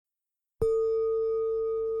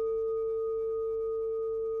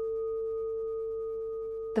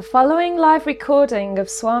The following live recording of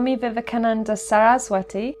Swami Vivekananda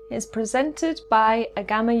Saraswati is presented by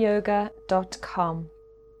agamayoga.com.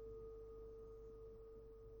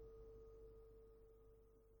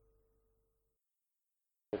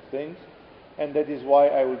 Things, and that is why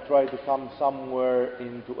I will try to come somewhere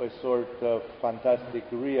into a sort of fantastic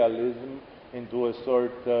realism, into a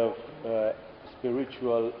sort of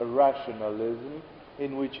spiritual rationalism,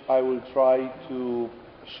 in which I will try to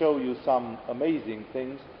show you some amazing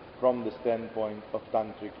things from the standpoint of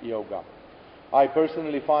Tantric Yoga. I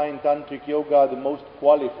personally find Tantric Yoga the most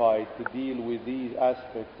qualified to deal with these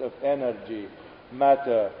aspects of energy,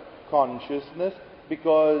 matter, consciousness,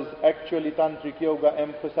 because actually Tantric Yoga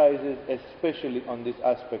emphasizes especially on this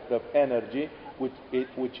aspect of energy, which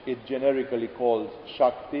it generically calls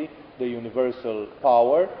Shakti, the universal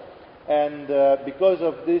power. And because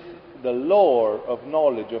of this, the lore of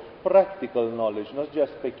knowledge, of practical knowledge, not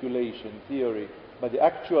just speculation, theory, but the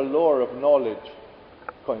actual lore of knowledge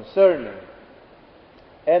concerning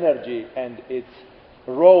energy and its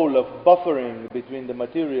role of buffering between the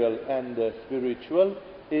material and the spiritual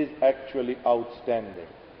is actually outstanding.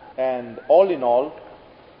 And all in all,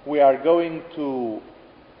 we are going to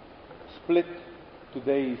split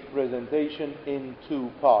today's presentation in two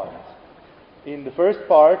parts. In the first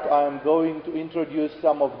part, I am going to introduce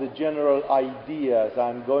some of the general ideas.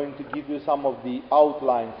 I am going to give you some of the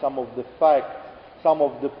outlines, some of the facts, some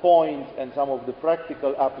of the points, and some of the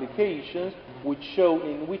practical applications which show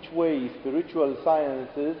in which way spiritual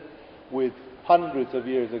sciences, with hundreds of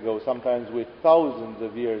years ago, sometimes with thousands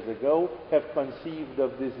of years ago, have conceived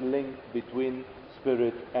of this link between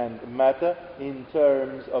spirit and matter in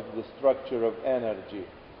terms of the structure of energy.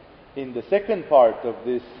 In the second part of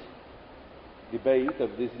this debate,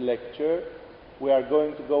 of this lecture, we are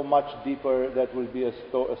going to go much deeper. That will be a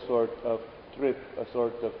sort of trip, a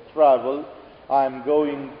sort of travel. I'm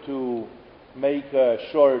going to make a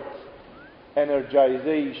short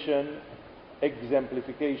energization,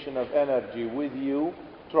 exemplification of energy with you,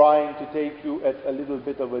 trying to take you at a little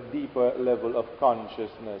bit of a deeper level of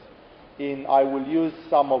consciousness. I will use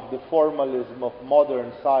some of the formalism of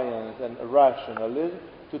modern science and rationalism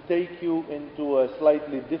to take you into a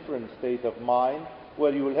slightly different state of mind,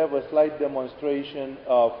 where you will have a slight demonstration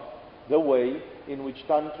of the way in which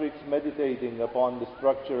tantrics, meditating upon the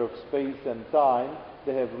structure of space and time,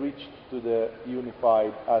 they have reached to the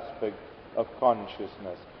unified aspect of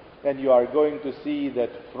consciousness. And you are going to see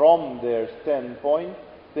that from their standpoint,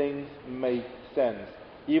 things make sense.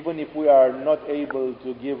 Even if we are not able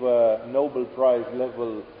to give a Nobel Prize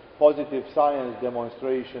level positive science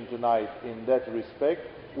demonstration tonight in that respect,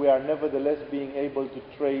 we are nevertheless being able to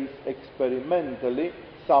trace experimentally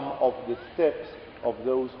some of the steps of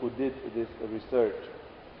those who did this research.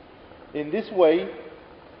 In this way,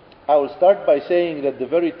 I will start by saying that the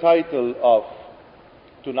very title of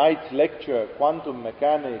tonight's lecture, Quantum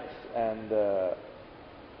Mechanics and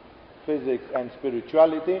Physics and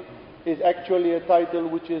Spirituality, is actually a title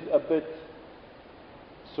which is a bit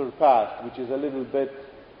surpassed, which is a little bit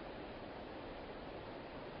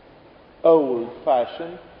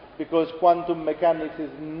old-fashioned, because quantum mechanics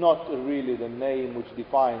is not really the name which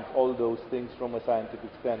defines all those things from a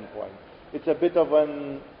scientific standpoint. It's a bit of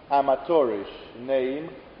an amateurish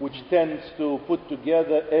name which tends to put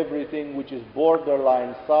together everything which is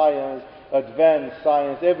borderline science, advanced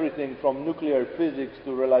science, everything from nuclear physics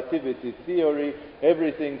to relativity theory,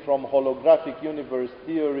 everything from holographic universe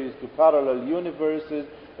theories to parallel universes,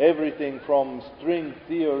 everything from string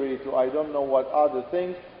theory to I don't know what other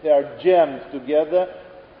things. They are jammed together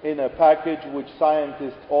in a package which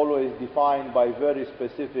scientists always define by very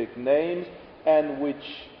specific names, and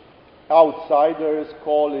which outsiders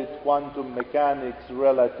call it quantum mechanics,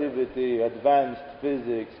 relativity, advanced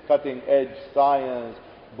physics, cutting-edge science,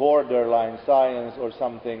 borderline science, or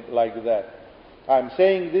something like that. I'm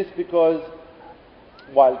saying this because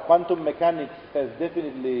while quantum mechanics has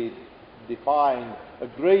definitely defined a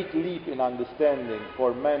great leap in understanding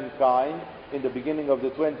for mankind in the beginning of the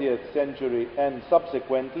 20th century and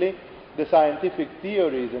subsequently, the scientific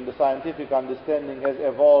theories and the scientific understanding has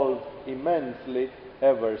evolved immensely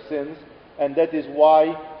ever since, and that is why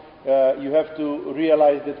you have to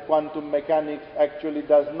realize that quantum mechanics actually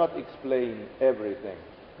does not explain everything.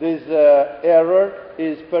 This error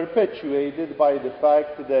is perpetuated by the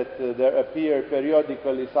fact that there appear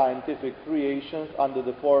periodically scientific creations under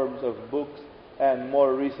the forms of books and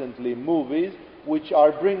more recently movies, which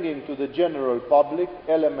are bringing to the general public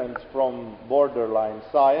elements from borderline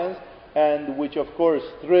science, and which of course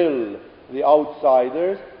thrill the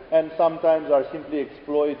outsiders and sometimes are simply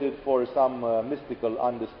exploited for some mystical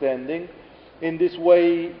understanding. In this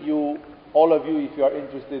way, you All of you, if you are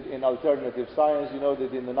interested in alternative science, you know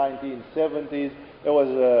that in the 1970s there was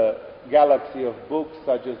a galaxy of books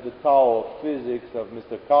such as The Tao of Physics of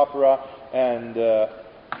Mr. Capra and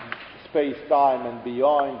Space, Time and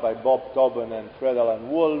Beyond by Bob Tobin and Fred Alan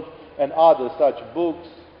Wolf, and other such books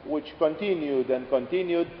which continued and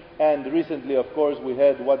continued. And recently, of course, we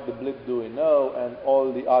had What the Blip Do We Know and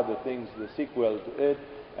all the other things, the sequel to it,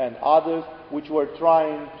 and others which were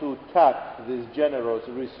trying to tap this generous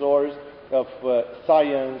resource of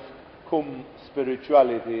science cum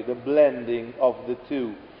spirituality, the blending of the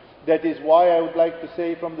two. That is why I would like to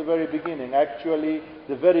say from the very beginning, actually,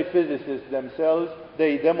 the very physicists themselves,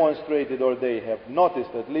 they demonstrated, or they have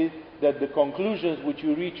noticed at least, that the conclusions which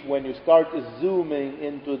you reach when you start zooming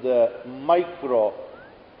into the micro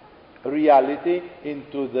reality,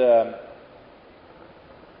 into the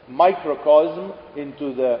microcosm,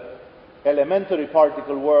 into the elementary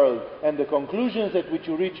particle world, and the conclusions at which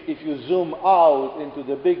you reach if you zoom out into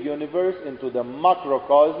the big universe, into the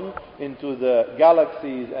macrocosm, into the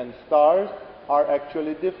galaxies and stars, are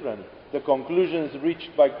actually different. The conclusions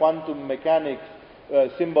reached by quantum mechanics,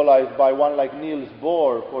 symbolized by one like Niels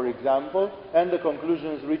Bohr, for example, and the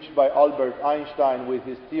conclusions reached by Albert Einstein with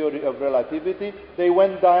his theory of relativity, they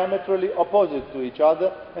went diametrally opposite to each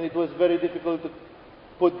other, and it was very difficult to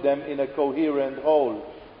put them in a coherent whole.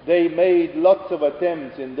 They made lots of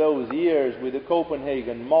attempts in those years with the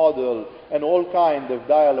Copenhagen model and all kinds of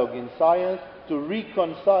dialogue in science to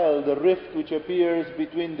reconcile the rift which appears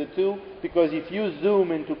between the two, because if you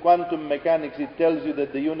zoom into quantum mechanics, it tells you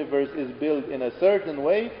that the universe is built in a certain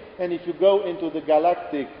way, and if you go into the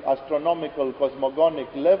galactic, astronomical, cosmogonic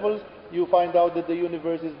levels, you find out that the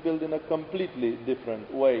universe is built in a completely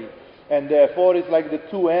different way. And therefore it's like the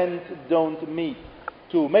two ends don't meet.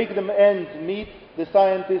 To make them ends meet, the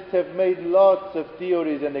scientists have made lots of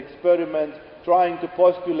theories and experiments trying to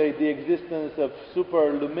postulate the existence of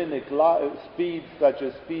superluminic speeds, such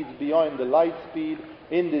as speeds beyond the light speed,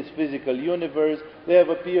 in this physical universe. There have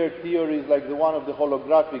appeared theories like the one of the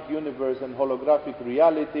holographic universe and holographic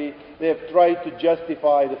reality. They have tried to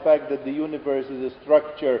justify the fact that the universe is a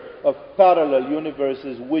structure of parallel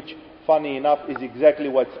universes, which, funny enough, is exactly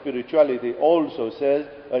what spirituality also says,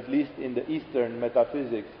 at least in the Eastern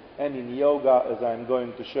metaphysics and in yoga, as I'm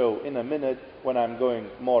going to show in a minute when I'm going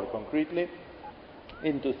more concretely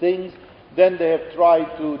into things. Then they have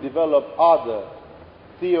tried to develop other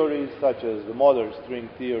theories, such as the modern string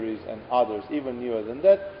theories and others even newer than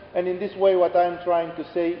that. And in this way, what I'm trying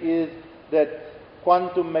to say is that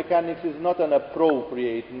quantum mechanics is not an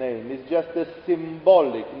appropriate name, it's just a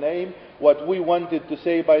symbolic name. What we wanted to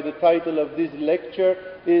say by the title of this lecture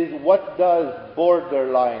is, what does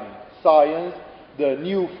borderline science, the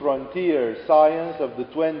new frontier science of the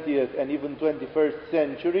 20th and even 21st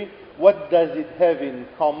century, what does it have in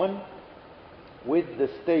common with the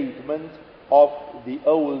statements of the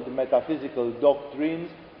old metaphysical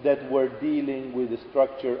doctrines that were dealing with the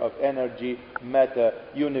structure of energy, matter,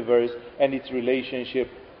 universe, and its relationship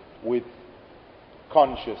with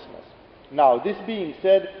consciousness? Now, this being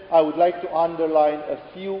said, I would like to underline a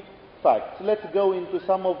few facts. Let's go into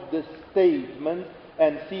some of the statements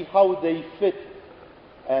and see how they fit.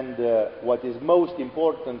 And what is most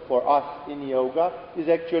important for us in yoga is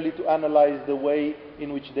actually to analyze the way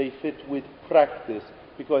in which they fit with practice.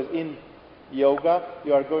 Because in yoga,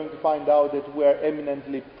 you are going to find out that we are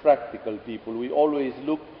eminently practical people. We always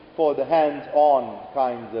look for the hands-on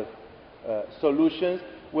kinds of solutions.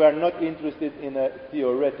 We are not interested in a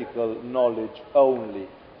theoretical knowledge only.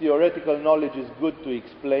 Theoretical knowledge is good to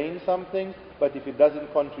explain something, but if it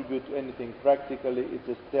doesn't contribute to anything practically, it's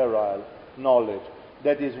a sterile knowledge.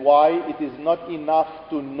 That is why it is not enough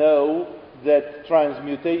to know that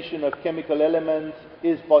transmutation of chemical elements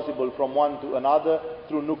is possible from one to another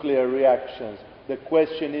through nuclear reactions. The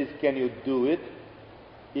question is, can you do it?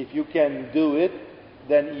 If you can do it,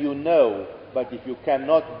 then you know. But if you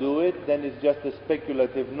cannot do it, then it's just a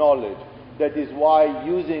speculative knowledge. That is why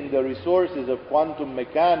using the resources of quantum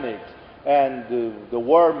mechanics and the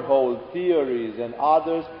wormhole theories and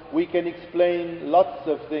others, we can explain lots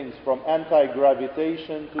of things, from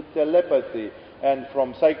anti-gravitation to telepathy, and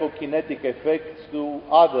from psychokinetic effects to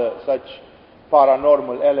other such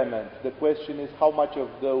paranormal elements. The question is, how much of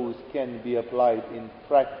those can be applied in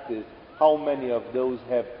practice? How many of those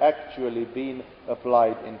have actually been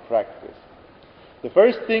applied in practice? The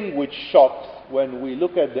first thing which shocks when we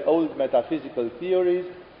look at the old metaphysical theories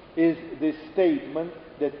is this statement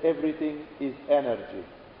that everything is energy.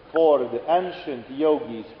 For the ancient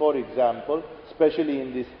yogis, for example, especially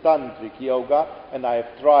in this tantric yoga, and I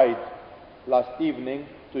have tried last evening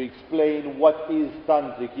to explain what is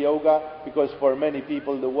Tantric Yoga, because for many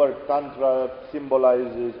people the word Tantra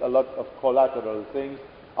symbolizes a lot of collateral things,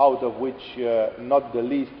 out of which not the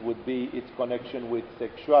least would be its connection with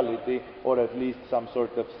sexuality, or at least some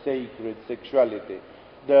sort of sacred sexuality.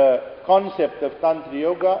 The concept of Tantra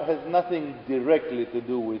Yoga has nothing directly to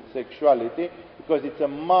do with sexuality, because it's a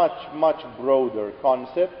much, much broader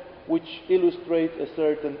concept which illustrates a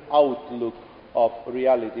certain outlook of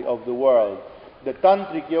reality, of the world. The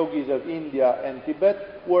Tantric yogis of India and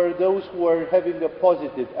Tibet were those who were having a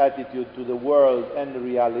positive attitude to the world and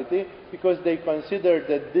reality, because they considered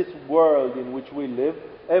that this world in which we live,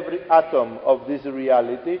 every atom of this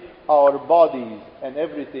reality, our bodies and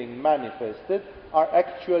everything manifested, are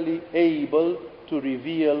actually able to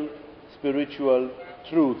reveal spiritual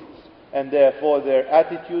truths. And therefore their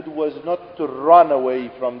attitude was not to run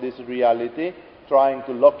away from this reality, trying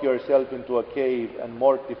to lock yourself into a cave and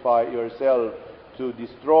mortify yourself to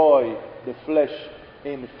destroy the flesh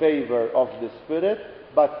in favor of the spirit,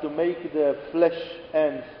 but to make the flesh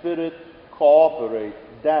and spirit cooperate,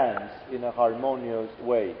 dance in a harmonious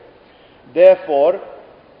way. Therefore,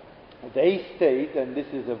 they state, and this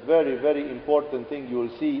is a very, very important thing, you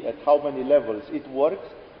will see at how many levels it works,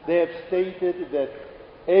 they have stated that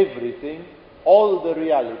everything, all the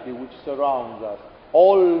reality which surrounds us,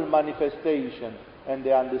 all manifestation, and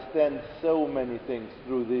they understand so many things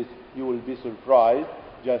through this, you will be surprised.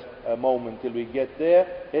 Just a moment till we get there.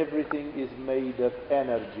 Everything is made of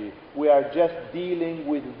energy. We are just dealing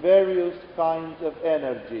with various kinds of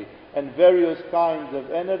energy, and various kinds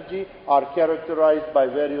of energy are characterized by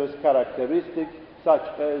various characteristics, such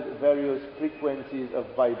as various frequencies of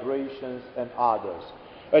vibrations and others.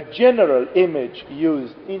 A general image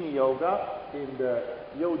used in yoga, in the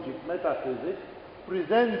yogic metaphysics,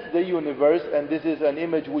 presents the universe, and this is an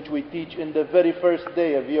image which we teach in the very first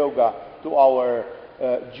day of yoga to our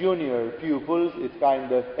junior pupils. It's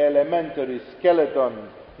kind of elementary skeleton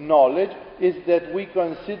knowledge, is that we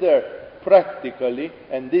consider practically,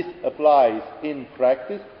 and this applies in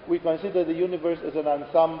practice, we consider the universe as an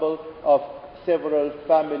ensemble of several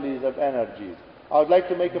families of energies. I would like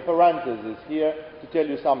to make a parenthesis here to tell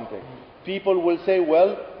you something. People will say,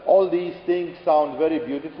 well, all these things sound very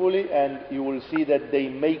beautifully, and you will see that they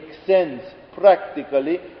make sense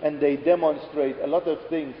practically, and they demonstrate a lot of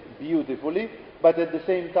things beautifully, but at the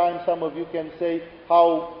same time some of you can say,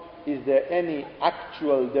 how is there any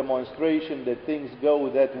actual demonstration that things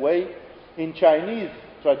go that way? In Chinese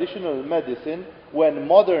traditional medicine, when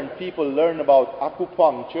modern people learn about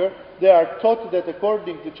acupuncture, they are taught that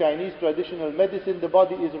according to Chinese traditional medicine, the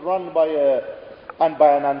body is run by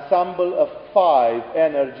an ensemble of 5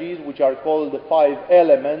 energies, which are called the 5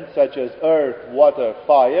 elements, such as earth, water,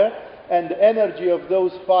 fire, and the energy of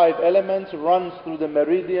those 5 elements runs through the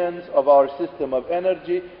meridians of our system of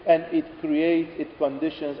energy, and it creates, it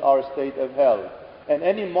conditions our state of health. And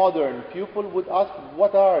any modern pupil would ask,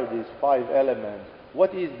 what are these 5 elements?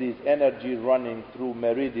 What is this energy running through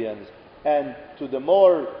meridians? And to the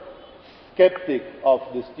more skeptic of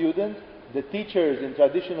the students, the teachers in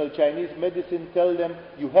traditional Chinese medicine tell them,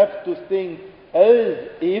 you have to think as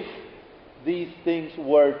if these things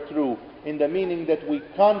were true, in the meaning that we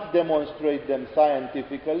can't demonstrate them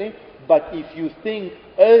scientifically, but if you think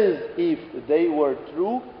as if they were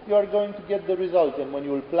true, you are going to get the result. And when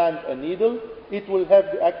you will plant a needle, it will have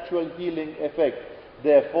the actual healing effect.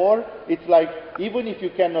 Therefore, it's like, even if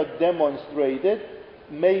you cannot demonstrate it,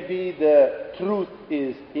 maybe the truth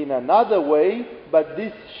is in another way, but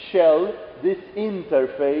this shell, this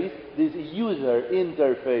interface, this user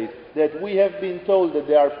interface, that we have been told that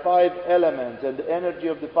there are 5 elements, and the energy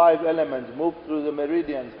of the 5 elements move through the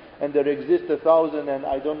meridians, and there exist 1,000 and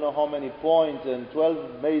I don't know how many points, and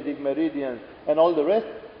 12 basic meridians, and all the rest,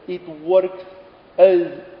 it works as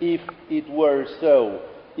if it were so.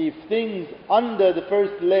 If things under the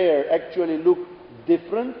first layer actually look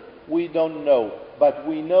different, we don't know. But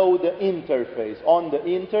we know the interface. On the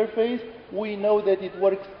interface, we know that it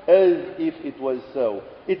works as if it was so.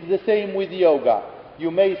 It's the same with yoga. You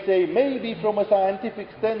may say, maybe from a scientific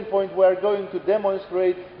standpoint, we are going to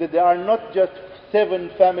demonstrate that there are not just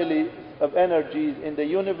 7 families of energies in the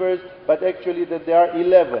universe, but actually that there are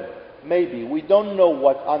 11. Maybe. We don't know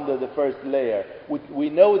what's under the first layer. We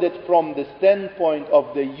know that from the standpoint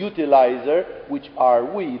of the utilizer, which are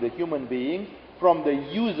we, the human beings, from the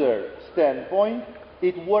user standpoint,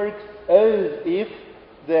 it works as if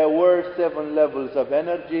there were 7 levels of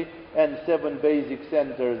energy and 7 basic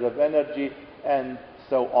centers of energy and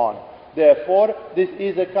so on. Therefore, this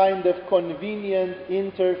is a kind of convenient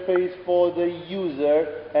interface for the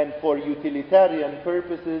user, and for utilitarian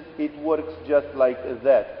purposes it works just like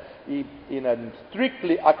that. in a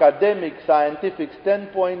strictly academic, scientific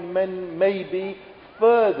standpoint, maybe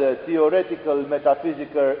further theoretical,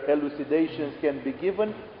 metaphysical elucidations can be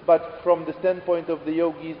given, but from the standpoint of the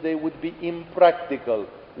yogis, they would be impractical.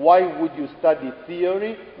 Why would you study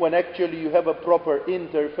theory when actually you have a proper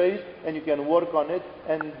interface and you can work on it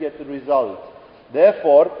and get the results?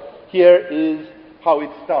 Therefore, here is how it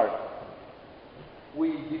starts.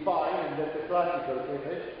 We define, and that's a classical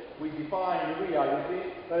image, we define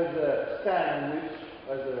reality as a sandwich,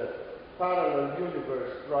 as a parallel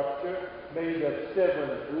universe structure made of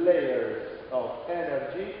 7 layers of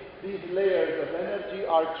energy. These layers of energy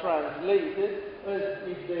are translated as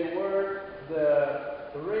if they were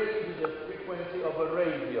the range of frequency of a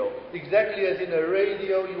radio. Exactly as in a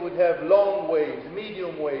radio you would have long waves,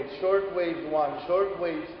 medium waves, short waves 1, short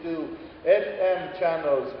waves 2, FM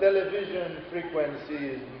channels, television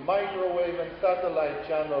frequencies, microwave and satellite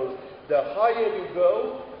channels. The higher you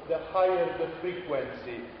go, the higher the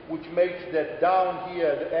frequency, which makes that down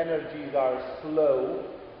here the energies are slow,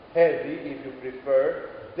 heavy if you prefer,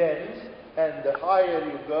 dense, and the higher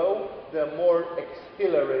you go, the more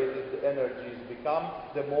accelerated the energies become,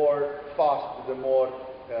 the more fast, the more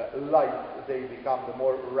light they become, the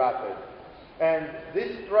more rapid. And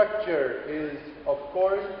this structure is, of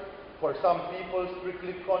course, for some people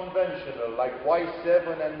strictly conventional, like why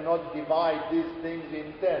 7 and not divide these things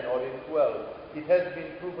in 10 or in 12? It has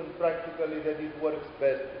been proven practically that it works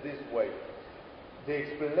best this way. The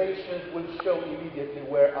explanations will show immediately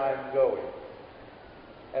where I'm going.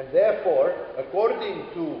 And therefore, according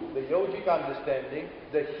to the yogic understanding,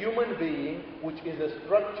 the human being, which is a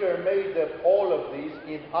structure made of all of these,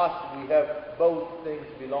 in us we have both things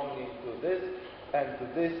belonging to this, and to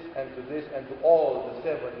this, and to this, and to all the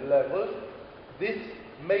 7 levels. This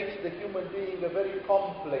makes the human being a very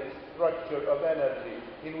complex structure of energy,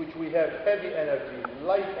 in which we have heavy energy,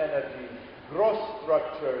 light energy, gross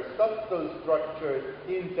structures, subtle structures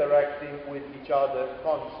interacting with each other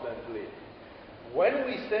constantly. When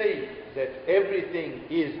we say that everything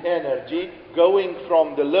is energy, going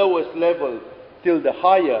from the lowest level till the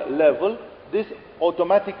higher level, this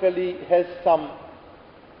automatically has some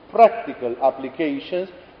practical applications,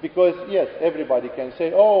 because yes, everybody can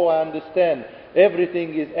say, oh, I understand,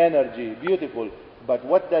 everything is energy, beautiful, but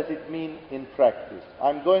what does it mean in practice?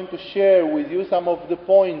 I'm going to share with you some of the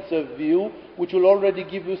points of view which will already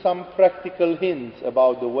give you some practical hints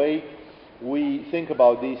about the way we think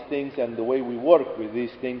about these things and the way we work with these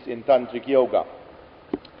things in Tantric Yoga.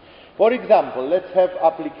 For example, let's have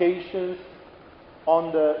applications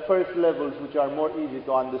on the first levels which are more easy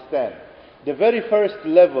to understand. The very first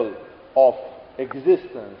level of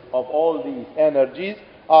existence of all these energies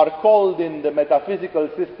are called in the metaphysical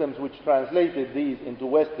systems which translated these into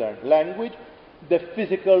Western language the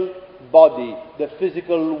physical body, the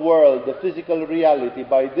physical world, the physical reality.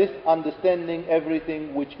 By this understanding,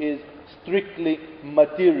 everything which is strictly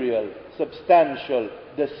material, substantial,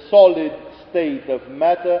 the solid state of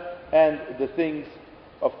matter, and the things,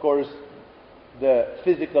 of course, the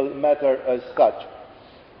physical matter as such.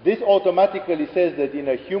 This automatically says that in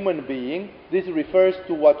a human being, this refers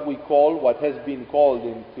to what we call, what has been called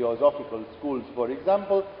in theosophical schools, for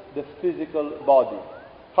example, the physical body.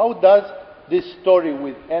 How does this story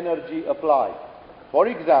with energy apply? For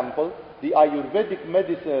example, the Ayurvedic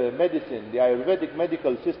medicine, the Ayurvedic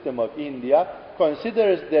medical system of India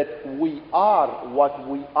considers that we are what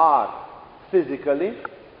we are physically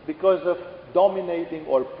because of dominating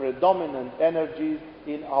or predominant energies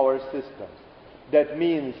in our systems. That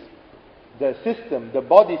means the system, the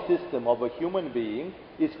body system of a human being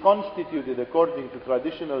is constituted, according to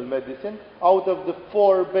traditional medicine, out of the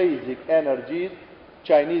 4 basic energies,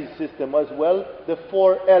 Chinese system as well, the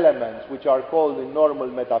 4 elements which are called in normal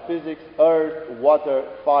metaphysics earth, water,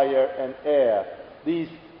 fire and air. These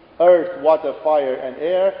earth, water, fire and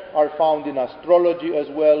air are found in astrology as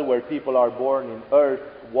well, where people are born in earth,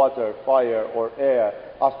 water, fire or air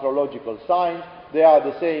astrological signs. They are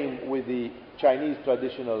the same with the Chinese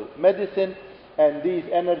traditional medicine, and these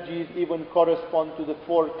energies even correspond to the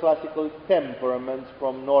 4 classical temperaments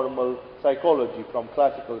from normal psychology, from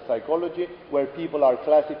classical psychology, where people are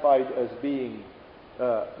classified as being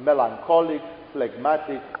melancholic,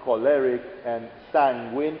 phlegmatic, choleric and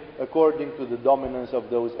sanguine, according to the dominance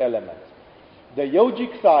of those elements. The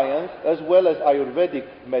yogic science, as well as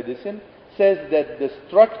Ayurvedic medicine, says that the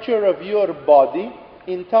structure of your body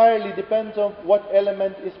entirely depends on what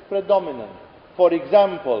element is predominant. For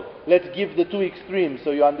example, let's give the 2 extremes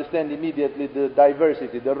so you understand immediately the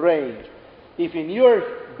diversity, the range. If in your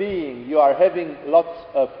being you are having lots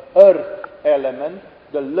of earth element,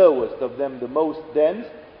 the lowest of them, the most dense,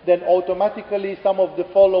 then automatically some of the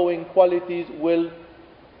following qualities will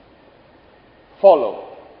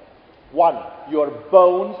follow. 1, your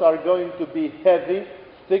bones are going to be heavy,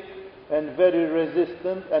 thick, and very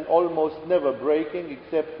resistant, and almost never breaking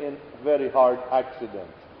except in very hard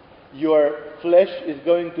accidents. Your flesh is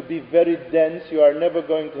going to be very dense. You are never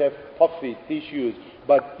going to have puffy tissues,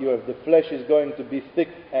 but the flesh is going to be thick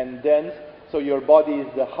and dense, so your body is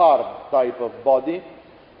the hard type of body.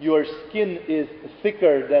 Your skin is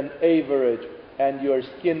thicker than average, and your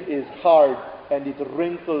skin is hard, and it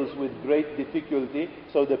wrinkles with great difficulty.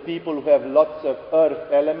 So the people who have lots of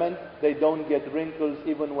earth element, they don't get wrinkles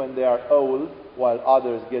even when they are old, while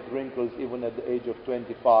others get wrinkles even at the age of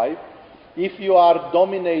 25. If you are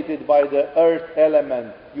dominated by the earth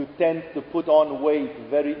element, you tend to put on weight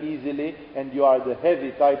very easily, and you are the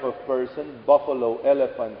heavy type of person, buffalo,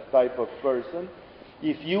 elephant type of person.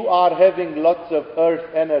 If you are having lots of earth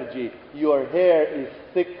energy, your hair is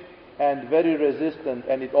thick and very resistant,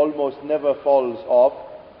 and it almost never falls off.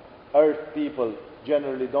 Earth people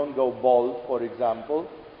generally don't go bald, for example,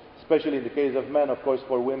 especially in the case of men. Of course,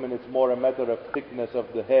 for women it's more a matter of thickness of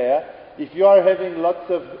the hair. If you are having lots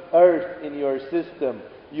of earth in your system,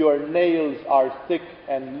 your nails are thick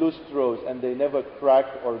and lustrous and they never crack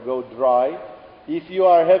or go dry. If you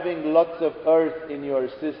are having lots of earth in your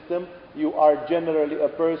system, you are generally a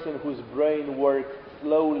person whose brain works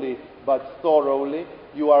slowly but thoroughly.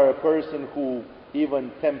 You are a person who,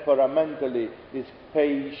 even temperamentally, is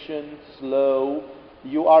patient, slow.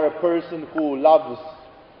 You are a person who loves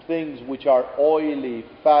things which are oily,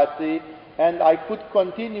 fatty. And I could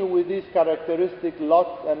continue with this characteristic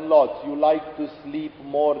lots and lots. You like to sleep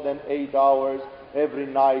more than 8 hours every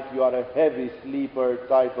night. You are a heavy sleeper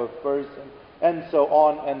type of person. And so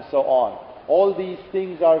on and so on. All these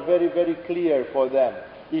things are very, very clear for them.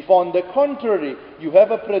 If on the contrary, you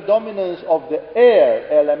have a predominance of the air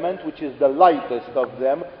element, which is the lightest of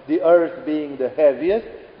them, the earth being the heaviest,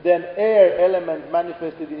 then air element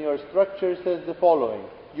manifested in your structure says the following.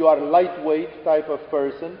 You are a lightweight type of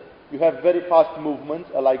person. You have very fast movements,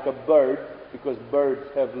 like a bird, because birds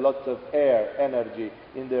have lots of air energy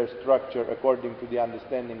in their structure, according to the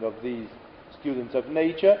understanding of these students of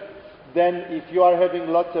nature. Then if you are having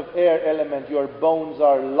lots of air element, your bones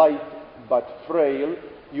are light but frail.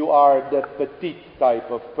 You are the petite type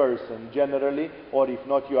of person generally, or if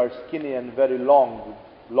not, you are skinny and very long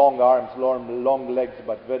arms, long legs,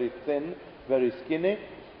 but very thin, very skinny.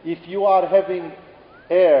 If you are having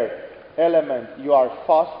air element, you are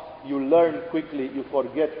fast, you learn quickly, you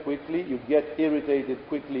forget quickly, you get irritated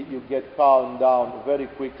quickly, you get calmed down very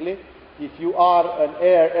quickly. If you are an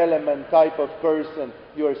air element type of person,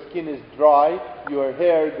 your skin is dry, your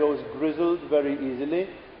hair goes grizzled very easily.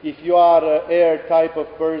 If you are an air type of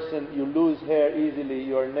person, you lose hair easily,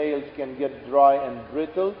 your nails can get dry and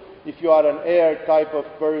brittle. If you are an air type of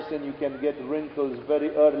person, you can get wrinkles very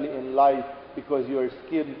early in life because your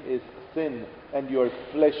skin is thin and your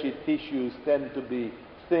fleshy tissues tend to be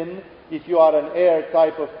thin. If you are an air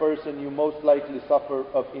type of person, you most likely suffer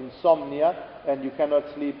of insomnia and you cannot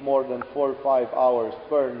sleep more than 4 or 5 hours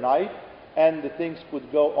per night, and the things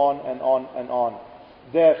could go on and on and on.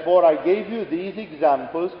 Therefore, I gave you these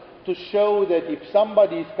examples to show that if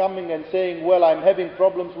somebody is coming and saying, well, I'm having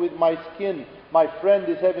problems with my skin, my friend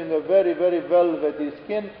is having a very, very velvety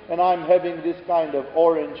skin, and I'm having this kind of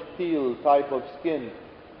orange peel type of skin.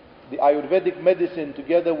 The Ayurvedic medicine,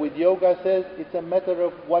 together with yoga, says it's a matter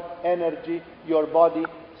of what energy your body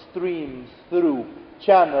streams through,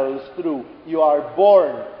 channels through. You are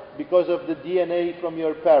born because of the DNA from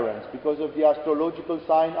your parents, because of the astrological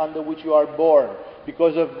sign under which you are born,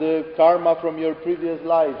 because of the karma from your previous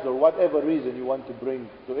lives, or whatever reason you want to bring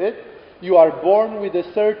to it. You are born with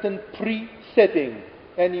a certain pre-setting,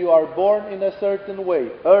 and you are born in a certain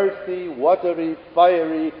way, earthy, watery,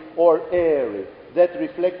 fiery, or airy. That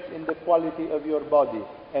reflects in the quality of your body.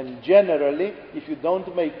 And generally, if you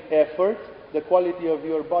don't make effort, the quality of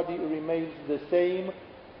your body remains the same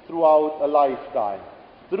throughout a lifetime.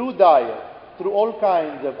 Through diet, through all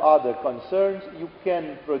kinds of other concerns, you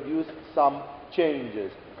can produce some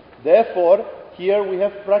changes. Therefore, here we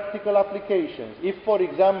have practical applications. If, for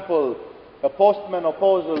example, a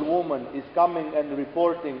postmenopausal woman is coming and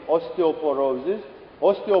reporting osteoporosis,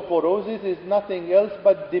 osteoporosis is nothing else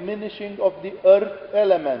but diminishing of the earth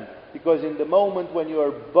element, because in the moment when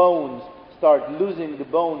your bones start losing the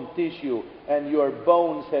bone tissue and your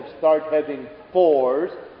bones start having pores,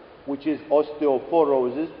 which is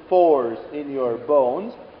osteoporosis, pores in your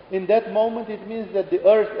bones, In that moment, it means that the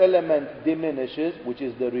earth element diminishes, which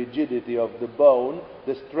is the rigidity of the bone,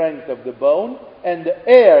 the strength of the bone, and the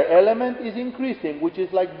air element is increasing, which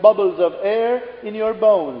is like bubbles of air in your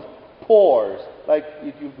bones, pores, like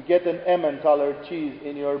if you get an Emmentaler cheese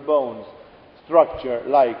in your bones, structure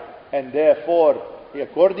like. And therefore,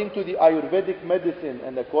 according to the Ayurvedic medicine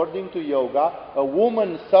and according to yoga, a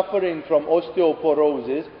woman suffering from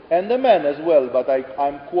osteoporosis, and a man as well, but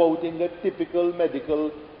I'm quoting a typical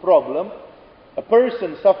medical problem, a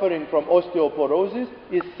person suffering from osteoporosis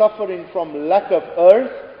is suffering from lack of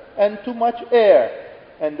earth and too much air.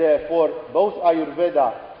 And therefore, both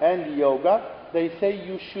Ayurveda and yoga, they say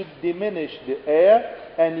you should diminish the air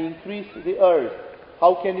and increase the earth.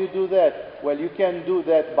 How can you do that? Well, you can do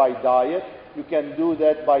that by diet. You can do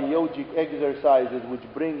that by yogic exercises which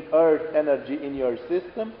bring earth energy in your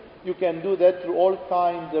system. You can do that through all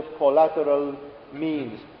kinds of collateral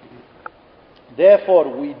means. Therefore,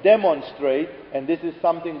 we demonstrate, and this is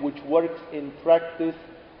something which works in practice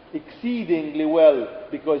exceedingly well,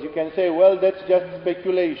 because you can say, well, that's just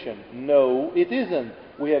speculation. No, it isn't.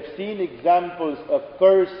 We have seen examples of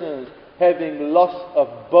persons having loss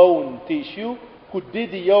of bone tissue who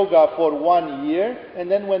did yoga for 1 year, and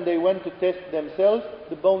then when they went to test themselves,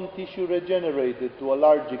 the bone tissue regenerated to a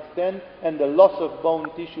large extent, and the loss of bone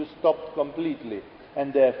tissue stopped completely.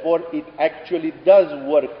 And therefore, it actually does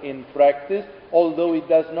work in practice, although it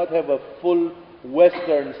does not have a full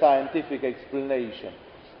Western scientific explanation.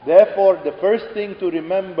 Therefore, the first thing to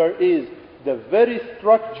remember is the very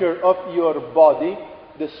structure of your body,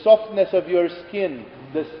 the softness of your skin,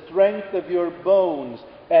 the strength of your bones,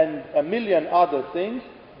 and a million other things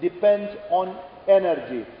depends on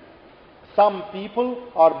energy. Some people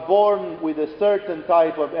are born with a certain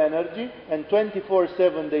type of energy, and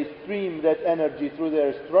 24/7 they stream that energy through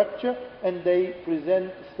their structure, and they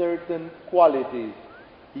present certain qualities.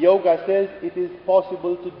 Yoga says it is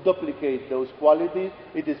possible to duplicate those qualities.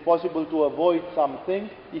 It is possible to avoid some things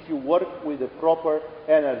if you work with the proper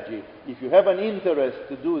energy. If you have an interest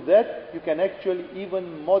to do that, you can actually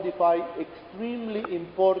even modify extremely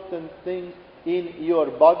important things in your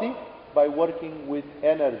body by working with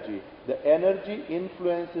energy. The energy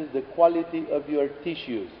influences the quality of your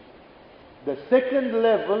tissues. The second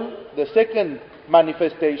level, the second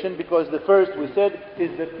manifestation, because the first we said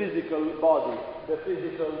is the physical body, the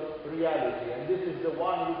physical reality. And this is the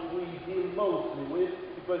one which we deal mostly with,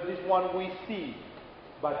 because this one we see.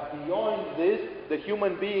 But beyond this, the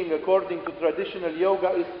human being, according to traditional yoga,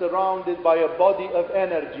 is surrounded by a body of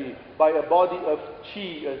energy, by a body of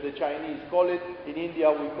chi, as the Chinese call it. In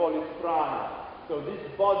India we call it prana. So this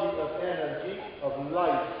body of energy, of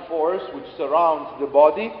life force, which surrounds the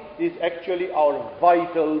body, is actually our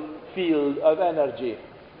vital field of energy.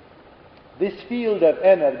 This field of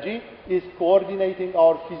energy is coordinating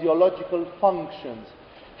our physiological functions.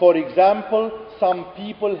 For example, some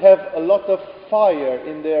people have a lot of fire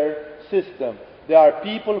in their system. There are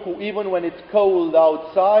people who, even when it's cold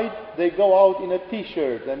outside, they go out in a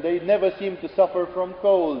t-shirt and they never seem to suffer from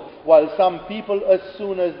cold. While some people, as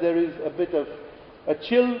soon as there is a bit of a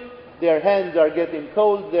chill, their hands are getting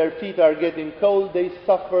cold, their feet are getting cold, they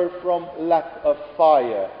suffer from lack of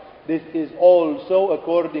fire. This is also,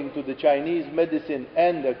 according to the Chinese medicine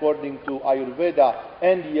and according to Ayurveda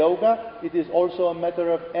and yoga, it is also a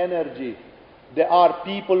matter of energy. There are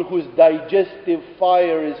people whose digestive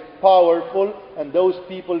fire is powerful, and those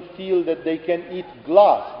people feel that they can eat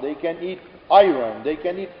glass, they can eat iron, they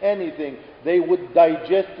can eat anything. They would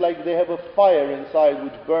digest like they have a fire inside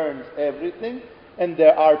which burns everything. And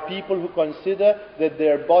there are people who consider that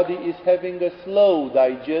their body is having a slow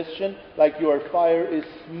digestion, like your fire is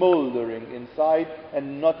smoldering inside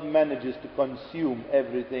and not manages to consume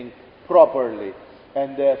everything properly.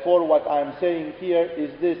 And therefore what I'm saying here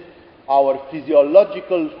is this: our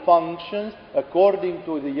physiological functions, according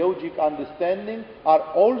to the yogic understanding, are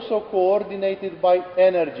also coordinated by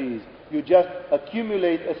energies. You just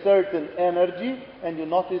accumulate a certain energy and you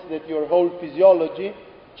notice that your whole physiology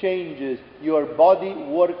changes. Your body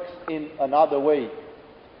works in another way.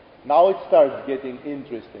 Now it starts getting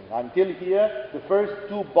interesting. Until here, the first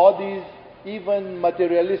two bodies, even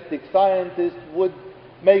materialistic scientists would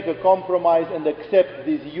make a compromise and accept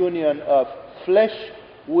this union of flesh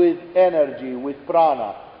with energy, with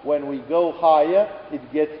prana. When we go higher,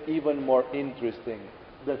 it gets even more interesting.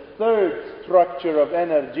 The third structure of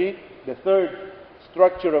energy, the third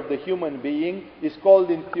structure of the human being, is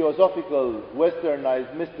called in theosophical,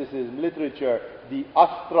 westernized mysticism literature the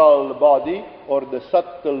astral body or the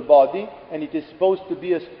subtle body, and it is supposed to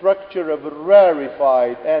be a structure of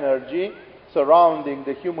rarefied energy, surrounding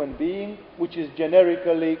the human being, which is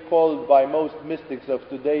generically called by most mystics of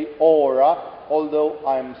today aura, although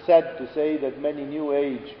I'm sad to say that many New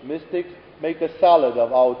Age mystics make a salad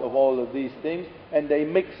out of all of these things, and they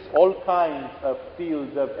mix all kinds of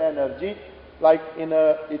fields of energy like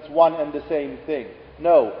it's one and the same thing.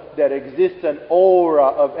 No, there exists an aura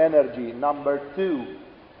of energy. Number two,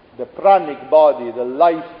 the pranic body, the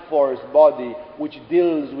life force body, which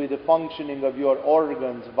deals with the functioning of your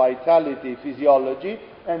organs, vitality, physiology.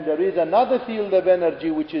 And there is another field of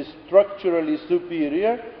energy which is structurally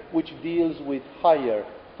superior, which deals with higher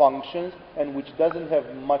functions and which doesn't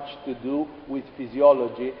have much to do with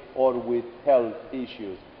physiology or with health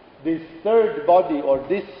issues. This third body, or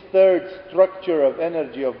this third structure of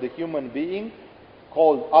energy of the human being,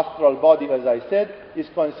 called astral body, as I said, is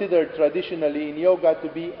considered traditionally in yoga to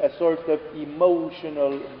be a sort of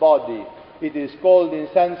emotional body. It is called in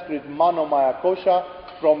Sanskrit manomaya kosha,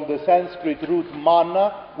 from the Sanskrit root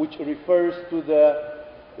mana, which refers to the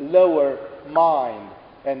lower mind.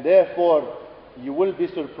 And therefore, you will be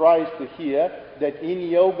surprised to hear that in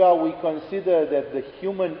yoga we consider that the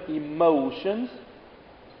human emotions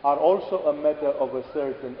are also a matter of a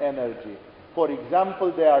certain energy. For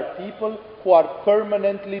example, there are people who are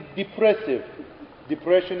permanently depressive.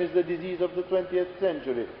 Depression is the disease of the 20th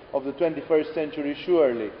century, of the 21st century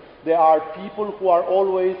surely. There are people who are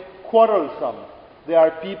always quarrelsome. There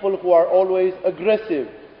are people who are always aggressive.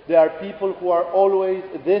 There are people who are always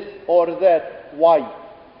this or that. Why?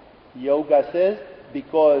 Yoga says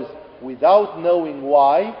because without knowing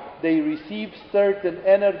why, they receive certain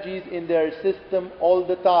energies in their system all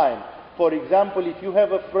the time. For example, if you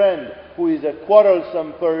have a friend who is a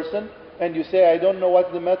quarrelsome person, and you say, I don't know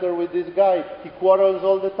what's the matter with this guy, he quarrels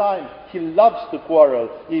all the time. He loves to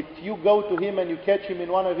quarrel. If you go to him and you catch him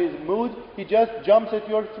in one of his moods, he just jumps at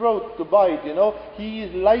your throat to bite, He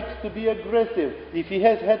likes to be aggressive. If he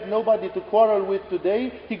has had nobody to quarrel with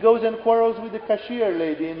today, he goes and quarrels with the cashier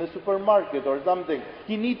lady in the supermarket or something.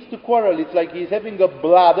 He needs to quarrel. It's like he's having a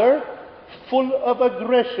bladder full of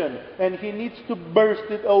aggression, and he needs to burst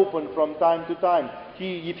it open from time to time.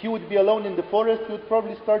 If he would be alone in the forest, he would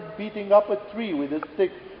probably start beating up a tree with a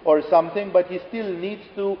stick or something, but he still needs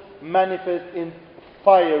to manifest in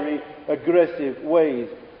fiery, aggressive ways.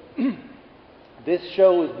 This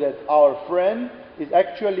shows that our friend is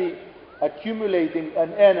actually accumulating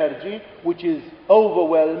an energy which is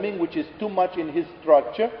overwhelming, which is too much in his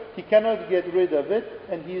structure. He cannot get rid of it,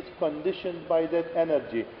 and he is conditioned by that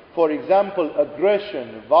energy. For example,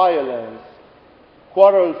 aggression, violence,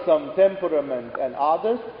 quarrelsome temperament and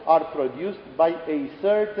others are produced by a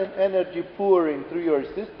certain energy pouring through your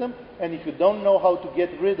system, and if you don't know how to get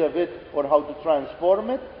rid of it or how to transform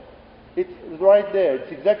it, it's right there.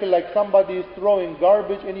 It's exactly like somebody is throwing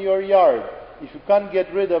garbage in your yard. If you can't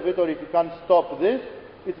get rid of it, or if you can't stop this,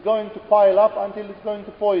 it's going to pile up until it's going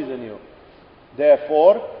to poison you.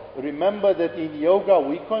 Therefore, remember that in yoga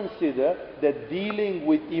we consider that dealing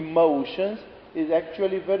with emotions is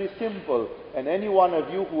actually very simple. And any one of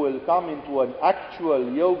you who will come into an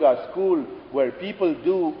actual yoga school where people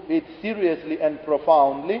do it seriously and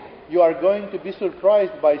profoundly, you are going to be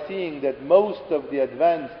surprised by seeing that most of the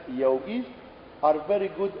advanced yogis are very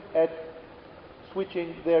good at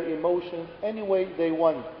switching their emotions any way they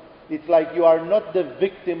want. It's like you are not the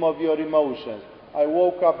victim of your emotions. I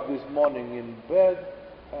woke up this morning in bed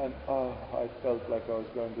and I felt like I was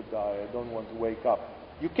going to die. I don't want to wake up.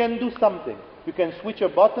 You can do something. You can switch a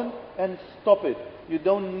button and stop it. You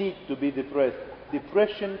don't need to be depressed.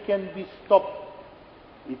 Depression can be stopped.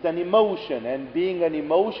 It's an emotion, and being an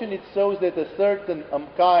emotion, it shows that a certain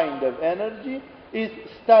kind of energy is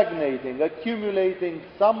stagnating, accumulating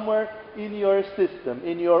somewhere in your system,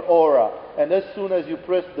 in your aura. And as soon as you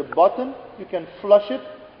press the button, you can flush it,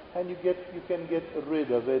 and you can get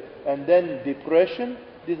rid of it. And then depression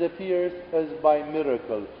disappears as by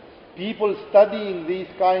miracle. People studying these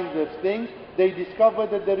kinds of things, they discover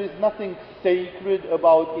that there is nothing sacred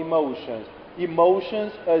about emotions.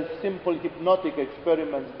 Emotions, as simple hypnotic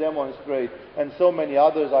experiments demonstrate, and so many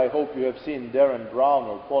others. I hope you have seen Darren Brown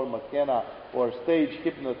or Paul McKenna or stage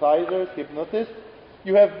hypnotists.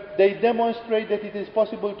 They demonstrate that it is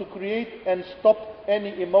possible to create and stop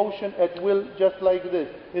any emotion at will, just like this.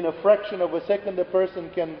 In a fraction of a second, a person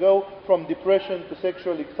can go from depression to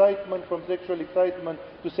sexual excitement, from sexual excitement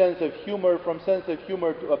to sense of humor, from sense of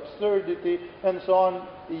humor to absurdity, and so on.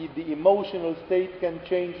 The emotional state can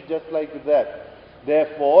change just like that.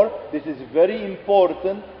 Therefore, this is very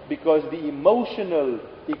important, because the emotional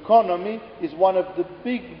economy is one of the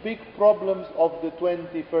big problems of the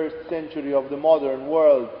 21st century, of the modern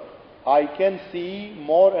world. I can see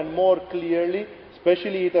more and more clearly,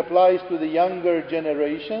 Especially it applies to the younger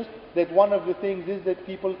generations, that one of the things is that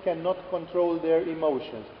people cannot control their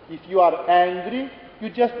emotions. If you are angry, you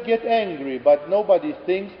just get angry, but nobody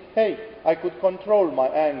thinks, hey, I could control my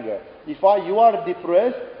anger. If you are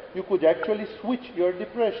depressed, you could actually switch your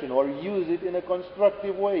depression or use it in a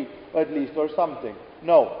constructive way, at least, or something.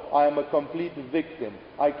 No, I am a complete victim.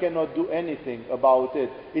 I cannot do anything about it.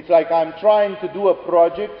 It's like I'm trying to do a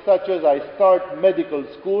project, such as I start medical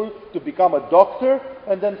school to become a doctor,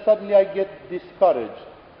 and then suddenly I get discouraged,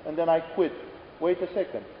 and then I quit. Wait a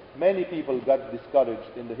second. Many people got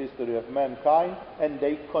discouraged in the history of mankind, and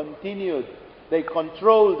they continued. They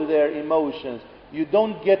controlled their emotions. You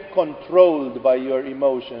don't get controlled by your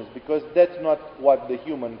emotions, because that's not what the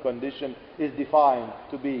human condition is defined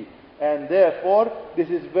to be. And therefore, this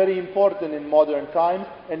is very important in modern times,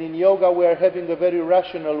 and in yoga we are having a very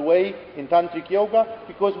rational way, in tantric yoga,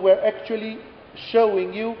 because we're actually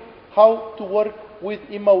showing you how to work with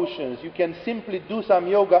emotions. You can simply do some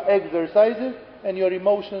yoga exercises, and your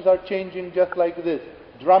emotions are changing just like this,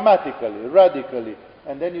 dramatically, radically.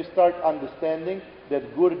 And then you start understanding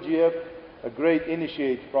that Gurdjieff, a great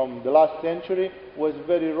initiate from the last century, was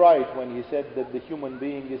very right when he said that the human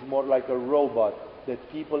being is more like a robot,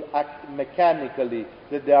 that people act mechanically,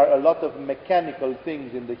 that there are a lot of mechanical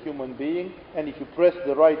things in the human being, and if you press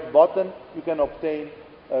the right button, you can obtain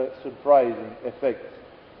a surprising effect.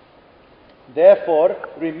 Therefore,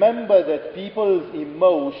 remember that people's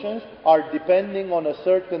emotions are depending on a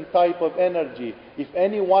certain type of energy. If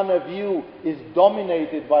any one of you is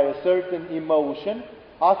dominated by a certain emotion,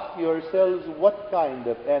 ask yourselves what kind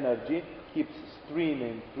of energy keeps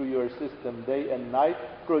streaming through your system day and night,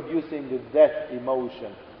 producing that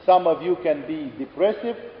emotion. Some of you can be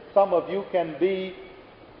depressive, some of you can be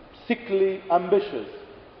sickly ambitious,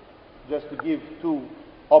 just to give two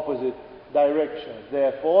opposite directions.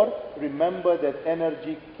 Therefore, remember that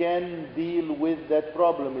energy can deal with that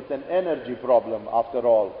problem. It's an energy problem after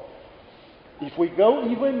all. If we go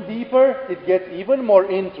even deeper, it gets even more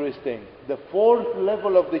interesting. The fourth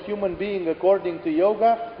level of the human being, according to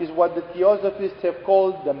yoga, is what the theosophists have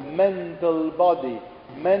called the mental body.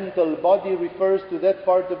 Mental body refers to that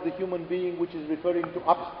part of the human being which is referring to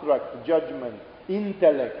abstract judgment,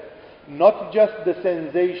 intellect. Not just the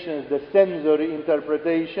sensations, the sensory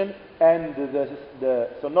interpretation, and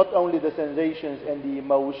so not only the sensations and the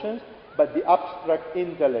emotions, but the abstract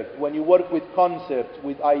intellect. When you work with concepts,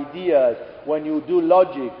 with ideas, when you do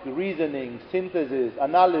logic, reasoning, synthesis,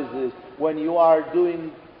 analysis, when you are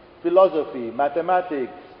doing philosophy,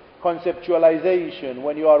 mathematics, conceptualization,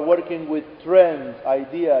 when you are working with trends,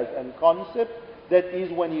 ideas, and concepts, that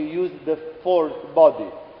is when you use the fourth body.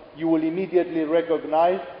 You will immediately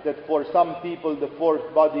recognize that for some people the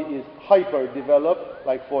fourth body is hyper-developed,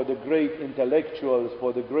 like for the great intellectuals,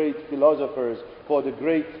 for the great philosophers, for the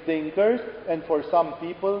great thinkers, and for some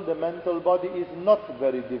people the mental body is not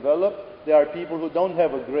very developed. There are people who don't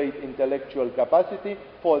have a great intellectual capacity.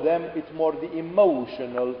 For them it's more the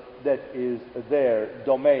emotional that is their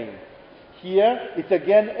domain. Here it's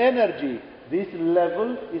again energy. This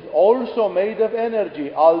level is also made of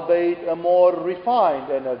energy, albeit a more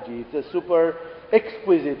refined energy. It's a super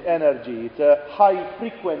exquisite energy. It's a high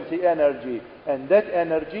frequency energy. And that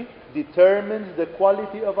energy determines the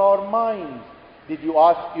quality of our minds. Did you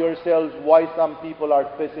ask yourselves why some people are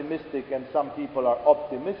pessimistic and some people are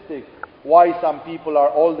optimistic? Why some people are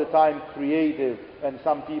all the time creative and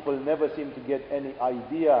some people never seem to get any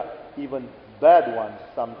idea, even bad ones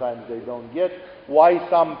sometimes they don't get? Why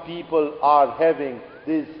some people are having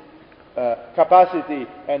this capacity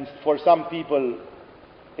and for some people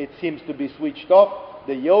it seems to be switched off?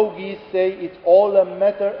 The yogis say it's all a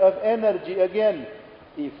matter of energy again.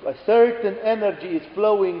 If a certain energy is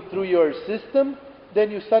flowing through your system,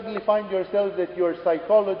 then you suddenly find yourself that your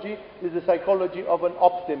psychology is the psychology of an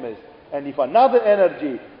optimist. And if another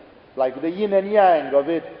energy, like the yin and yang of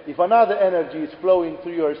it, if another energy is flowing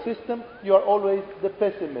through your system, you are always the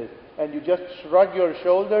pessimist. And you just shrug your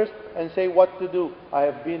shoulders and say what to do. I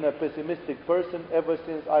have been a pessimistic person ever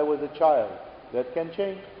since I was a child. That can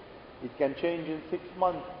change. It can change in 6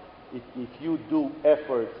 months. If you do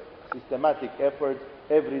efforts, systematic efforts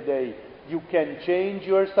every day, you can change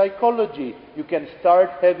your psychology. You can start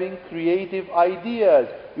having creative ideas.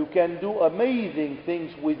 You can do amazing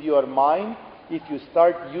things with your mind if you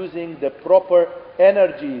start using the proper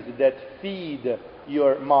energies that feed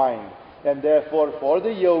your mind. And therefore, for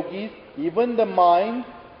the yogis, even the mind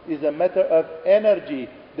is a matter of energy.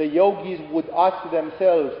 The yogis would ask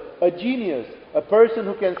themselves, a genius, a person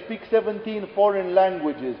who can speak 17 foreign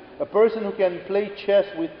languages, a person who can play chess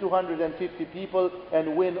with 250 people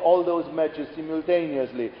and win all those matches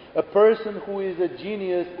simultaneously, a person who is a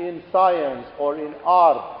genius in science or in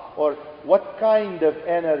art, or what kind of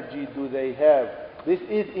energy do they have? This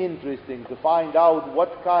is interesting to find out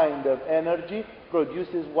what kind of energy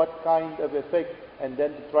produces what kind of effect, and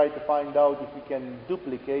then to try to find out if we can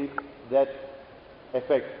duplicate that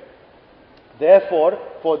effect. Therefore,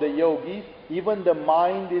 for the yogis, even the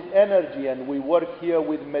mind is energy, and we work here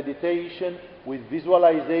with meditation, with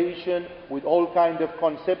visualization, with all kinds of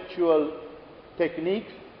conceptual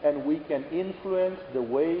techniques, and we can influence the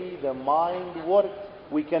way the mind works.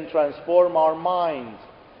 We can transform our minds.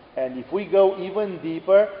 And if we go even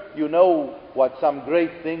deeper, you know what some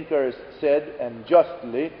great thinkers said, and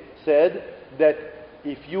justly said, that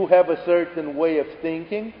if you have a certain way of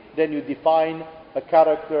thinking, then you define a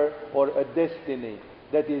character or a destiny.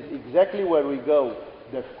 That is exactly where we go.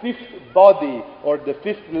 The fifth body or the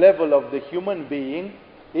fifth level of the human being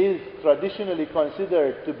is traditionally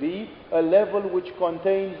considered to be a level which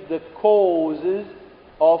contains the causes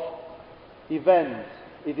of events.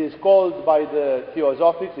 It is called by the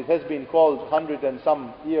Theosophics, it has been called 100 and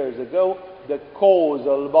some years ago, the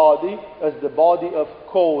causal body as the body of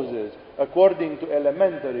causes. According to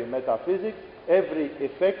elementary metaphysics, every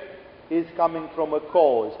effect is coming from a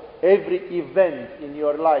cause. Every event in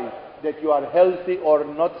your life, that you are healthy or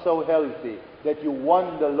not so healthy, that you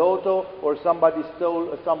won the lotto or somebody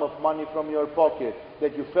stole a sum of money from your pocket,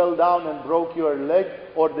 that you fell down and broke your leg,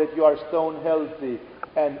 or that you are stone healthy.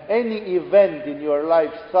 And any event in your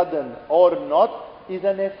life, sudden or not, is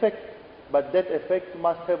an effect. But that effect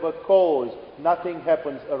must have a cause. Nothing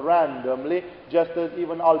happens randomly, just as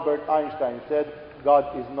even Albert Einstein said,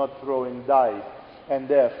 God is not throwing dice. And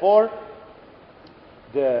therefore,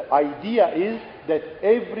 the idea is that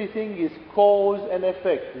everything is cause and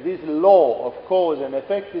effect. This law of cause and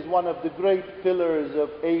effect is one of the great pillars of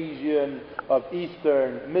Asian, of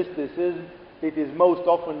Eastern mysticism. It is most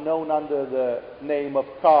often known under the name of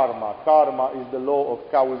karma. Karma is the law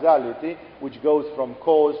of causality, which goes from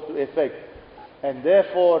cause to effect. And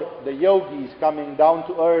therefore, the yogis coming down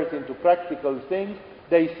to earth into practical things,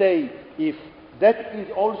 they say, if that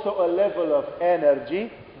is also a level of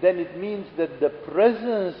energy, then it means that the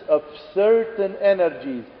presence of certain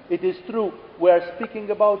energies, it is true, we are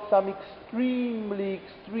speaking about some extremely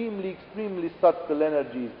subtle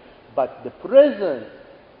energies, but the presence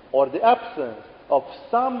or the absence of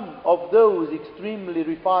some of those extremely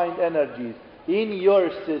refined energies in your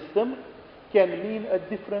system can mean a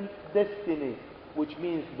different destiny, which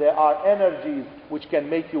means there are energies which can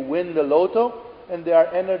make you win the lotto, and there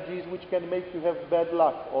are energies which can make you have bad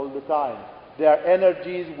luck all the time. There are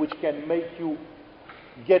energies which can make you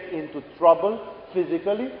get into trouble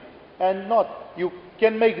physically and not. You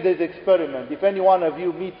can make this experiment. If any one of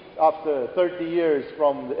you meets after 30 years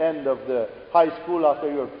from the end of the high school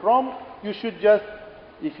after your prom, you should just,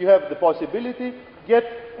 if you have the possibility, get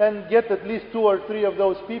at least 2 or 3 of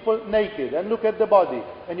those people naked and look at the body.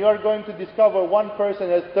 And you are going to discover one person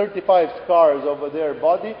has 35 scars over their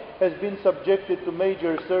body, has been subjected to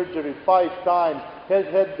major surgery 5 times, has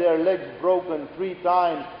had their legs broken 3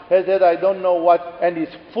 times, has had I don't know what, and is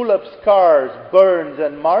full of scars, burns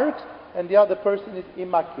and marks, and the other person is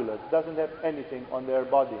immaculate, doesn't have anything on their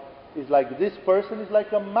body. It's like this person is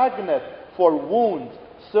like a magnet for wounds,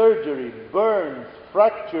 surgery, burns,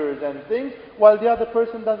 fractures and things, while the other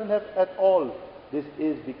person doesn't have at all. This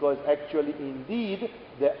is because actually indeed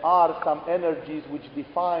there are some energies which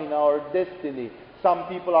define our destiny. Some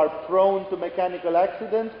people are prone to mechanical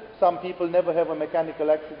accidents, some people never have a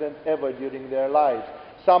mechanical accident ever during their lives.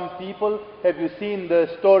 Some people, have you seen the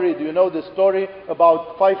story, do you know the story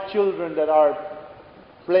about 5 children that are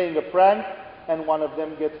playing a prank and one of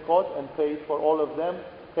them gets caught and paid for all of them?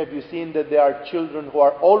 Have you seen that there are children who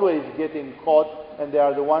are always getting caught and they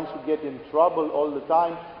are the ones who get in trouble all the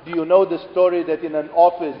time? Do you know the story that in an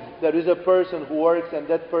office there is a person who works and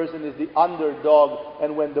that person is the underdog,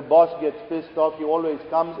 and when the boss gets pissed off he always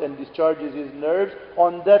comes and discharges his nerves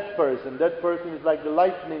on that person. That person is like the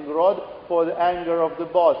lightning rod for the anger of the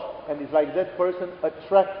boss, and it's like that person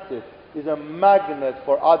attracts it, is a magnet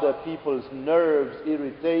for other people's nerves,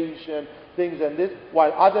 irritation, things and this,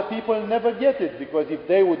 while other people never get it, because if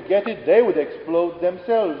they would get it, they would explode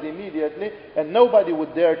themselves immediately, and nobody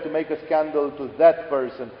would dare to make a scandal to that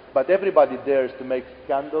person, but everybody dares to make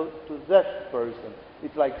scandal to that person.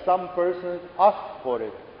 It's like some persons ask for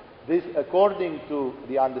it. This, according to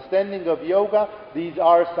the understanding of yoga, these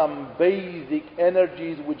are some basic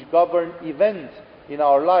energies which govern events in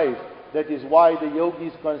our lives. That is why the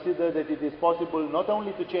yogis consider that it is possible not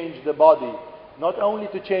only to change the body, not only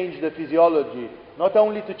to change the physiology, not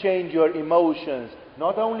only to change your emotions,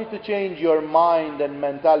 not only to change your mind and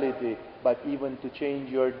mentality, but even to change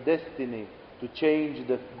your destiny, to change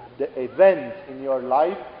the events in your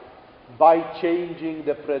life by changing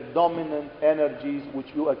the predominant energies which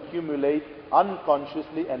you accumulate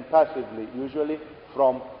unconsciously and passively, usually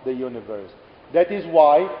from the universe. That is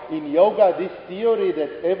why in yoga this theory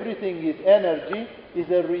that everything is energy is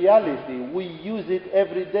a reality. We use it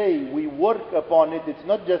every day. We work upon it. It's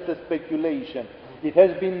not just a speculation. It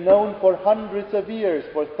has been known for hundreds of years,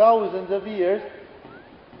 for thousands of years,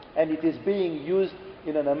 and it is being used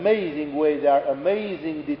in an amazing way. There are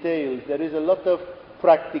amazing details. There is a lot of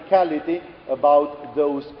practicality about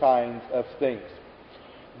those kinds of things.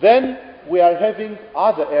 Then we are having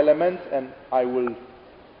other elements, and I will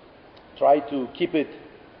try to keep it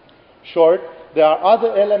short. There are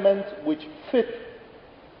other elements which fit.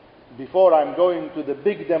 Before I'm going to the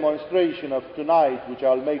big demonstration of tonight, which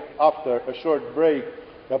I'll make after a short break,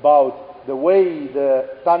 about the way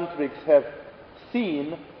the tantrics have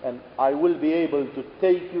seen, and I will be able to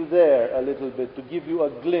take you there a little bit to give you a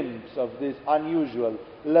glimpse of this unusual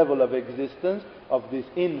level of existence, of this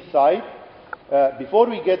insight. Before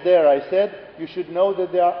we get there, I said you should know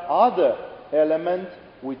that there are other elements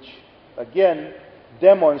which again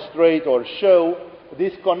demonstrate or show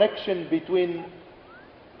this connection between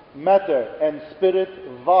matter and spirit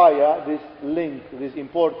via this link, this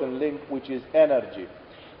important link, which is energy.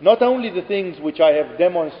 Not only the things which I have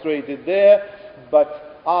demonstrated there,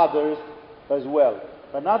 but others as well.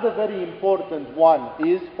 Another very important one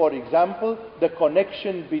is, for example, the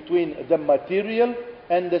connection between the material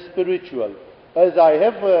and the spiritual. As I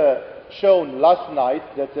have shown last night,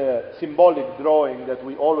 that symbolic drawing that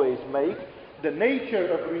we always make, the nature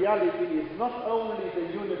of reality is not only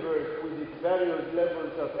the universe with its various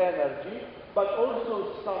levels of energy, but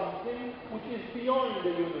also something which is beyond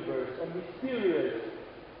the universe and mysterious.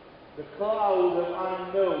 The cloud of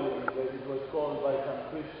unknowing, as it was called by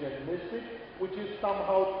some Christian mystics, which is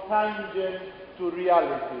somehow tangent to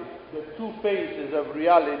reality. The two phases of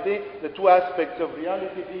reality, the two aspects of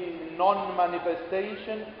reality being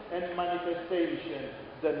non-manifestation and manifestation.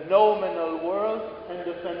 The nominal world and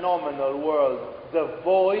the phenomenal world. The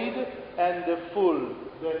void and the full.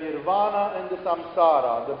 The nirvana and the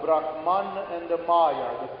samsara. The brahman and the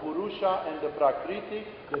maya. The purusha and the prakriti.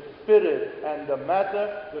 The spirit and the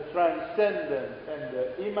matter. The transcendent and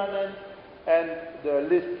the immanent. And the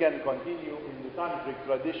list can continue in the tantric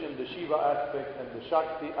tradition, the Shiva aspect and the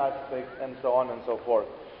Shakti aspect, and so on and so forth.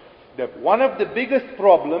 One of the biggest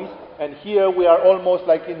problems, and here we are almost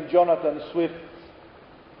like in Jonathan Swift's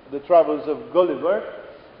The Travels of Gulliver,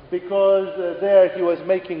 because there he was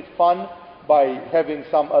making fun by having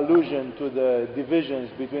some allusion to the divisions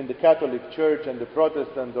between the Catholic Church and the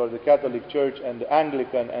Protestant, or the Catholic Church and the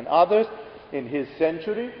Anglican and others in his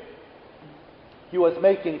century. He was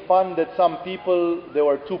making fun that some people, there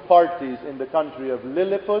were two parties in the country of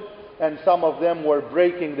Lilliput, and some of them were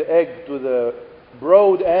breaking the egg to the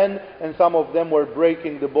broad end, and some of them were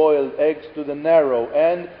breaking the boiled eggs to the narrow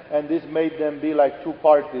end, and this made them be like two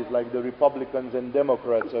parties, like the Republicans and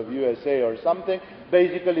Democrats of USA or something,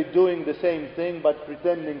 basically doing the same thing but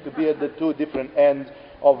pretending to be at the two different ends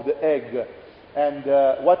of the egg. And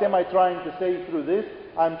what am I trying to say through this?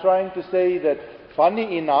 I'm trying to say that,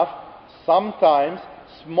 funny enough, sometimes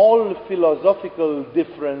small philosophical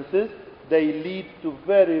differences, they lead to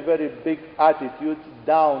very, very big attitudes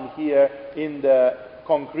down here in the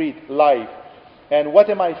concrete life. And what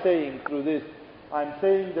am I saying through this? I'm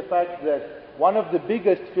saying the fact that one of the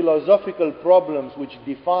biggest philosophical problems which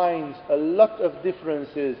defines a lot of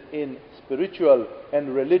differences in spiritual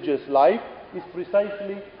and religious life is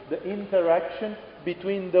precisely the interaction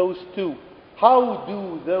between those two. How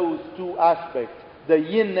do those two aspects, the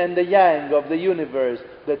yin and the yang of the universe,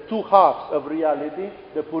 the two halves of reality,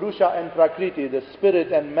 the Purusha and Prakriti, the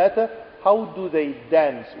spirit and matter, how do they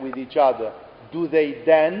dance with each other? Do they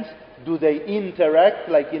dance? Do they interact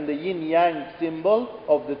like in the yin-yang symbol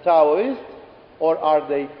of the Taoists? Or are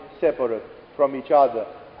they separate from each other?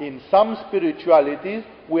 In some spiritualities,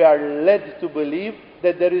 we are led to believe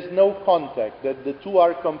that there is no contact, that the two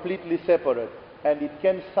are completely separate. And it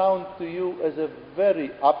can sound to you as a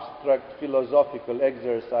very abstract philosophical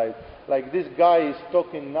exercise. Like this guy is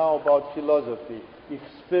talking now about philosophy. If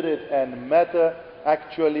spirit and matter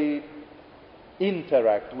actually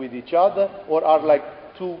interact with each other, or are like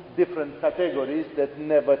two different categories that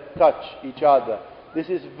never touch each other. This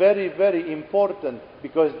is very, very important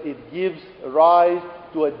because it gives rise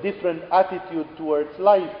to a different attitude towards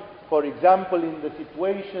life. For example, in the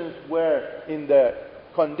situations where in the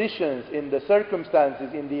conditions, in the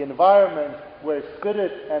circumstances, in the environment where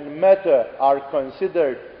spirit and matter are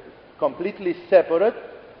considered completely separate,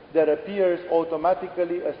 there appears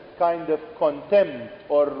automatically a kind of contempt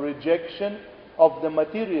or rejection of the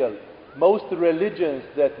material. Most religions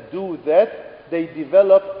that do that, they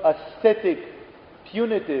develop ascetic,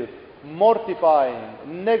 punitive, mortifying,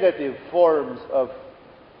 negative forms of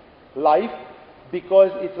life,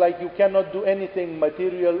 because it's like you cannot do anything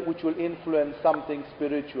material which will influence something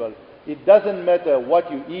spiritual. It doesn't matter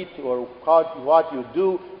what you eat or what you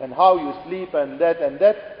do and how you sleep and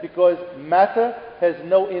that, because matter has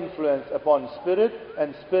no influence upon spirit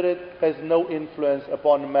and spirit has no influence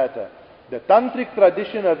upon matter. The Tantric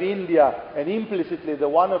tradition of India, and implicitly the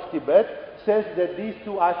one of Tibet, says that these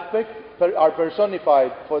two aspects are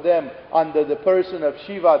personified for them under the person of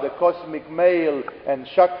Shiva, the cosmic male, and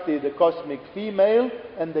Shakti, the cosmic female,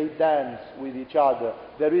 and they dance with each other.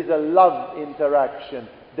 There is a love interaction.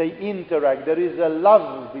 They interact. There is a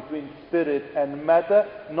love between spirit and matter,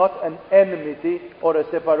 not an enmity or a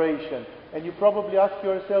separation. And you probably ask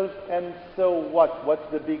yourself, and so what? What's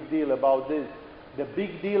the big deal about this? The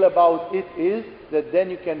big deal about it is that then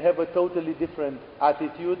you can have a totally different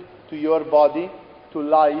attitude to your body, to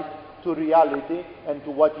life, to reality, and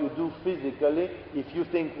to what you do physically if you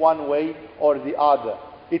think one way or the other.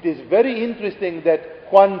 It is very interesting that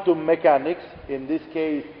quantum mechanics, in this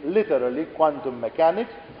case literally quantum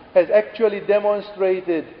mechanics, has actually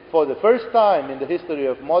demonstrated for the first time in the history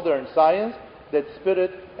of modern science that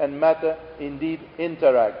spirit and matter indeed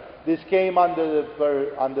interact. This came under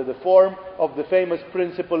the form of the famous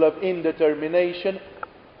principle of indetermination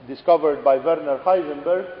discovered by Werner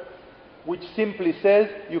Heisenberg, which simply says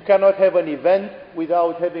you cannot have an event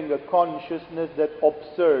without having a consciousness that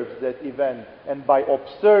observes that event. And by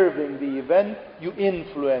observing the event, you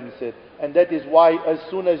influence it. And that is why as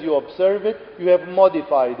soon as you observe it, you have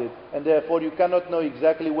modified it. And therefore you cannot know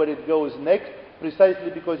exactly where it goes next,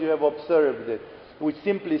 precisely because you have observed it. Which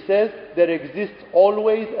simply says there exists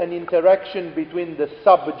always an interaction between the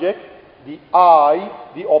subject, the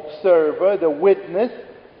I, the observer, the witness,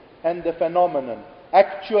 and the phenomenon.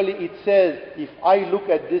 Actually, it says, if I look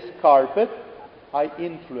at this carpet, I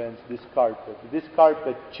influence this carpet. This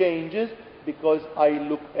carpet changes because I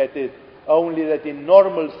look at it. Only that in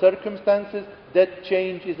normal circumstances, that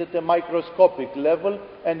change is at a microscopic level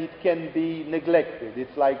and it can be neglected.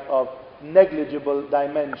 It's like of negligible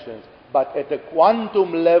dimensions. But at a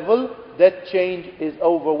quantum level, that change is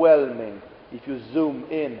overwhelming if you zoom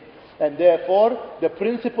in. And therefore, the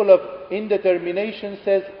principle of indetermination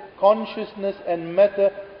says consciousness and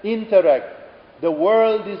matter interact. The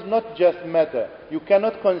world is not just matter. You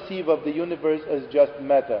cannot conceive of the universe as just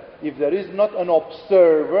matter. If there is not an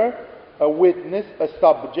observer, a witness, a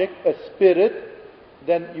subject, a spirit,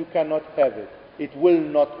 then you cannot have it. It will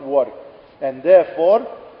not work. And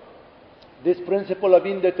therefore, this principle of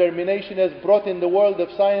indetermination has brought in the world of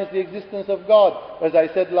science the existence of God. As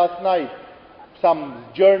I said last night, some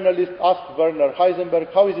journalist asked Werner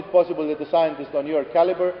Heisenberg, how is it possible that a scientist on your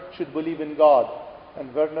caliber should believe in God?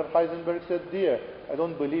 And Werner Heisenberg said, dear, I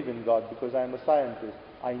don't believe in God because I am a scientist.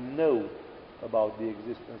 I know about the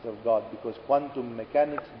existence of God because quantum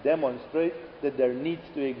mechanics demonstrates that there needs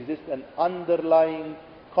to exist an underlying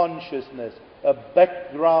consciousness, a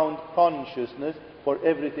background consciousness for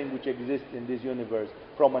everything which exists in this universe.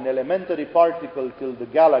 From an elementary particle till the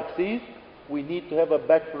galaxies, we need to have a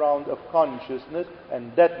background of consciousness,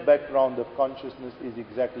 and that background of consciousness is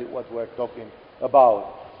exactly what we're talking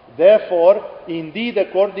about. Therefore, indeed,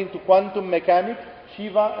 according to quantum mechanics,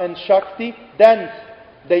 Shiva and Shakti dance.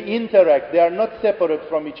 They interact. They are not separate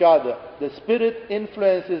from each other. The spirit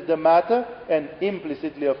influences the matter, and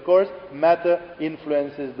implicitly, of course, matter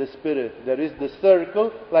influences the spirit. There is the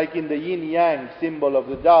circle, like in the yin-yang symbol of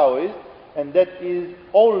the Taoist, and that is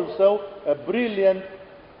also a brilliant,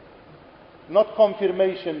 not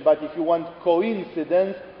confirmation, but if you want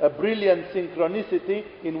coincidence, a brilliant synchronicity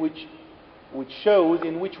which shows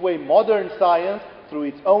in which way modern science, through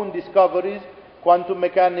its own discoveries, quantum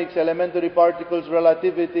mechanics, elementary particles,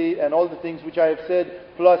 relativity, and all the things which I have said,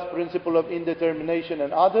 plus principle of indetermination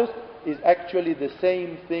and others, is actually the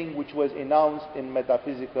same thing which was announced in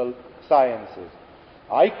metaphysical sciences.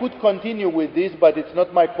 I could continue with this, but it's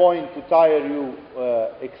not my point to tire you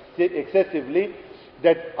excessively,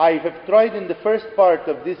 that I have tried in the first part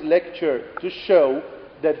of this lecture to show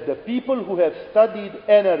that the people who have studied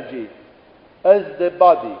energy as the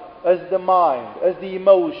body, as the mind, as the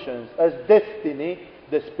emotions, as destiny,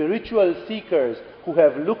 the spiritual seekers who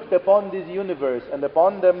have looked upon this universe and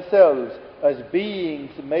upon themselves as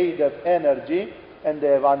beings made of energy, and they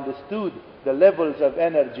have understood the levels of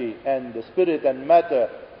energy and the spirit and matter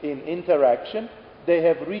in interaction, they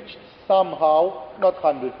have reached somehow, not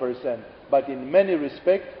 100%, but in many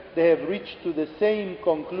respects, they have reached to the same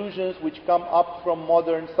conclusions which come up from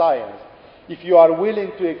modern science. If you are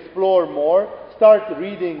willing to explore more, start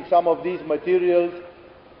reading some of these materials.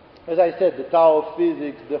 As I said, the Tao of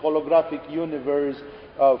Physics, the holographic universe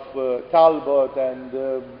of Talbot,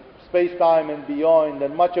 and Space-Time and Beyond,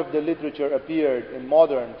 and much of the literature appeared in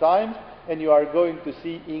modern times, and you are going to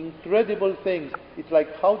see incredible things. It's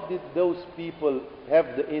like, how did those people have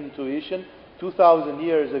the intuition 2,000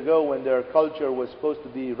 years ago when their culture was supposed to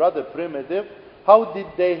be rather primitive? How did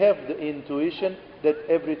they have the intuition that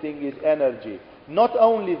everything is energy? Not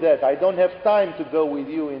only that, I don't have time to go with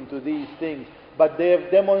you into these things, but they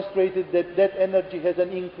have demonstrated that that energy has an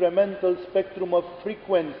incremental spectrum of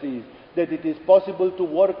frequencies, that it is possible to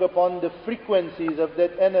work upon the frequencies of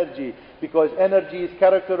that energy, because energy is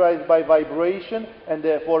characterized by vibration, and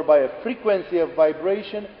therefore by a frequency of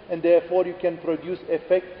vibration, and therefore you can produce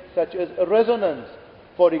effects such as a resonance.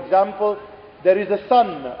 For example, there is a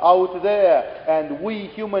sun out there, and we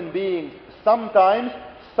human beings sometimes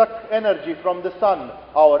suck energy from the sun.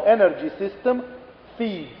 Our energy system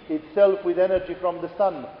feeds itself with energy from the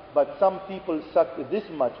sun, but some people suck this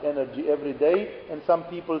much energy every day, and some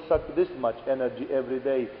people suck this much energy every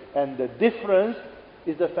day. And the difference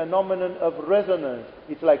is the phenomenon of resonance.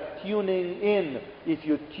 It's like tuning in. If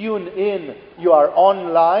you tune in, you are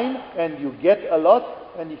online and you get a lot,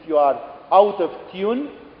 and if you are out of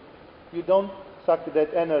tune, you don't suck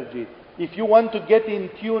that energy. If you want to get in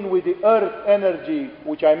tune with the earth energy,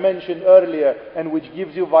 which I mentioned earlier, and which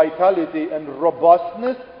gives you vitality and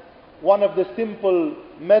robustness, one of the simple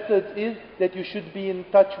methods is that you should be in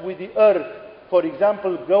touch with the earth. For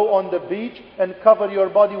example, go on the beach and cover your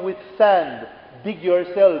body with sand. Dig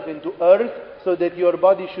yourself into earth so that your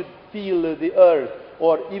body should feel the earth.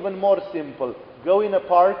 Or even more simple, go in a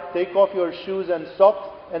park, take off your shoes and socks,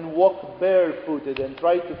 and walk barefooted and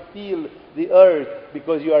try to feel the earth,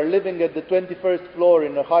 because you are living at the 21st floor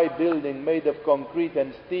in a high building made of concrete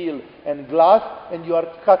and steel and glass, and you are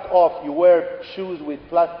cut off. You wear shoes with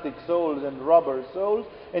plastic soles and rubber soles,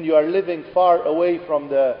 and you are living far away from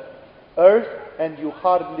the earth, and you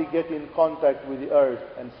hardly get in contact with the earth.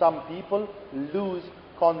 And some people lose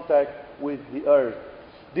contact with the earth.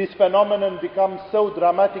 This phenomenon becomes so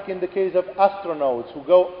dramatic in the case of astronauts who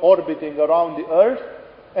go orbiting around the earth,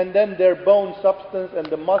 and then their bone substance and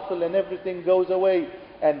the muscle and everything goes away.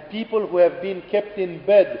 And people who have been kept in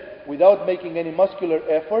bed without making any muscular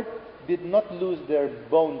effort did not lose their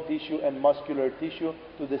bone tissue and muscular tissue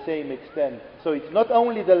to the same extent. So it's not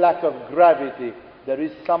only the lack of gravity, there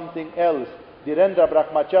is something else. Dhirendra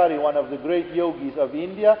Brahmachari, one of the great yogis of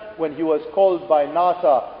India, when he was called by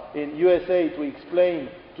NASA in USA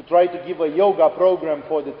to try to give a yoga program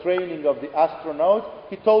for the training of the astronauts,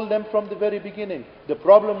 he told them from the very beginning, the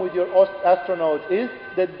problem with your astronauts is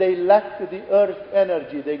that they lack the earth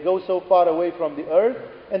energy. They go so far away from the earth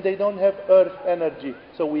and they don't have earth energy.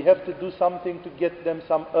 So we have to do something to get them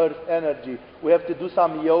some earth energy. We have to do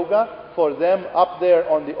some yoga for them up there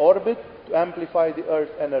on the orbit to amplify the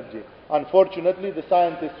earth energy. Unfortunately, the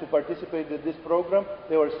scientists who participated in this program,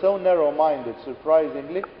 they were so narrow-minded,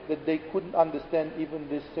 surprisingly, that they couldn't understand even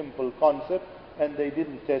this simple concept, and they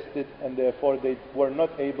didn't test it, and therefore they were not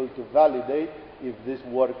able to validate if this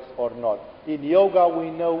works or not. In yoga, we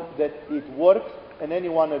know that it works, and any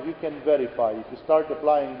one of you can verify. If you start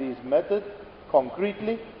applying these methods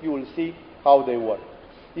concretely, you will see how they work.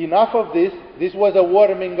 Enough of this. This was a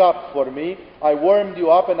warming up for me. I warmed you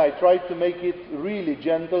up and I tried to make it really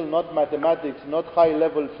gentle, not mathematics, not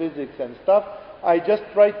high-level physics and stuff. I just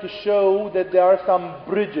tried to show that there are some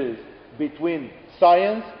bridges between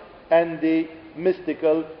science and the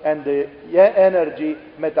mystical and the energy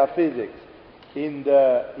metaphysics. In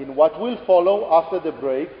what will follow after the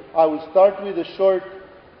break, I will start with a short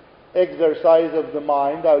exercise of the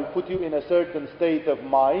mind. I will put you in a certain state of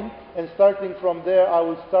mind, and starting from there I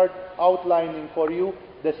will start outlining for you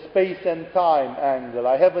the space and time angle.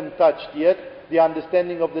 I haven't touched yet the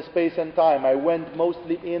understanding of the space and time. I went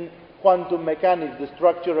mostly in quantum mechanics, the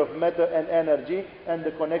structure of matter and energy, and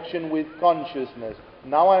the connection with consciousness.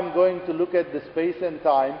 Now I'm going to look at the space and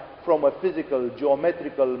time from a physical,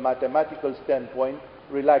 geometrical, mathematical standpoint.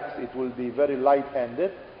 Relax, it will be very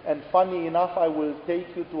light-handed. And funny enough, I will take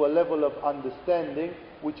you to a level of understanding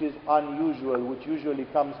which is unusual, which usually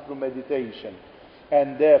comes through meditation.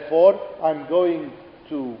 And therefore, I'm going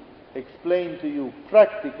to explain to you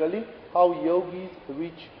practically how yogis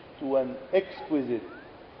reach to an exquisite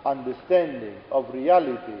understanding of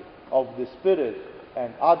reality, of the spirit,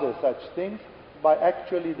 and other such things by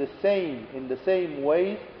actually in the same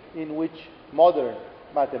ways in which modern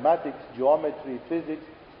mathematics, geometry, physics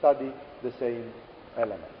study the same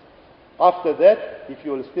elements. After that, if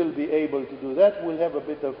you will still be able to do that, we'll have a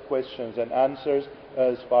bit of questions and answers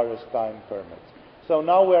as far as time permits. So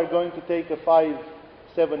now we are going to take a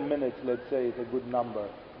 5-7 minutes, let's say it's a good number,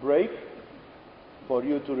 break for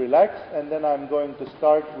you to relax, and then I'm going to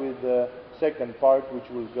start with the second part, which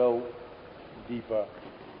will go deeper.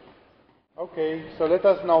 Okay, so let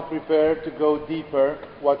us now prepare to go deeper.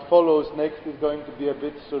 What follows next is going to be a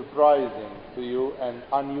bit surprising to you and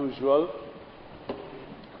unusual.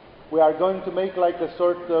 We are going to make like a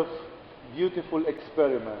sort of beautiful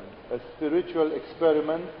experiment, a spiritual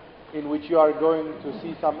experiment in which you are going to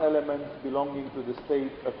see some elements belonging to the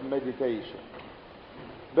state of meditation.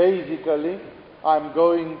 Basically, I'm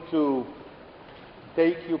going to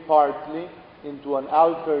take you partly into an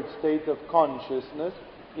altered state of consciousness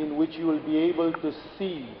in which you will be able to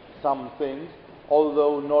see some things,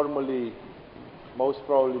 although normally, most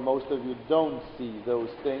of you don't see those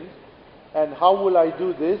things. And how will I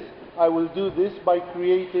do this? I will do this by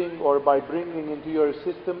creating or by bringing into your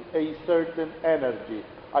system a certain energy.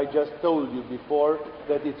 I just told you before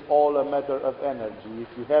that it's all a matter of energy. If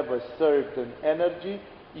you have a certain energy,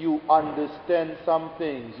 you understand some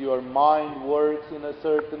things. Your mind works in a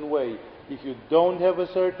certain way. If you don't have a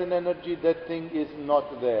certain energy, that thing is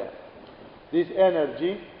not there. This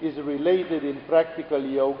energy is related in practical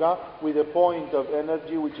yoga with a point of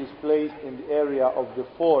energy which is placed in the area of the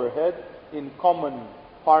forehead. In common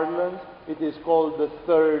parlance, it is called the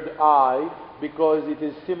third eye because it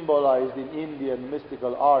is symbolized in Indian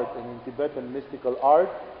mystical art and in Tibetan mystical art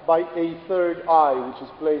by a third eye, which is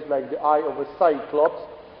placed like the eye of a cyclops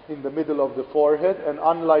in the middle of the forehead, and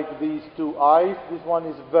unlike these two eyes, this one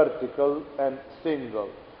is vertical and single.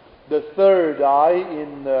 The third eye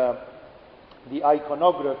in the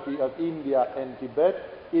iconography of India and Tibet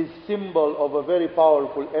is symbol of a very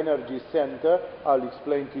powerful energy center. I'll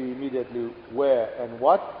explain to you immediately where and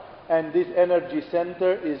what. And this energy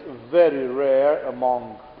center is very rare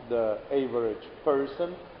among the average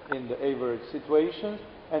person in the average situations.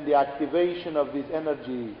 And the activation of this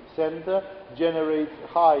energy center generates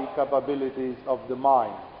high capabilities of the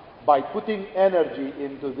mind. By putting energy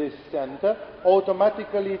into this center,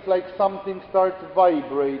 automatically it's like something starts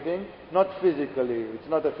vibrating, not physically, it's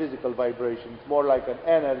not a physical vibration, it's more like an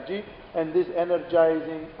energy, and this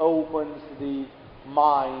energizing opens the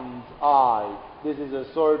mind's eye. This is a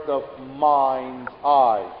sort of mind's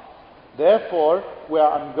eye. Therefore,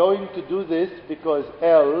 I'm going to do this because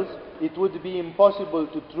else it would be impossible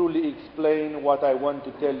to truly explain what I want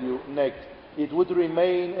to tell you next. It would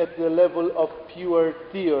remain at the level of pure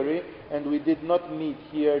theory, and we did not meet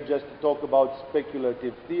here just to talk about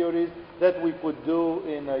speculative theories that we could do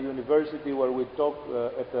in a university where we talk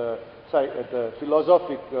at a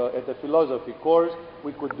philosophy course.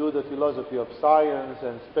 We could do the philosophy of science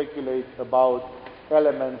and speculate about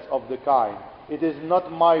elements of the kind. It is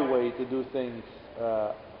not my way to do things,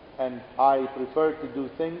 and I prefer to do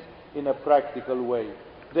things in a practical way.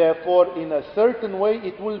 Therefore, in a certain way,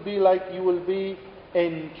 it will be like you will be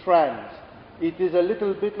entranced. It is a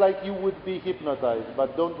little bit like you would be hypnotized,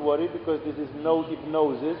 but don't worry, because this is no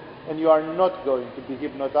hypnosis, and you are not going to be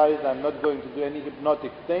hypnotized. I'm not going to do any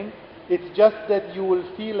hypnotic thing. It's just that you will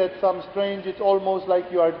feel at some strange, it's almost like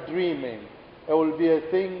you are dreaming. There will be a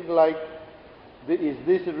thing like, is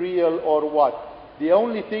this real or what? The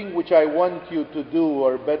only thing which I want you to do,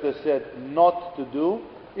 or better said, not to do,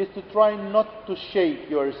 is to try not to shake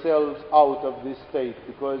yourselves out of this state,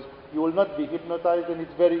 because you will not be hypnotized and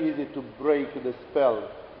it's very easy to break the spell.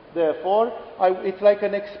 Therefore, it's like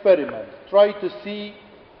an experiment. Try to see,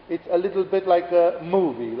 it's a little bit like a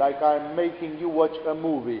movie, like I'm making you watch a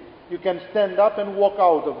movie. You can stand up and walk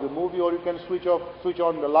out of the movie, or you can switch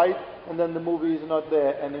on the light, and then the movie is not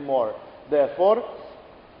there anymore. Therefore,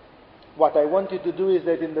 what I want you to do is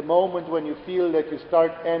that in the moment when you feel that you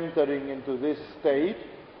start entering into this state,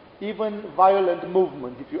 even violent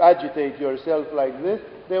movement, if you agitate yourself like this,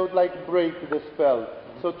 they would like break the spell.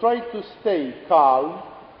 So try to stay calm.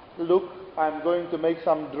 Look, I'm going to make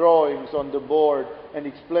some drawings on the board and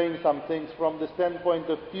explain some things from the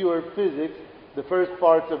standpoint of pure physics. The first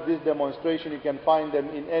parts of this demonstration, you can find them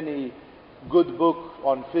in any good book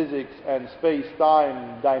on physics and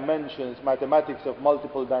space-time, dimensions, mathematics of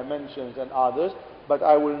multiple dimensions and others, but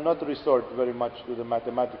I will not resort very much to the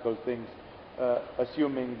mathematical things,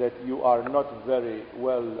 assuming that you are not very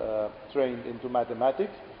well trained into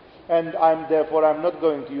mathematics. And therefore I'm not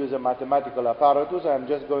going to use a mathematical apparatus. I'm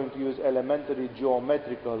just going to use elementary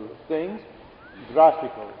geometrical things,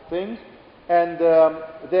 graphical things, And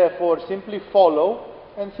therefore simply follow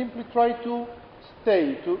and simply try to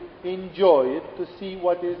stay, to enjoy it, to see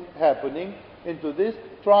what is happening into this,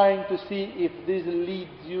 trying to see if this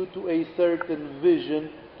leads you to a certain vision,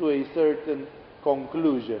 to a certain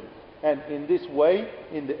conclusion. And in this way,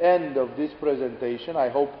 in the end of this presentation, I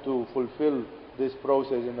hope to fulfill this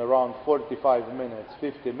process in around 45 minutes,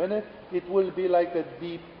 50 minutes. It will be like a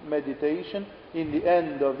deep meditation. In the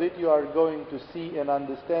end of it, you are going to see and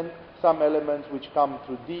understand some elements which come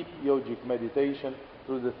through deep yogic meditation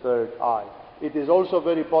through the third eye. It is also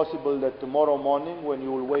very possible that tomorrow morning, when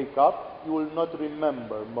you will wake up, you will not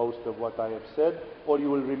remember most of what I have said, or you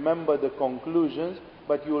will remember the conclusions,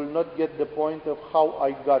 but you will not get the point of how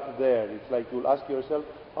I got there. It's like you'll ask yourself,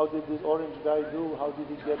 how did this orange guy do? How did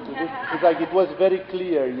he get to this? It's like it was very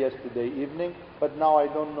clear yesterday evening, but now I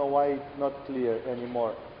don't know why it's not clear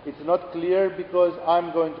anymore. It's not clear because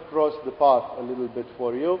I'm going to cross the path a little bit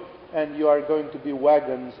for you, and you are going to be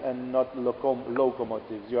wagons and not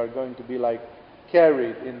locomotives. You are going to be like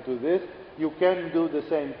carried into this. You can do the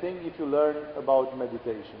same thing if you learn about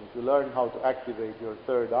meditation. If you learn how to activate your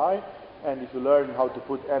third eye, and if you learn how to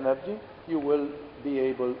put energy, you will be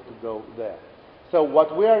able to go there. So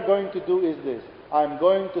what we are going to do is this. I'm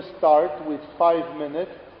going to start with 5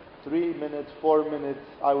 minutes, 3 minutes, 4 minutes.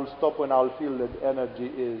 I will stop when I'll feel that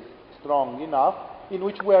energy is strong enough, in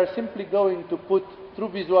which we are simply going to put, through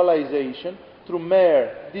visualization, through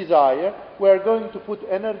mere desire, we are going to put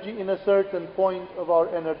energy in a certain point of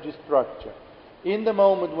our energy structure. In the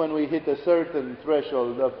moment when we hit a certain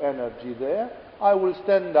threshold of energy there, I will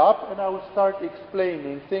stand up and I will start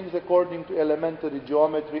explaining things according to elementary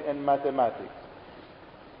geometry and mathematics.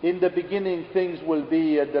 In the beginning, things will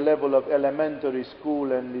be at the level of elementary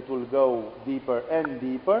school, and it will go deeper and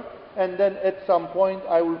deeper. And then at some point,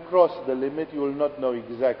 I will cross the limit. You will not know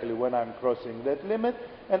exactly when I'm crossing that limit.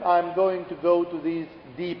 And I'm going to go to these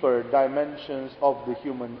deeper dimensions of the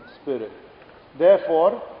human spirit.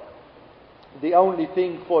 Therefore, the only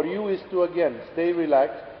thing for you is to, again, stay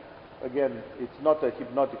relaxed. Again, it's not a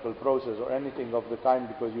hypnotical process or anything of the kind,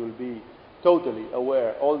 because you will be totally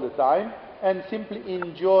aware all the time, and simply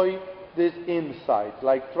enjoy this insight.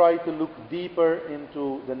 Like, try to look deeper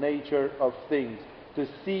into the nature of things, to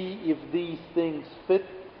see if these things fit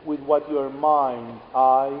with what your mind,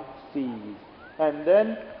 eye, sees. And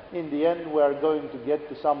then, in the end, we are going to get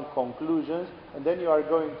to some conclusions, and then you are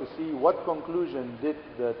going to see what conclusion did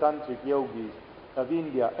the Tantric yogis of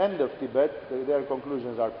India and of Tibet. Their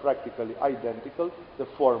conclusions are practically identical. The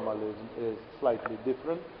formalism is slightly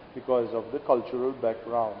different because of the cultural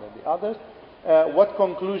background and the others. What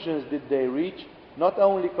conclusions did they reach? Not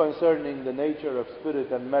only concerning the nature of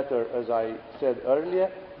spirit and matter, as I said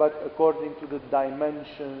earlier, but according to the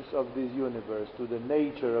dimensions of this universe, to the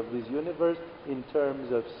nature of this universe in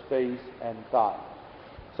terms of space and time.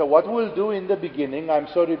 So what we'll do in the beginning, I'm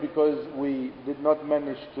sorry because we did not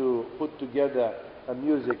manage to put together a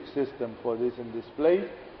music system for this in this place.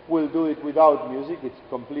 We'll do it without music. It's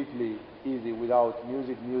completely easy without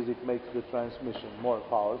music. Music makes the transmission more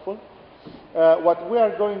powerful. What we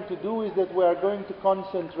are going to do is that we are going to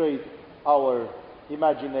concentrate our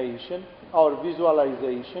imagination, our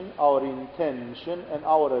visualization, our intention, and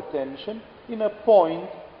our attention in a point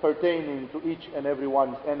pertaining to each and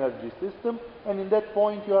everyone's energy system. And in that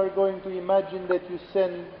point you are going to imagine that you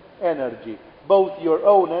send energy. Both your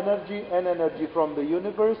own energy and energy from the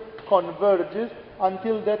universe converges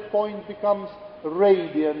until that point becomes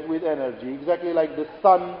radiant with energy, exactly like the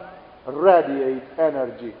sun radiates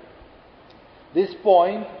energy. This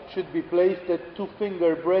point should be placed at 2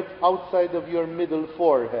 finger breadths outside of your middle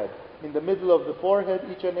forehead. In the middle of the forehead,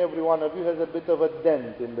 each and every one of you has a bit of a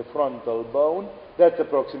dent in the frontal bone. That's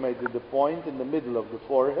approximately the point in the middle of the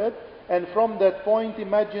forehead. And from that point,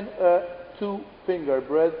 imagine a 2 finger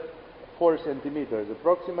breadth, 4 centimeters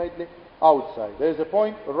approximately, outside. There's a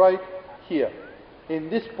point right here. In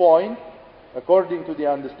this point, according to the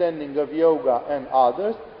understanding of yoga and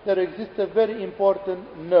others, there exists a very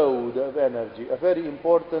important node of energy, a very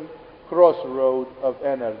important crossroad of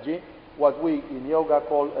energy, what we in yoga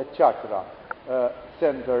call a chakra,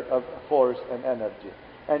 center of force and energy.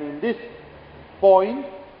 And in this point,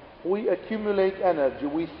 we accumulate energy.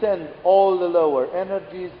 We send all the lower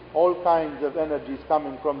energies, all kinds of energies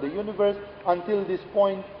coming from the universe, until this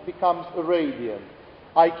point becomes radiant.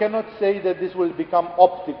 I cannot say that this will become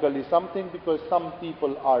optically something, because some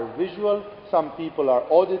people are visual, some people are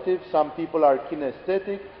auditive, some people are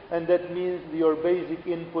kinesthetic, and that means your basic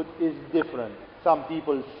input is different. Some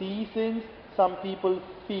people see things, some people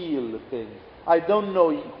feel things. I don't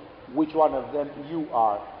know which one of them you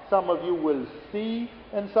are. Some of you will see,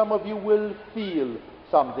 and some of you will feel.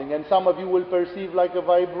 something, and some of you will perceive like a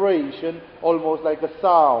vibration, almost like a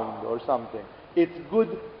sound or something. It's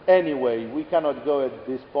good anyway. We cannot go at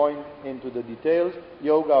this point into the details.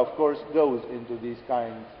 Yoga, of course, goes into these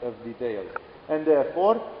kinds of details. And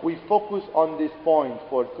therefore, we focus on this point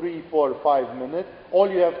for 3, 4, 5 minutes. All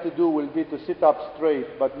you have to do will be to sit up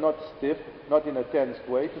straight, but not stiff, not in a tensed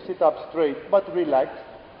way. To sit up straight, but relaxed.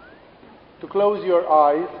 To close your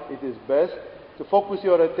eyes, it is best. To focus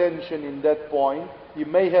your attention in that point. You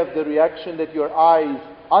may have the reaction that your eyes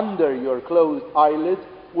under your closed eyelids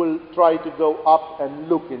will try to go up and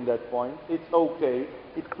look in that point. It's okay.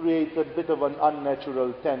 It creates a bit of an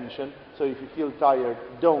unnatural tension. So if you feel tired,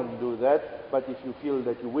 don't do that. But if you feel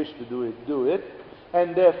that you wish to do it, do it.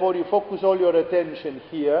 And therefore you focus all your attention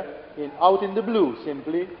here, out in the blue,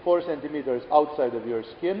 simply 4 centimeters outside of your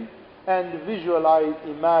skin, and visualize,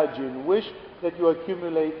 imagine, wish that you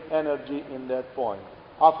accumulate energy in that point.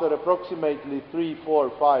 After approximately 3,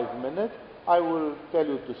 4, 5 minutes, I will tell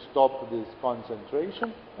you to stop this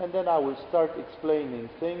concentration, and then I will start explaining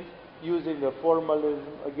things using a formalism,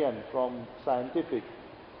 again, from scientific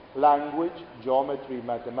language, geometry,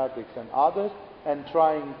 mathematics, and others, and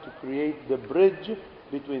trying to create the bridge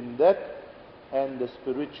between that and the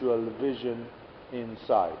spiritual vision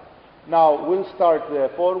inside. Now, we'll start,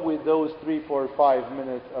 therefore, with those 3, 4, 5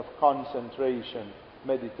 minutes of concentration,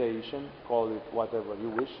 meditation, call it whatever you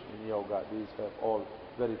wish in yoga. These have all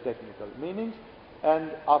very technical meanings.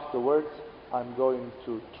 And afterwards, I'm going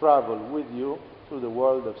to travel with you through the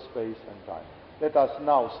world of space and time. Let us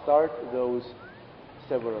now start those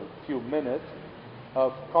few minutes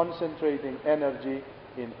of concentrating energy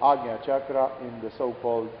in Ajna Chakra, in the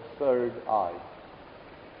so-called third eye.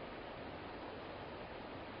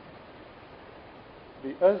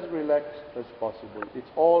 Be as relaxed as possible. It's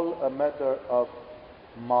all a matter of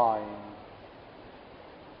mind.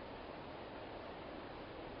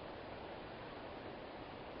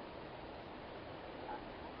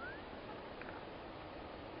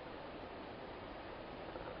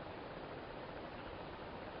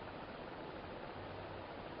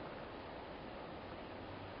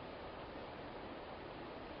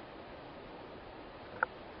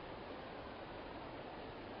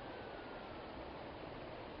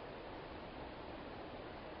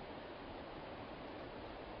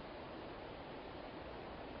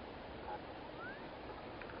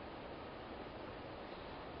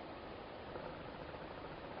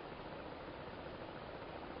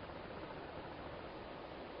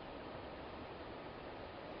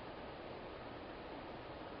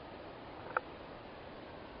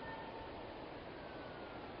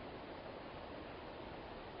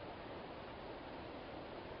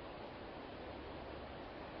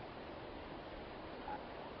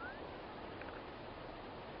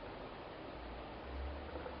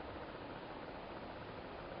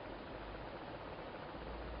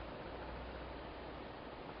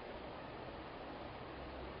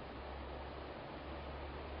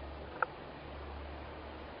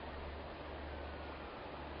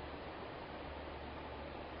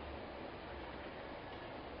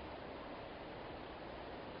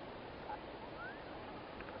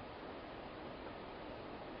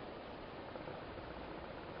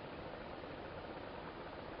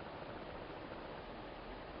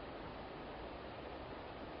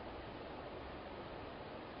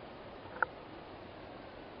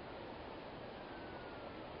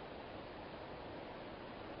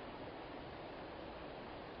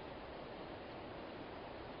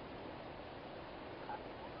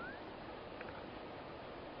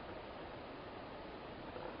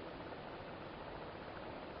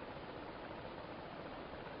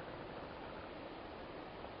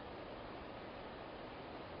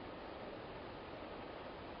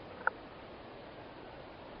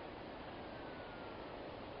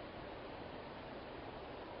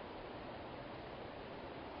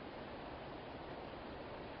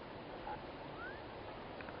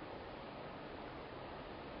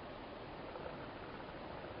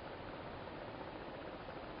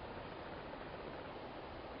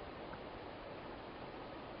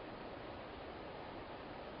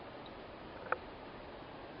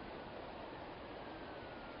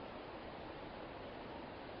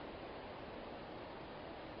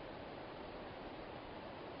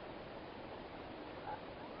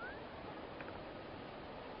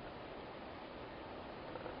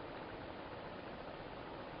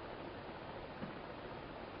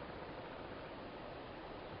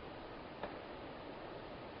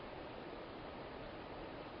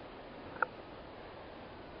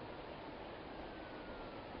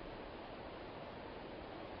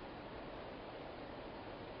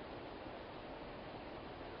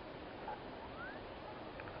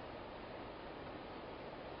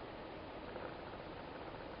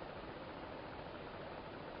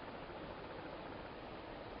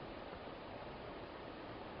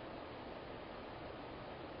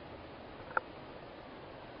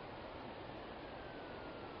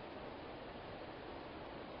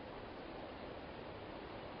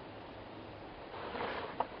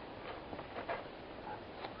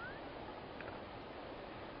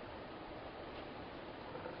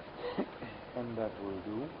 and that will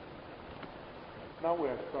do. Now we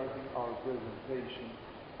are starting our presentation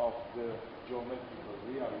of the geometrical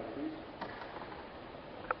realities.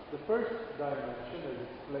 The first dimension, as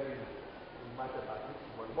explained in mathematics,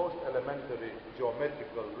 or most elementary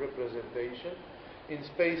geometrical representation in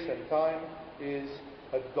space and time, is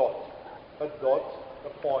a dot. A dot, a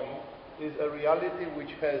point, is a reality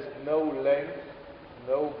which has no length,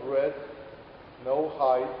 no breadth, no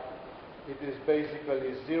height. It is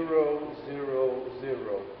basically 0, 0,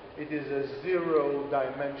 0. It is a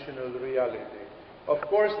zero-dimensional reality. Of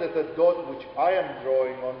course, that a dot which I am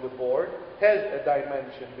drawing on the board has a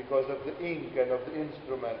dimension because of the ink and of the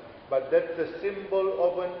instrument, but that's a symbol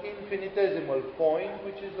of an infinitesimal point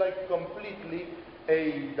which is like completely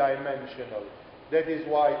a-dimensional. That is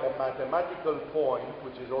why a mathematical point,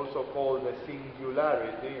 which is also called a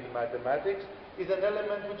singularity in mathematics, is an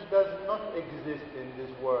element which does not exist in this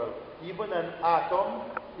world. Even an atom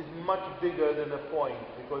is much bigger than a point,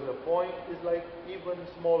 because a point is like even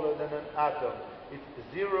smaller than an atom. It's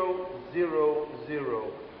 0, 0,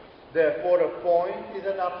 0. Therefore, a point is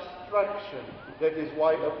an abstraction. That is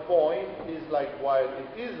why a point is like, while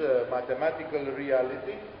it is a mathematical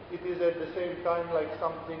reality, it is at the same time like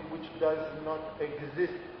something which does not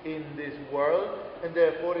exist in this world, and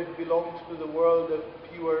therefore it belongs to the world of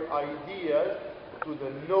pure ideas, to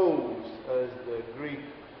the nous, as the Greek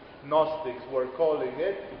Gnostics were calling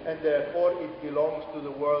it, and therefore it belongs to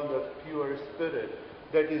the world of pure spirit.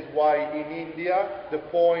 That is why in India, the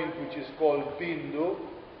point which is called Bindu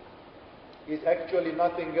is actually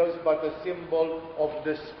nothing else but a symbol of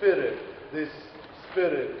the spirit. This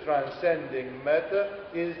spirit transcending matter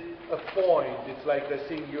is a point. It's like a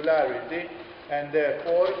singularity, and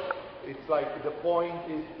therefore it's like the point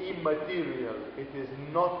is immaterial. It is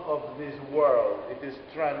not of this world. It is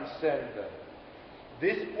transcendent.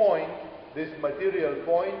 This point, this material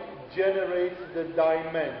point, generates the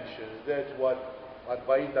dimensions. That's what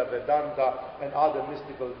Advaita Vedanta and other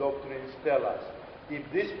mystical doctrines tell us. If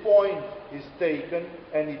this point is taken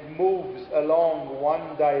and it moves along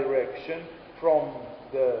one direction from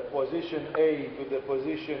the position A to the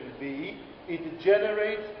position B, it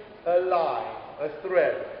generates a line, a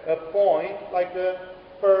thread, a point like a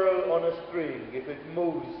pearl on a string. If it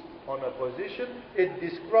moves on a position, it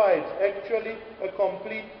describes actually a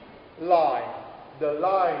complete line. The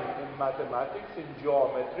line in mathematics, in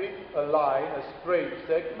geometry, a line, a straight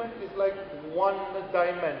segment, is like one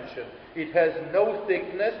dimension. It has no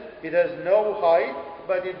thickness, it has no height,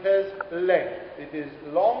 but it has length. It is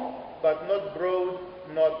long, but not broad,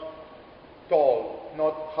 not tall,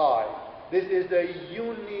 not high. This is the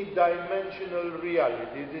unidimensional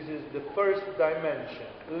reality. This is the first dimension,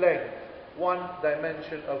 length, one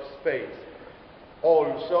dimension of space.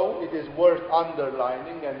 Also, it is worth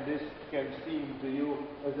underlining, and this can seem to you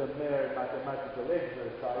as a mere mathematical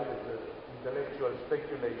exercise, as an intellectual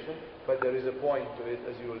speculation, but there is a point to it,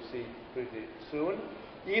 as you will see pretty soon.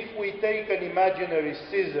 If we take an imaginary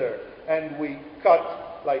scissor and we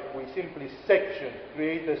cut, like we simply section,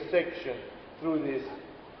 create a section through this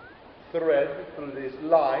thread, through this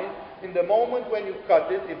line, in the moment when you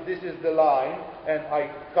cut it, if this is the line and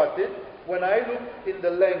I cut it, when I look in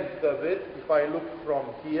the length of it, if I look from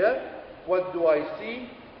here, what do I see?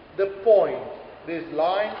 The point. This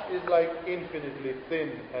line is like infinitely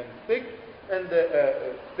thin and thick, and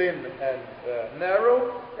thin and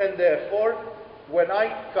narrow, and therefore, when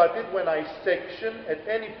I cut it, when I section, at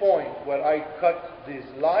any point where I cut this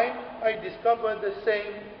line, I discover the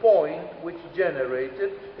same point which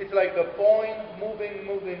generated. It's like a point moving,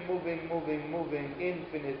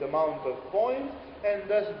 infinite amount of points, and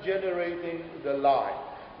thus generating the line.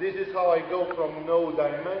 This is how I go from no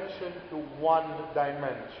dimension to one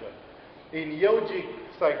dimension. In yogic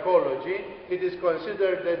psychology, it is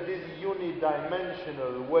considered that this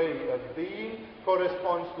unidimensional way of being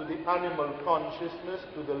corresponds to the animal consciousness,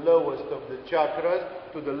 to the lowest of the chakras,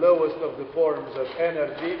 to the lowest of the forms of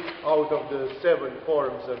energy, out of the 7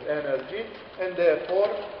 forms of energy, and therefore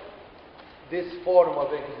this form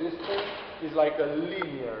of existence is like a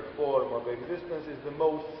linear form of existence, is the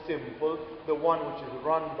most simple, the one which is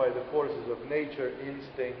run by the forces of nature,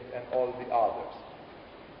 instinct, and all the others.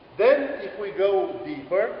 Then, if we go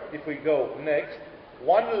deeper, if we go next,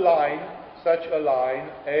 one line, such a line,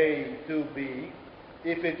 A to B,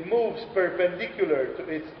 if it moves perpendicular to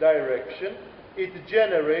its direction, it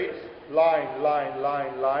generates line, line,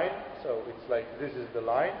 line, line. So it's like this is the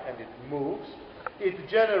line, and it moves. It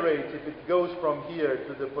generates, if it goes from here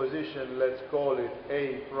to the position, let's call it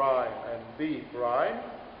A prime and B prime,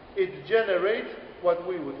 it generates what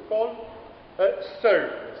we would call a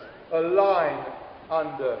surface, a line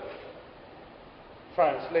under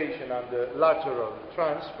translation and the lateral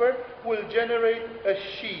transfer, will generate a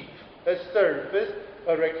sheet, a surface,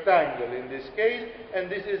 a rectangle in this case, and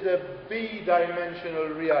this is a b-dimensional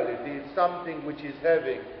reality. It's something which is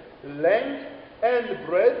having length and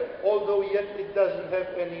breadth, although yet it doesn't have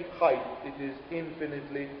any height. It is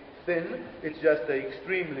infinitely thin. It's just an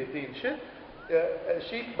extremely thin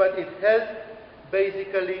sheet, but it has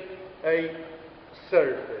basically a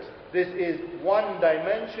surface. This is one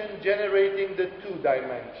dimension generating the two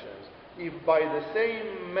dimensions. If by the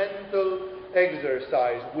same mental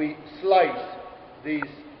exercise we slice this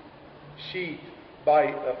sheet by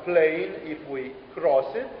a plane, if we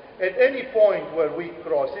cross it, at any point where we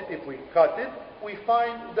cross it, if we cut it, we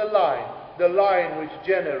find the line which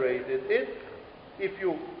generated it. If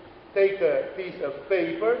you take a piece of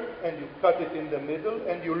paper and you cut it in the middle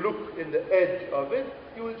and you look in the edge of it,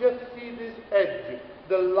 you will just see this edge,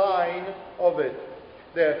 the line of it.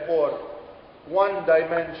 Therefore, one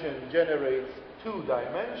dimension generates two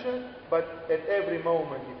dimensions, but at every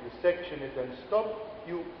moment, if you section it and stop,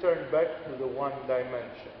 you turn back to the one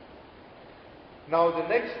dimension. Now the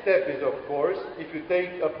next step is, of course, if you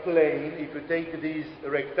take a plane, if you take this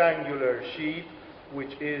rectangular sheet,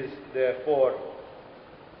 which is therefore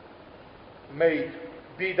made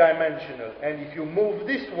b-dimensional, and if you move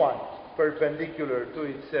this one perpendicular to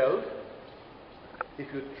itself,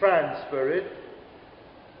 if you transfer it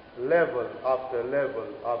level after level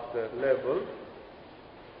after level,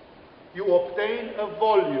 you obtain a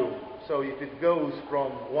volume. So if it goes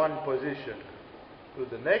from one position to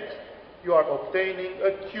the next, you are obtaining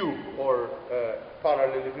a cube or a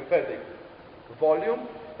parallelepipedic volume,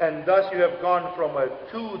 and thus you have gone from a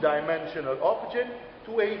two-dimensional object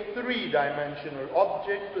to a three-dimensional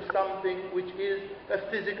object, to something which is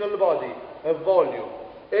a physical body, a volume.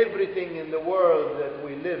 Everything in the world that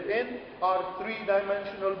we live in are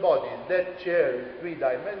three-dimensional bodies. That chair is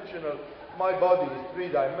three-dimensional. My body is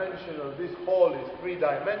three-dimensional. This hall is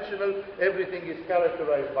three-dimensional. Everything is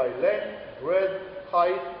characterized by length, breadth,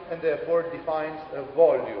 height, and therefore defines a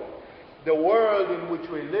volume. The world in which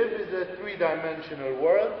we live is a three-dimensional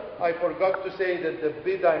world. I forgot to say that the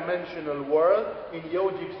bidimensional world in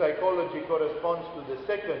yogic psychology corresponds to the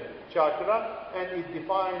second chakra, and it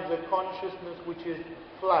defines a consciousness which is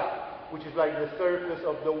flat, which is like the surface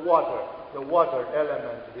of the water. The water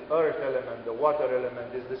element, the earth element, the water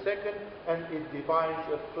element is the second, and it defines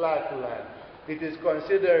a flat land. It is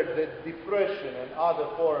considered that depression and other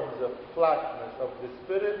forms of flatness of the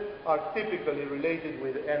spirit are typically related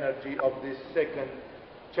with the energy of this second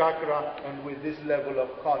chakra and with this level of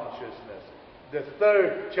consciousness. The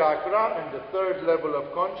third chakra and the third level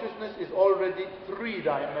of consciousness is already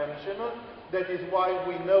three-dimensional. That is why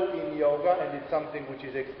we know in yoga, and it's something which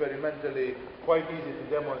is experimentally quite easy to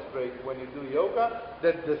demonstrate when you do yoga,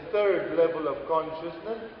 that the third level of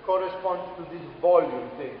consciousness corresponds to this volume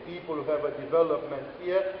thing. People who have a development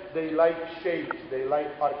here, they like shapes, they like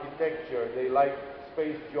architecture, they like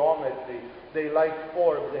space geometry, they like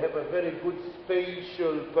forms, they have a very good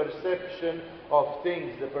spatial perception of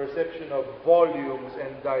things, the perception of volumes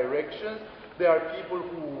and directions. There are people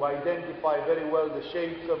who identify very well the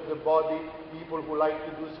shapes of the body, people who like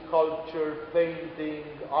to do sculpture, painting,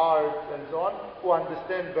 art, and so on, who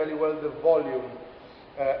understand very well the volume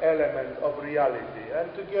element of reality.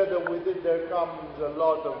 And together with it, there comes a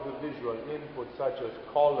lot of the visual input, such as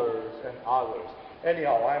colors and others.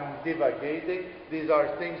 Anyhow, I'm divagating. These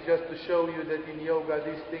are things just to show you that in yoga,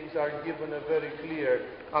 these things are given a very clear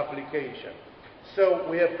application. So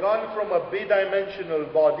we have gone from a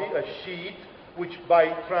bidimensional body, a sheet, which by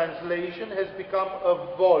translation has become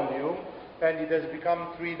a volume, and it has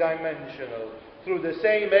become three-dimensional. Through the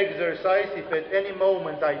same exercise, if at any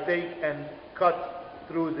moment I take and cut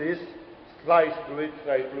through this, slice through it,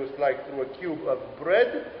 like through a cube of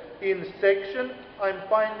bread, in section, I'm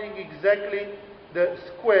finding exactly the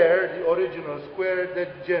square, the original square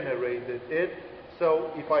that generated it. So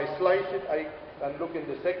if I slice it, and look in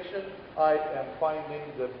the section, I am finding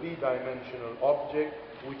the b-dimensional object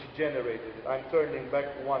which generated it. I'm turning back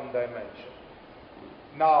one dimension.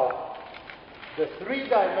 Now, the three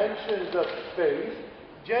dimensions of space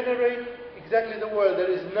generate exactly the world.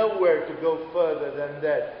 There is nowhere to go further than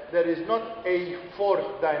that. There is not a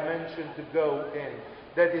fourth dimension to go in.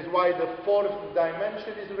 That is why the fourth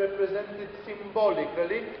dimension is represented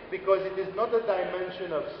symbolically, because it is not a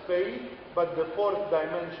dimension of space, but the fourth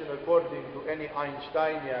dimension, according to any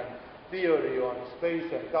Einsteinian theory on space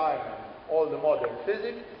and time and all the modern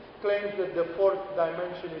physics, claims that the fourth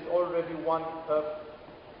dimension is already one of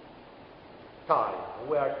time.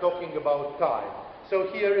 We are talking about time. So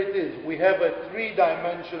here it is. We have a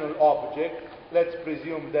three-dimensional object, Let's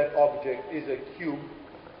presume that object is a cube,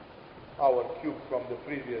 our cube from the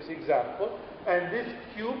previous example, and this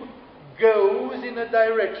cube goes in a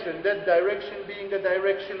direction, that direction being a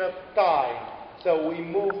direction of time. So we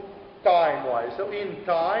move time-wise. So in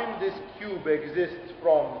time, this cube exists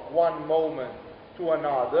from one moment to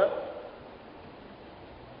another.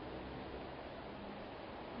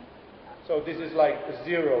 So this is like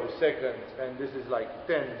 0 seconds, and this is like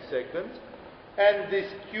 10 seconds. And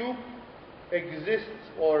this cube exists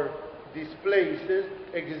or displaces,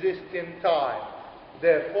 exists in time.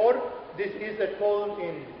 Therefore, this is called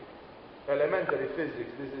in elementary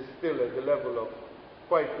physics, this is still at the level of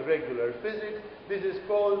quite regular physics, this is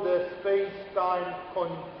called the space-time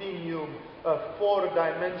continuum, a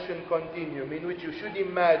 4-dimension continuum, in which you should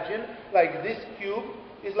imagine like this cube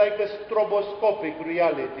is like a stroboscopic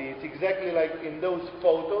reality. It's exactly like in those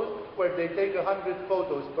photos where they take 100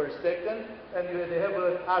 photos per second, and they have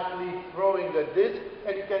an athlete throwing a disc,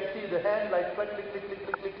 and you can see the hand like click, click,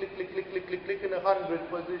 click, click, click, click, click, click, click, click, click in 100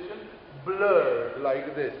 position, blurred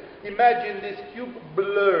like this. Imagine this cube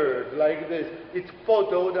blurred like this. It's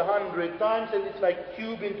photoed 100 times, and it's like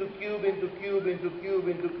cube into cube into cube into cube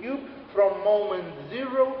into cube from moment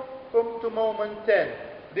 0 to moment 10.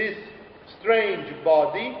 This strange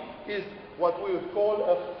body is what we would call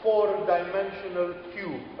a 4-dimensional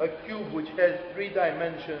cube, a cube which has 3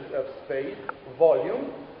 dimensions of space,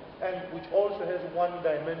 volume, and which also has 1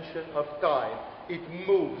 dimension of time. It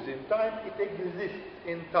moves in time, it exists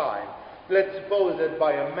in time. Let's suppose that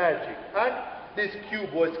by a magic act, this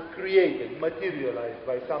cube was created, materialized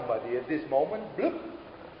by somebody at this moment, bloop,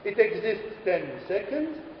 it exists 10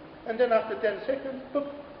 seconds, and then after 10 seconds, bloop,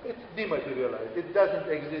 it's dematerialized. It doesn't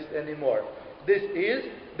exist anymore. This is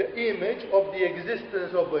the image of the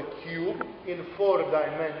existence of a cube in 4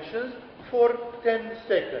 dimensions for 10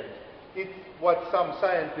 seconds. It's what some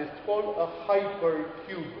scientists call a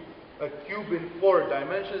hypercube. A cube in 4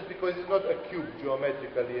 dimensions, because it's not a cube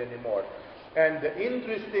geometrically anymore. And the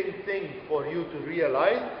interesting thing for you to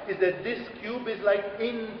realize is that this cube is like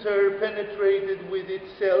interpenetrated with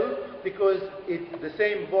itself, because the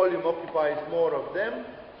same volume occupies more of them.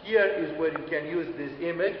 Here is where you can use this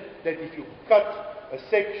image, that if you cut a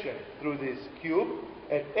section through this cube,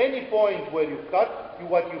 at any point where you cut,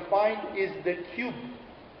 what you find is the cube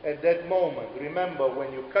at that moment. Remember,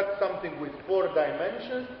 when you cut something with 4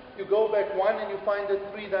 dimensions, you go back 1 and you find a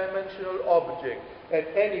 3-dimensional object. At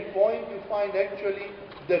any point, you find actually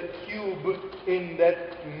the cube in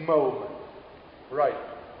that moment. Right.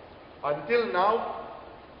 Until now,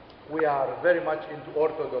 we are very much into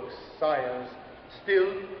orthodox science.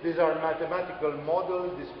 Still, these are mathematical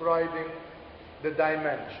models describing the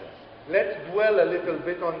dimensions. Let's dwell a little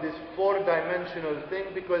bit on this 4-dimensional thing,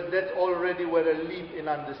 because that's already where a leap in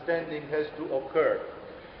understanding has to occur.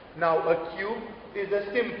 Now, a cube is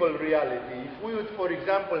a simple reality. If we would, for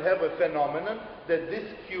example, have a phenomenon that this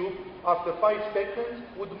cube, after 5 seconds,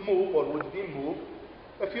 would move or would be moved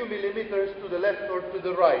a few millimeters to the left or to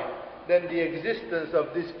the right, then the existence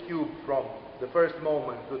of this cube from the first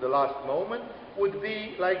moment to the last moment would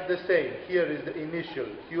be like the same. Here is the initial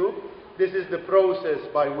cube. This is the process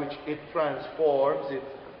by which it transforms, it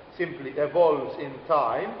simply evolves in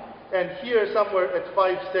time. And here somewhere at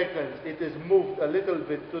 5 seconds it is moved a little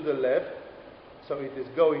bit to the left, so it is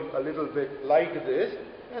going a little bit like this.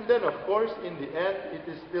 And then of course in the end it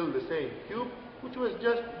is still the same cube, which was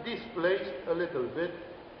just displaced a little bit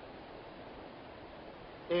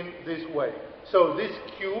in this way. So this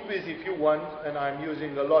cube is, if you want, and I'm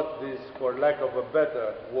using a lot this for lack of a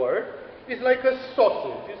better word, is like a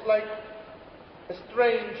sausage. It's like a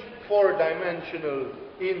strange 4-dimensional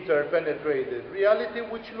interpenetrated reality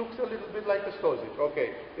which looks a little bit like a sausage.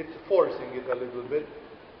 Okay, it's forcing it a little bit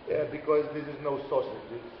because this is no sausage.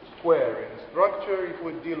 It's square in structure. If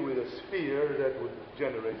we deal with a sphere, that would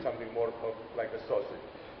generate something more like a sausage.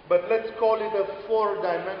 But let's call it a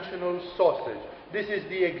 4-dimensional sausage. This is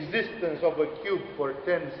the existence of a cube for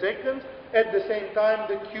 10 seconds, at the same time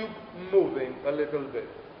the cube moving a little bit.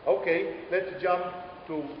 Okay, let's jump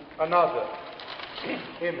to another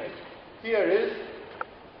image. Here is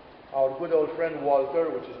our good old friend Walter,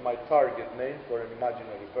 which is my target name for an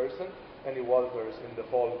imaginary person. Any Walters in the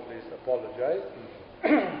hall, please apologize,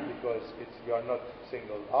 because you are not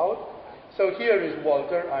singled out. So here is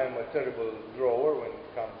Walter. I am a terrible drawer when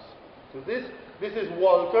it comes to this. This is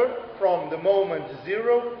Walter from the moment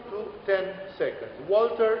 0 to 10 seconds.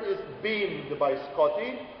 Walter is beamed by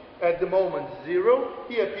Scotty at the moment 0.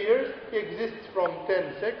 He appears, he exists from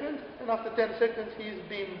 10 seconds, and after 10 seconds he is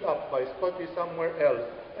beamed up by Scotty somewhere else.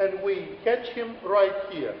 And we catch him right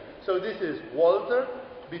here. So this is Walter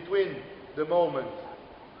between the moment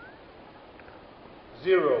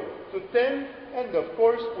 0 to 10, and of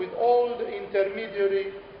course with all the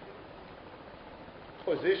intermediary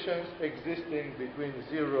positions existing between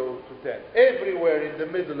 0 to 10. Everywhere in the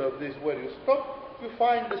middle of this where you stop, you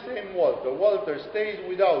find the same Walter. Walter stays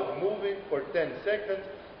without moving for 10 seconds.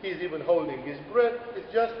 He's even holding his breath.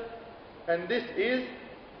 It's just, and this is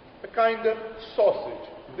a kind of sausage.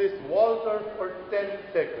 This Walter for 10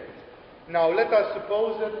 seconds. Now let us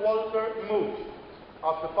suppose that Walter moves.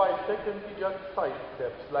 After 5 seconds, he just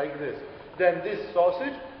sidesteps like this. Then this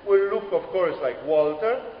sausage will look, of course, like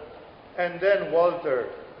Walter, and then Walter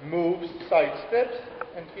moves, sidesteps,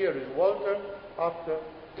 and here is Walter after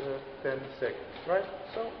 10 seconds, right?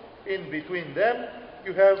 So, in between them,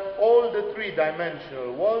 you have all the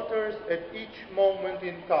three-dimensional Walters at each moment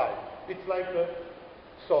in time. It's like a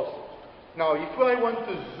sausage. Now, if I want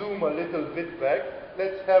to zoom a little bit back,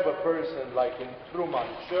 let's have a person like in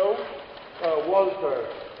Truman's show, Walter,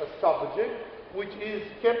 a subject, which is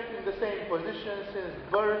kept in the same position since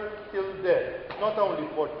birth till death. Not only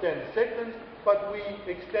for 10 seconds, but we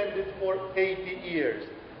extend it for 80 years.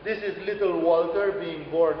 This is little Walter being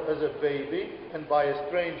born as a baby and by a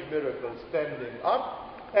strange miracle standing up.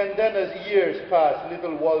 And then as years pass,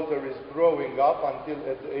 little Walter is growing up until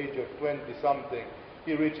at the age of 20-something,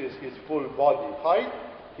 he reaches his full body height.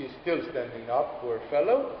 He's still standing up, poor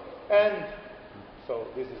fellow. And so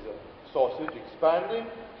this is a sausage expanding.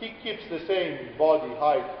 He keeps the same body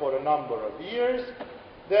height for a number of years.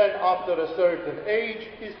 Then after a certain age,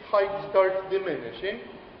 his height starts diminishing,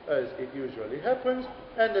 as it usually happens.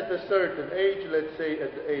 And at a certain age, let's say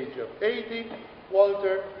at the age of 80,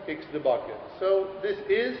 Walter kicks the bucket. So this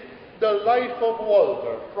is the life of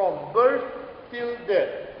Walter, from birth till death.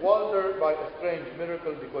 Walter, by a strange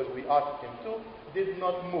miracle, because we asked him to, did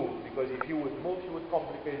not move, because if he would move, he would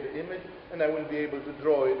complicate the image, and I wouldn't be able to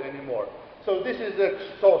draw it anymore. So this is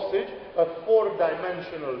a sausage, a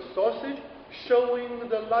four-dimensional sausage, showing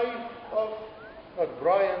the life of, not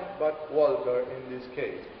Brian, but Walter in this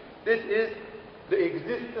case. This is the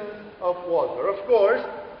existence of Walter. Of course,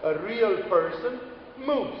 a real person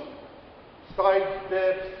moves,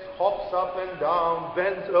 sidesteps, hops up and down,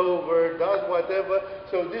 bends over, does whatever.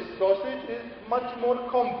 So this sausage is much more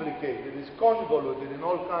complicated, it's convoluted in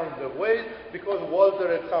all kinds of ways, because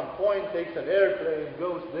Walter at some point takes an airplane,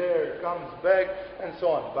 goes there, comes back, and so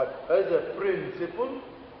on. But as a principle,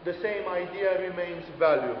 the same idea remains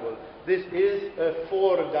valuable. This is a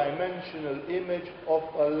four-dimensional image of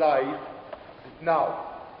a life.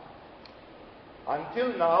 Now,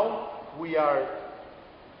 until now, we are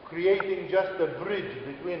creating just a bridge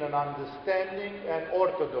between an understanding and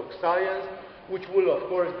orthodox science, which will, of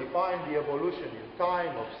course, define the evolution in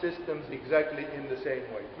time of systems exactly in the same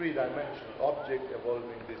way. Three-dimensional object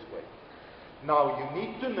evolving this way. Now, you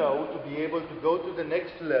need to know, to be able to go to the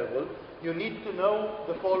next level, you need to know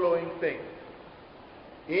the following thing.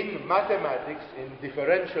 In mathematics, in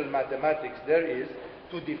differential mathematics, there is,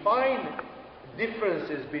 to define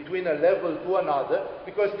differences between a level to another,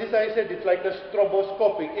 because this, I said, it's like a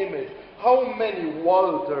stroboscopic image. How many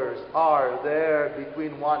Walters are there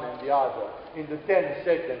between one and the other in the 10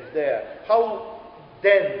 seconds there? How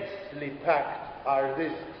densely packed are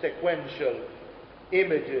these sequential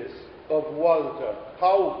images of Walter?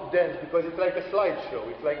 How dense? Because it's like a slideshow,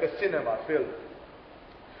 it's like a cinema film.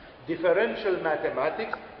 Differential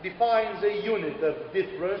mathematics defines a unit of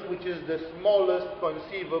difference, which is the smallest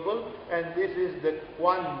conceivable, and this is the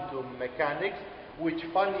quantum mechanics, which,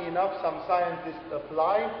 funny enough, some scientists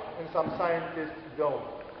apply and some scientists don't.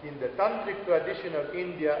 In the tantric tradition of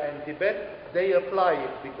India and Tibet, they apply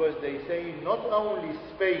it because they say not only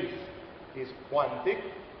space is quantic,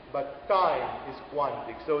 but time is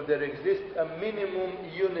quantic. So there exists a minimum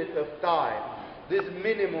unit of time. This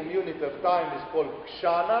minimum unit of time is called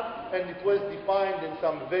kshana, and it was defined in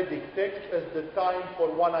some Vedic text as the time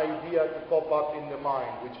for one idea to pop up in the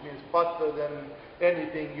mind, which means faster than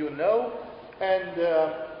anything you know. And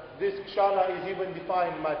this kshana is even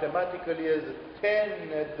defined mathematically as 10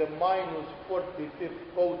 at the minus 45th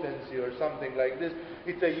potency or something like this.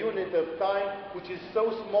 It's a unit of time which is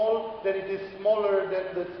so small that it is smaller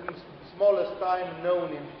than the smallest time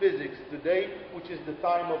known in physics today, which is the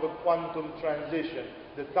time of a quantum transition.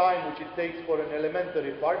 The time which it takes for an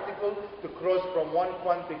elementary particle to cross from one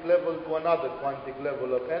quantic level to another quantic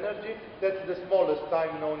level of energy. That's the smallest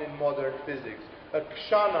time known in modern physics. A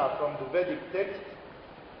kshana from the Vedic text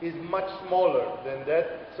is much smaller than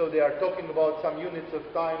that, so they are talking about some units of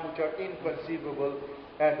time which are inconceivable,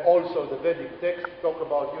 and also the Vedic texts talk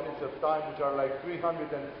about units of time which are like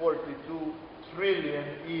 342 trillion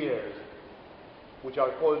years, which are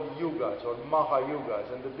called yugas or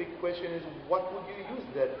mahayugas. And the big question is, what would you use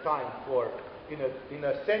that time for in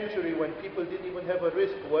a century when people didn't even have a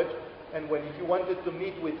wristwatch, and when if you wanted to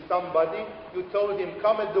meet with somebody, you told him,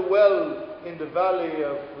 come at the well in the valley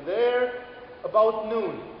of there about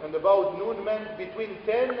noon. And about noon meant between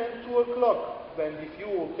 10 and 2 o'clock. And if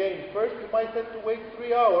you came first, you might have to wait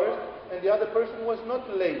 3 hours, and the other person was not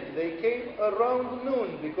late. They came around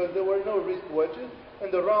noon because there were no wristwatches,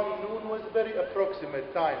 and around noon was very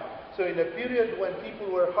approximate time. So in a period when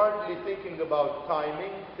people were hardly thinking about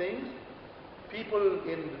timing things, people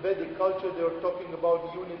in the Vedic culture, they were talking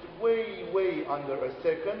about units way, way under a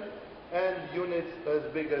second, and units as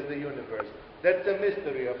big as the universe. That's a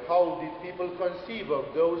mystery of how did people conceive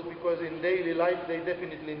of those, because in daily life they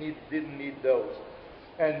definitely didn't need those.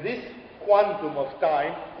 And this quantum of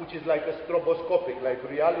time, which is like a stroboscopic, like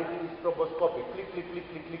reality is stroboscopic, click, click, click,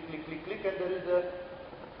 click, click, click, click, click, and there is a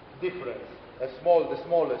difference, the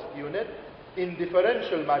smallest unit. In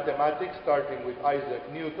differential mathematics, starting with Isaac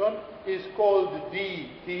Newton, is called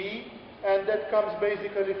dt, and that comes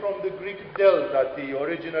basically from the Greek delta t.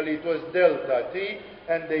 Originally it was delta t,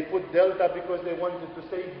 and they put delta because they wanted to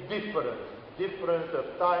say difference of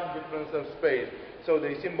time, difference of space. So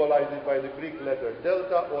they symbolize it by the Greek letter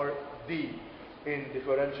delta or d in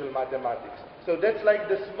differential mathematics. So that's like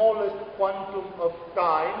the smallest quantum of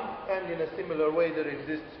time, and in a similar way there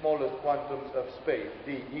exist smallest quantums of space,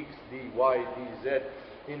 dx, dy, dz,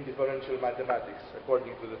 in differential mathematics,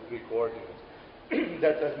 according to the three coordinates.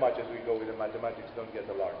 That's as much as we go with the mathematics, don't get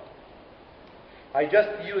alarmed. I just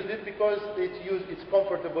used it because it's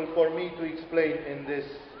comfortable for me to explain in this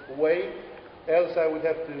way, else I would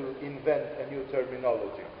have to invent a new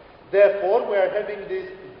terminology. Therefore, we are having this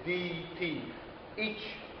dt. Each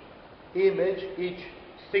image, each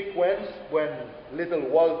sequence, when little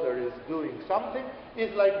Walter is doing something,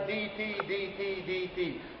 is like dt, dt,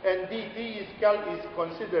 dt. And dt is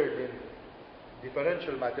considered in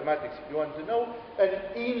differential mathematics, if you want to know, an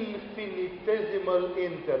infinitesimal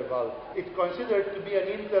interval. It's considered to be an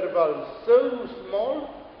interval so small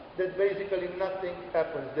that basically nothing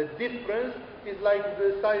happens. The difference is like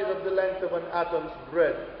the size of the length of an atom's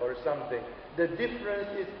breadth or something. The difference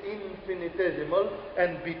is infinitesimal,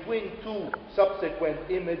 and between two subsequent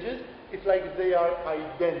images, it's like they are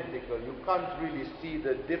identical. You can't really see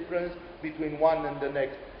the difference between one and the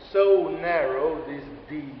next. So narrow this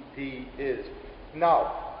dt is.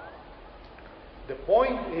 Now, the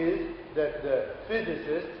point is that the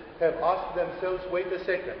physicists have asked themselves, wait a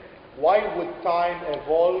second, why would time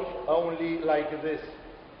evolve only like this?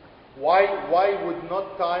 Why would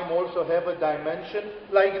not time also have a dimension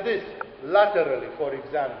like this, laterally, for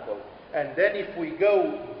example? And then if we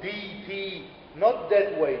go dt, not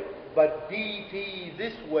that way, but dt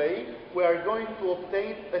this way, we are going to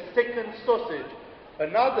obtain a second sausage,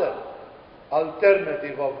 another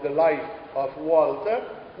alternative of the life of Walter,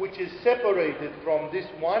 which is separated from this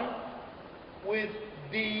one with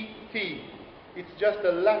dt. It's just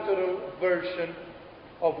a lateral version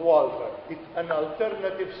of Walter. It's an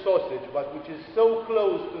alternative sausage, but which is so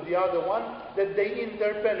close to the other one that they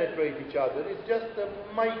interpenetrate each other. It's just a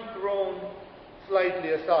micron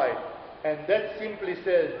slightly aside. And that simply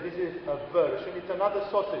says this is a version, it's another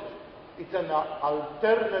sausage. It's an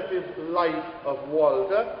alternative life of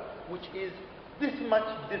Walter, which is this much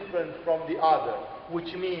different from the other,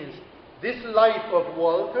 which means this life of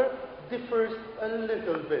Walter differs a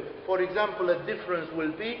little bit. For example, a difference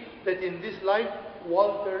will be that in this life,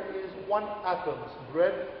 Walter is 1 atom's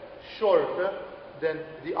breadth shorter than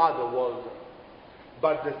the other Walter.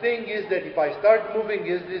 But the thing is that if I start moving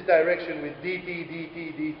in this direction with dt,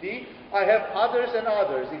 dt, dt, I have others and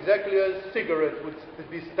others, exactly as cigarettes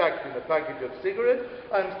would be stacked in a package of cigarettes.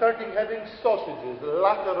 I'm starting having sausages,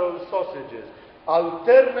 lateral sausages,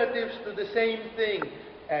 alternatives to the same thing,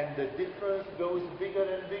 and the difference goes bigger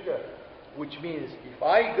and bigger. Which means if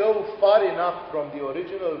I go far enough from the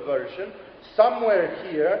original version, somewhere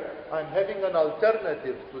here I'm having an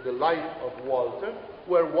alternative to the life of Walter,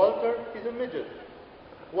 where Walter is a midget.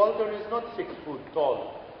 Walter is not 6 foot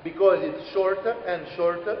tall, because it's shorter and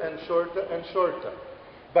shorter and shorter and shorter.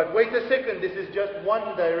 But wait a second, this is just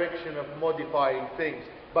one direction of modifying things.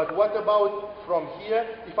 But what about from here,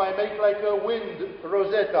 if I make like a wind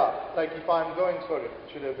rosetta, like if I'm going, sorry, it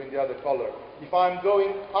should have been the other color. If I'm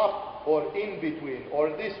going up or in between, or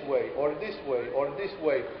this way, or this way, or this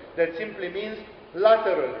way, that simply means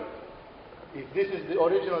laterally. If this is the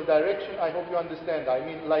original direction, I hope you understand. I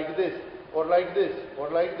mean like this, or like this, or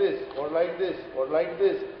like this, or like this, or like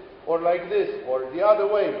this, or like this, or the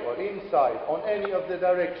other way, or inside, on any of the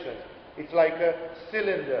directions. It's like a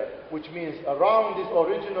cylinder, which means around this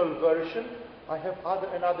original version, I have other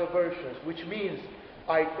and other versions, which means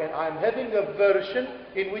I'm having a version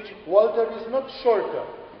in which Walter is not shorter,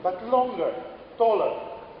 but longer, taller.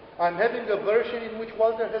 I'm having a version in which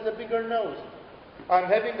Walter has a bigger nose. I'm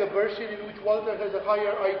having a version in which Walter has a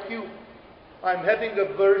higher IQ. I'm having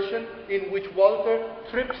a version in which Walter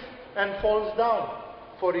trips and falls down.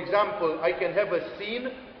 For example, I can have a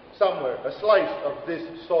scene somewhere, a slice of this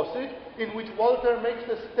sausage, in which Walter makes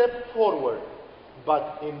a step forward.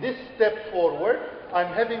 But in this step forward,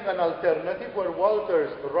 I'm having an alternative where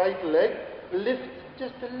Walter's right leg lifts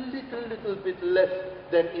just a little bit less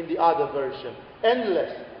than in the other version. And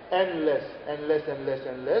less, and less, and less, and less,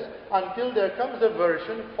 and less, until there comes a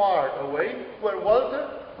version far away where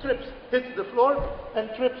Walter trips, hits the floor and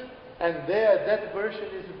trips. And there, that version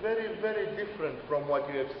is very, very different from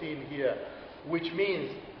what you have seen here. Which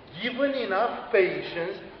means, given enough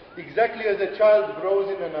patience, exactly as a child grows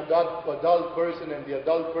in an adult person and the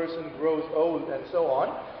adult person grows old and so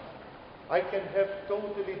on, I can have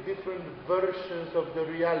totally different versions of the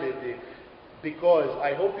reality. Because,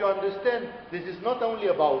 I hope you understand, this is not only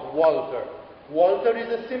about Walter. Walter is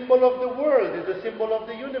a symbol of the world, is a symbol of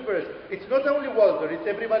the universe. It's not only Walter, it's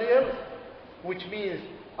everybody else. Which means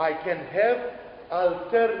I can have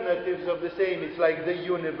alternatives of the same. It's like the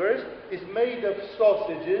universe is made of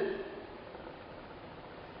sausages,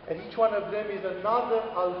 and each one of them is another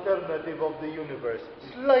alternative of the universe.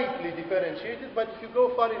 Slightly differentiated, but if you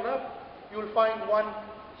go far enough, you'll find one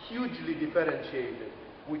hugely differentiated.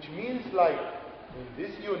 Which means, like, in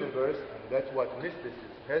this universe, and that's what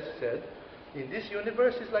mysticism has said, in this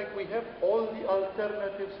universe is like we have all the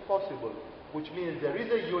alternatives possible. Which means there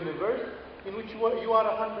is a universe in which you are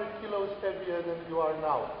 100 kilos heavier than you are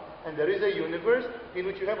now. And there is a universe in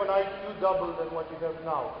which you have an IQ double than what you have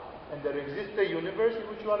now. And there exists a universe in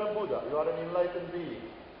which you are a Buddha, you are an enlightened being.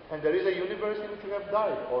 And there is a universe in which you have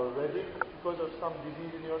died already because of some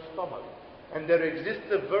disease in your stomach. And there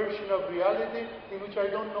exists a version of reality in which I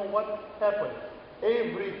don't know what happened.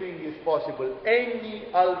 Everything is possible. Any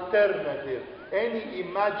alternative, any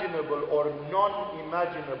imaginable or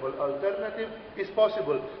non-imaginable alternative is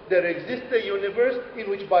possible. There exists a universe in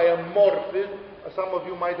which by a morphism, some of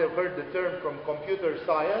you might have heard the term from computer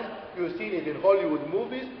science, you've seen it in Hollywood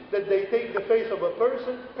movies, that they take the face of a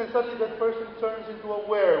person and suddenly that person turns into a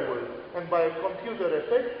werewolf. And by a computer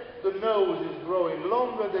effect, the nose is growing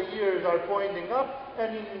longer, the ears are pointing up,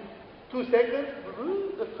 and in 2 seconds,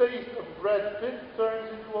 the face of Brad Pitt turns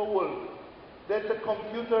into a wolf. That's a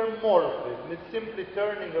computer morphism. It's simply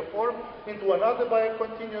turning a form into another by a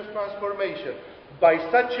continuous transformation. By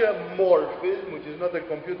such a morphism, which is not a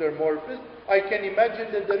computer morphism, I can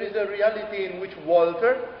imagine that there is a reality in which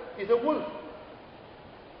Walter is a wolf,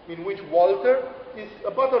 in which Walter is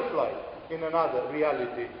a butterfly in another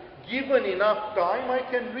reality. Given enough time, I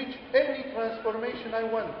can reach any transformation I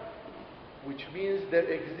want. Which means there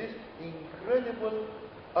exist incredible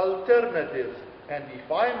alternatives. And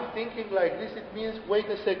if I'm thinking like this, it means, wait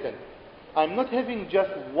a second, I'm not having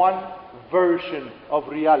just one version of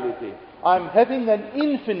reality. I'm having an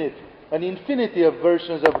infinity of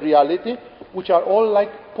versions of reality, which are all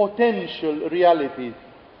like potential realities.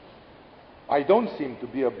 I don't seem to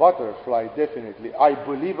be a butterfly, definitely. I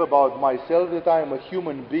believe about myself that I am a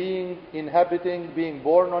human being being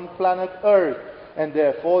born on planet Earth. And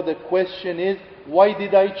therefore the question is, why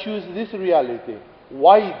did I choose this reality?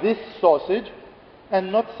 Why this sausage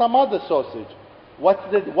and not some other sausage?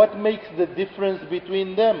 What makes the difference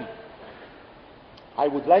between them? I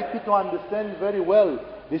would like you to understand very well,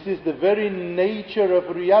 this is the very nature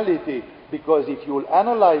of reality. Because if you will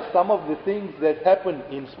analyze some of the things that happen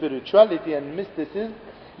in spirituality and mysticism,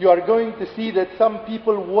 you are going to see that some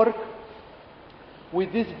people work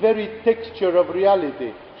with this very texture of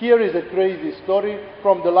reality. Here is a crazy story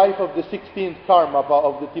from the life of the 16th Karmapa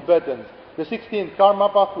of the Tibetans. The 16th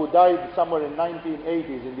Karmapa, who died somewhere in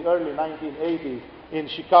 1980s, in the early 1980s in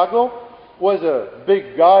Chicago, was a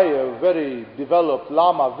big guy, a very developed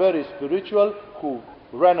Lama, very spiritual, who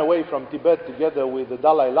ran away from Tibet together with the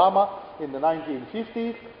Dalai Lama in the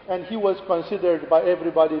 1950s, and he was considered by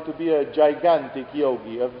everybody to be a gigantic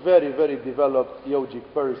yogi, a very, very developed yogic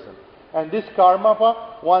person. And this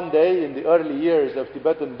Karmapa, one day in the early years of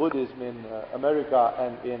Tibetan Buddhism in America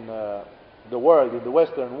and in the world, in the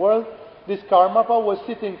Western world, this Karmapa was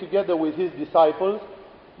sitting together with his disciples,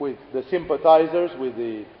 with the sympathizers, with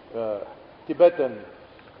the Tibetan,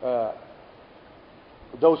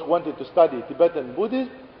 those who wanted to study Tibetan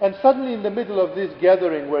Buddhism, and suddenly in the middle of this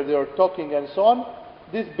gathering where they were talking and so on,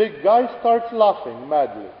 this big guy starts laughing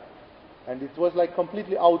madly. And it was like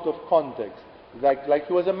completely out of context. Like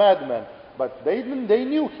he was a madman. But they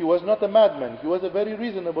knew he was not a madman. He was a very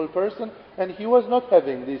reasonable person, and he was not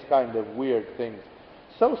having these kind of weird things.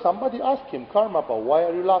 So somebody asked him, Karmapa, why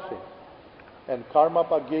are you laughing? And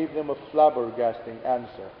Karmapa gave them a flabbergasting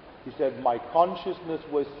answer. He said, my consciousness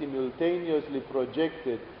was simultaneously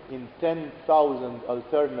projected in 10,000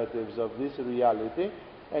 alternatives of this reality,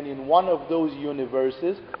 and in one of those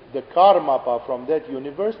universes, the Karmapa from that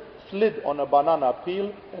universe slid on a banana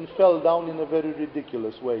peel and fell down in a very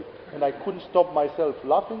ridiculous way. And I couldn't stop myself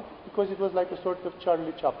laughing because it was like a sort of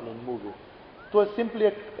Charlie Chaplin movie. It was simply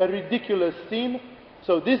a ridiculous scene.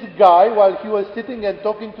 So this guy, while he was sitting and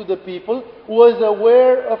talking to the people, was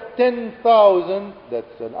aware of 10,000,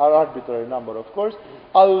 that's an arbitrary number of course,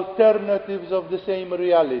 alternatives of the same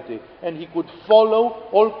reality. And he could follow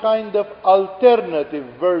all kind of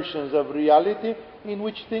alternative versions of reality in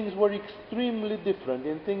which things were extremely different,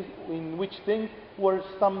 in which things were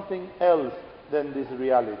something else than this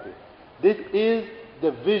reality. This is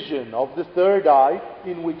the vision of the third eye,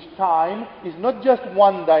 in which time is not just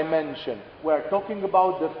one dimension. We are talking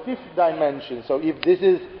about the fifth dimension. So if this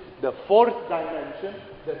is the fourth dimension,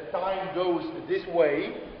 the time goes this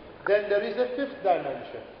way, then there is a fifth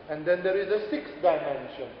dimension. And then there is a sixth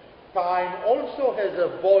dimension. Time also has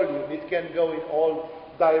a volume. It can go in all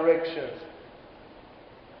directions.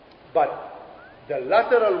 But the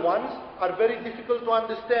lateral ones are very difficult to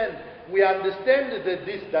understand. We understand that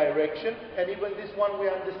this direction, and even this one, we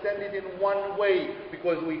understand it in one way,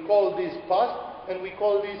 because we call this past and we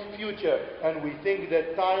call this future, and we think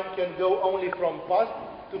that time can go only from past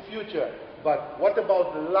to future. But what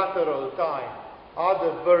about lateral time?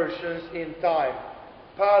 Other versions in time,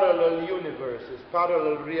 parallel universes,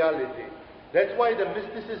 parallel reality. That's why the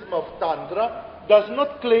mysticism of Tantra does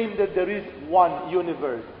not claim that there is one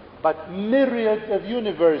universe, but myriads of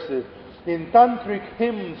universes. In tantric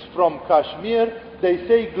hymns from Kashmir, they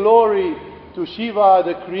say glory to Shiva,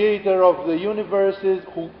 the creator of the universes,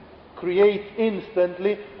 who creates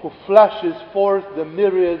instantly, who flashes forth the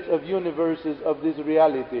myriads of universes of this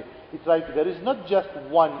reality. It's like there is not just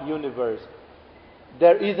one universe.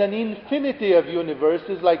 There is an infinity of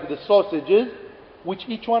universes, like the sausages, which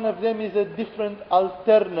each one of them is a different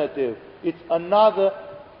alternative. It's another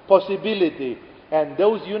possibility. And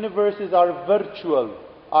those universes are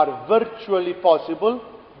virtually possible,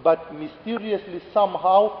 but mysteriously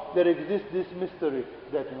somehow there exists this mystery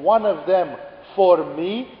that one of them, for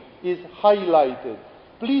me, is highlighted.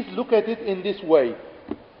 Please look at it in this way.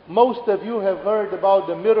 Most of you have heard about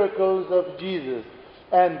the miracles of Jesus.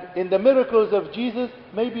 And in the miracles of Jesus,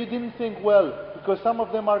 maybe you didn't think well, because some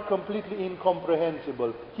of them are completely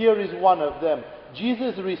incomprehensible. Here is one of them.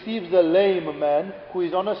 Jesus receives a lame man who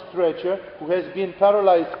is on a stretcher, who has been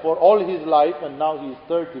paralyzed for all his life, and now he is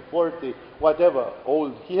 30, 40, whatever,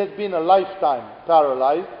 old. He has been a lifetime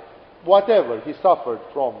paralyzed, whatever he suffered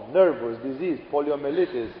from, nervous disease,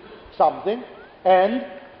 poliomyelitis, something, and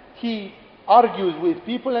he argues with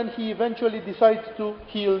people, and he eventually decides to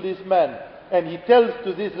heal this man. And he tells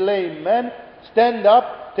to this lame man, stand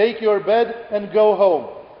up, take your bed, and go home.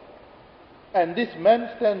 And this man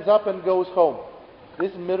stands up and goes home.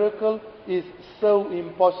 This miracle is so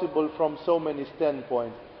impossible from so many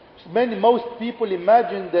standpoints. Most people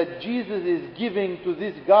imagine that Jesus is giving to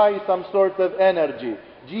this guy some sort of energy.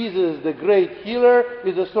 Jesus, the great healer,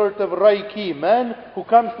 is a sort of Reiki man who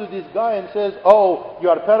comes to this guy and says, oh, you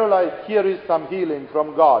are paralyzed, here is some healing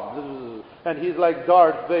from God. And he's like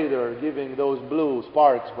Darth Vader, giving those blue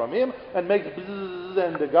sparks from him, and makes bzzz,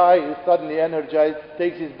 and the guy is suddenly energized,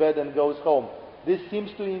 takes his bed and goes home. This seems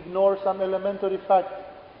to ignore some elementary fact.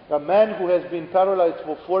 A man who has been paralyzed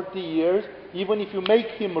for 40 years, even if you make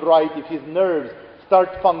him right, if his nerves start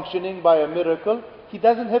functioning by a miracle, he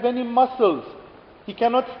doesn't have any muscles. He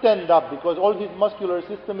cannot stand up because all his muscular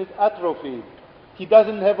system is atrophied. He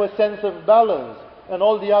doesn't have a sense of balance and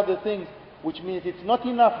all the other things, which means it's not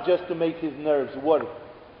enough just to make his nerves work.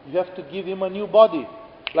 You have to give him a new body,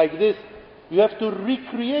 like this. You have to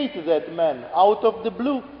recreate that man out of the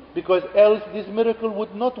blue, because else this miracle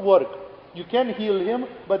would not work. You can heal him,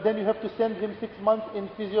 but then you have to send him 6 months in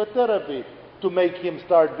physiotherapy to make him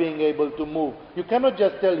start being able to move. You cannot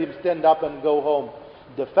just tell him stand up and go home.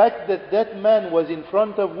 The fact that that man was in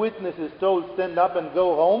front of witnesses told stand up and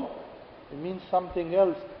go home, it means something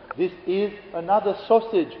else. This is another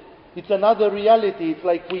sausage. It's another reality. It's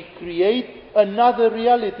like we create another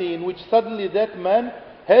reality in which suddenly that man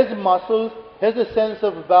has muscles, has a sense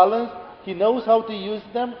of balance, he knows how to use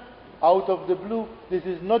them out of the blue. This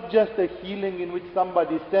is not just a healing in which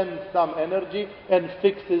somebody sends some energy and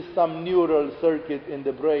fixes some neural circuit in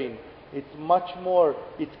the brain. It's much more.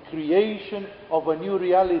 It's creation of a new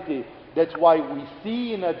reality. That's why we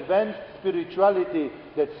see in advanced spirituality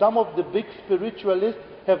that some of the big spiritualists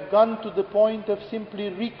have gone to the point of simply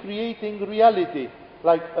recreating reality.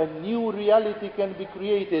 like a new reality can be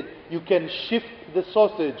created. You can shift the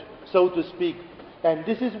sausage, so to speak. And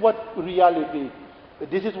this is what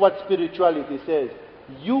spirituality says.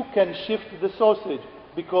 You can shift the sausage,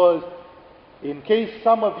 because in case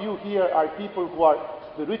some of you here are people who are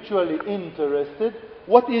spiritually interested,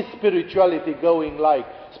 what is spirituality going like?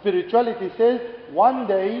 Spirituality says, one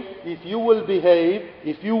day, if you will behave,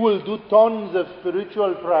 if you will do tons of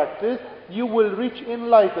spiritual practice, you will reach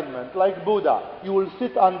enlightenment, like Buddha. You will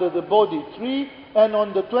sit under the Bodhi tree, and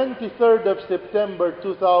on the 23rd of September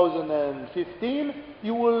 2015,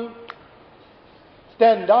 you will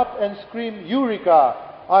stand up and scream, Eureka!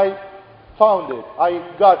 I found it,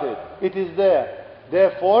 I got it, it is there.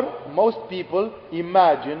 Therefore, most people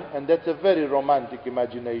imagine, and that's a very romantic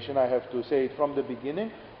imagination, I have to say it from the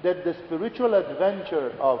beginning, that the spiritual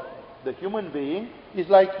adventure of the human being is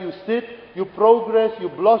like you sit, you progress, you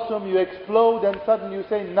blossom, you explode, and suddenly you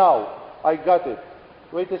say, now, I got it.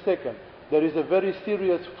 Wait a second. There is a very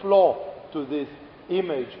serious flaw to this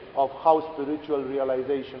image of how spiritual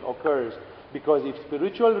realization occurs. Because if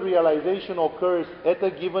spiritual realization occurs at a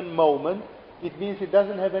given moment, it means it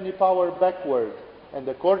doesn't have any power backwards. And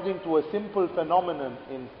according to a simple phenomenon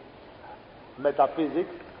in metaphysics,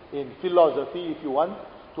 in philosophy if you want,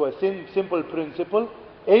 to a simple principle,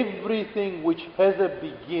 everything which has a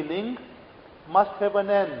beginning must have an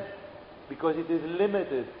end, because it is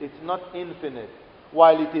limited, it's not infinite.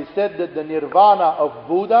 While it is said that the nirvana of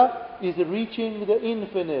Buddha is reaching the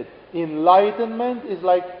infinite, enlightenment is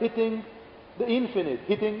like hitting the infinite,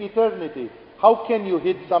 hitting eternity. How can you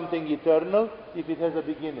hit something eternal if it has a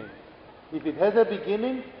beginning? If it has a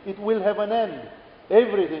beginning, it will have an end.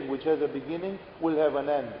 Everything which has a beginning will have an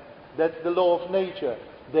end. That's the law of nature.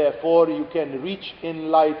 Therefore, you can reach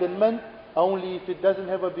enlightenment only if it doesn't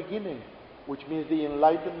have a beginning, which means the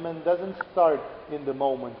enlightenment doesn't start in the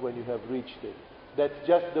moment when you have reached it. That's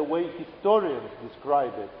just the way historians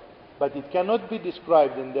describe it. But it cannot be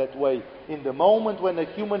described in that way. In the moment when a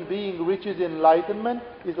human being reaches enlightenment,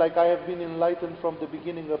 it's like I have been enlightened from the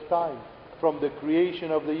beginning of time, from the creation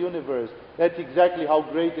of the universe. That's exactly how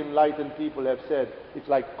great enlightened people have said. It's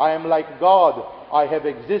like, I am like God. I have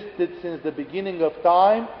existed since the beginning of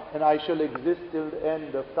time, and I shall exist till the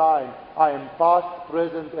end of time. I am past,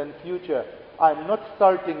 present, and future. I am not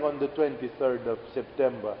starting on the 23rd of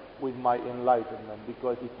September with my enlightenment,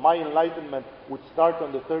 because if my enlightenment would start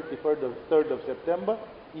on the 3rd of September,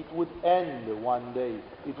 it would end one day.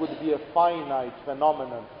 It would be a finite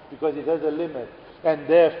phenomenon, because it has a limit. And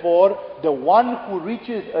therefore, the one who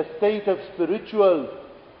reaches a state of spiritual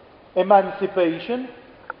emancipation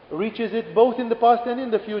reaches it both in the past and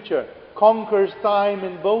in the future, conquers time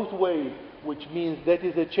in both ways, which means that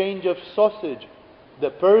is a change of sausage. The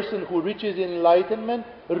person who reaches enlightenment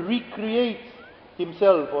recreates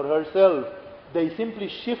himself or herself. They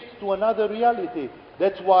simply shift to another reality.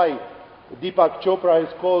 That's why Deepak Chopra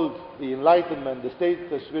has called the enlightenment, the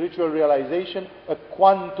state of spiritual realization, a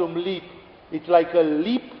quantum leap. It's like a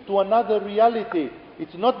leap to another reality.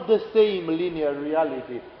 It's not the same linear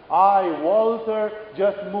reality. I, Walter,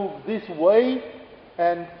 just move this way,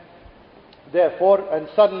 and therefore, and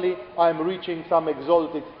suddenly I'm reaching some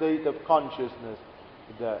exalted state of consciousness.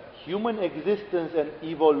 The human existence and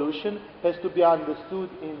evolution has to be understood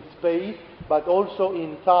in space, but also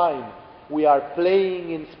in time. We are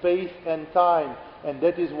playing in space and time, and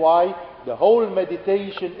that is why the whole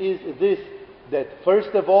meditation is this, that first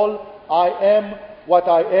of all, I am what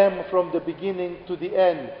I am from the beginning to the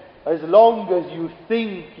end. As long as you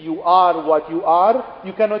think you are what you are,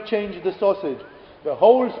 you cannot change the sausage. The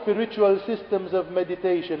whole spiritual systems of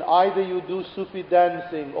meditation, either you do Sufi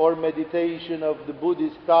dancing or meditation of the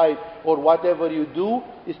Buddhist type or whatever you do,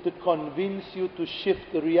 is to convince you to shift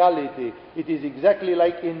the reality. It is exactly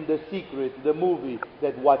like in The Secret, the movie,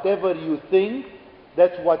 that whatever you think,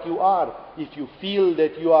 that's what you are. If you feel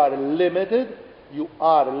that you are limited, you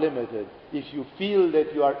are limited. If you feel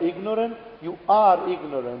that you are ignorant, you are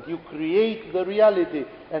ignorant. You create the reality.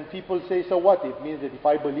 And people say, so what? It means that if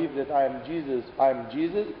I believe that I am Jesus, I am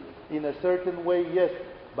Jesus? In a certain way, yes.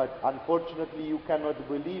 But unfortunately, you cannot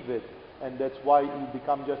believe it. And that's why you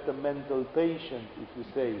become just a mental patient if you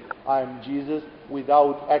say, I am Jesus,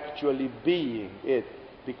 without actually being it.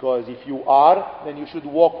 Because if you are, then you should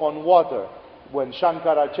walk on water. When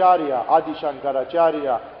Shankaracharya, Adi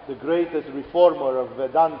Shankaracharya, the greatest reformer of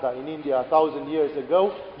Vedanta in India 1,000 years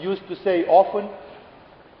ago, used to say often,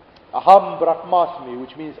 Aham Brahmasmi,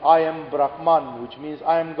 which means I am Brahman, which means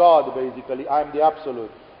I am God basically, I am the Absolute.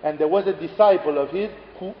 And there was a disciple of his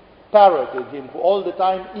who parroted him, who all the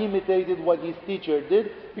time imitated what his teacher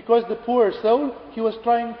did, because the poor soul, he was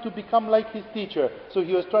trying to become like his teacher. So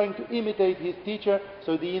he was trying to imitate his teacher,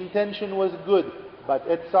 so the intention was good. But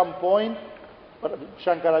at some point,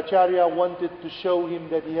 Shankaracharya wanted to show him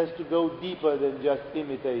that he has to go deeper than just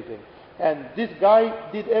imitating. And this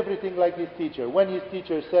guy did everything like his teacher. When his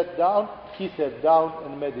teacher sat down, he sat down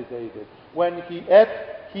and meditated. When he ate,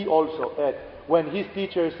 he also ate. When his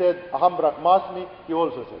teacher said, Aham Brahmasmi, he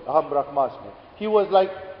also said, Aham Brahmasmi. He was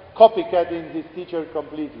like copycatting his teacher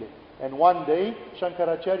completely. And one day,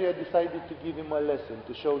 Shankaracharya decided to give him a lesson,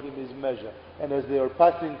 to show him his measure. And as they were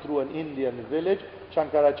passing through an Indian village,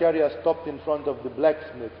 Shankaracharya stopped in front of the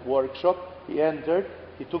blacksmith workshop. He entered,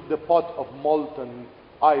 he took the pot of molten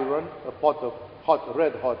iron, a pot of hot,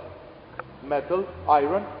 red hot metal,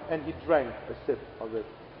 iron, and he drank a sip of it.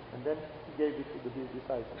 And then he gave it to his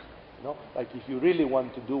disciples. Like if you really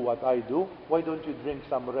want to do what I do, why don't you drink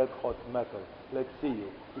some red hot metal? Let's see you.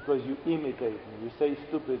 Because you imitate me. You say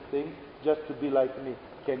stupid things just to be like me.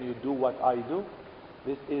 Can you do what I do?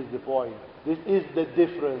 This is the point. This is the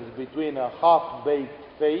difference between a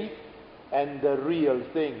half-baked faith and the real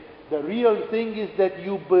thing. The real thing is that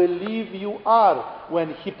you believe you are.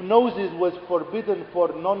 When hypnosis was forbidden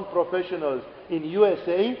for non-professionals in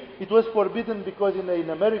USA, it was forbidden because in an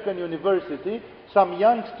American university, some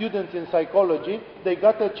young students in psychology, they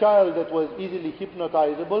got a child that was easily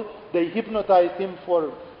hypnotizable. They hypnotized him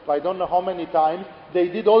for I don't know how many times. They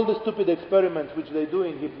did all the stupid experiments which they do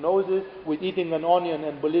in hypnosis, with eating an onion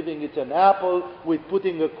and believing it's an apple, with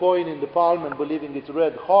putting a coin in the palm and believing it's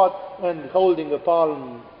red hot, and holding a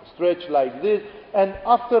palm stretched like this. And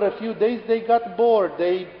after a few days they got bored.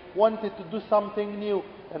 They wanted to do something new.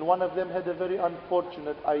 And one of them had a very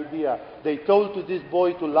unfortunate idea. They told to this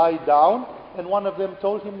boy to lie down, and one of them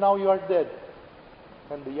told him, now you are dead.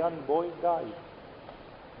 And the young boy died.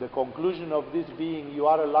 The conclusion of this being, you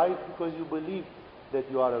are alive because you believe that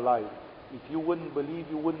you are alive. If you wouldn't believe,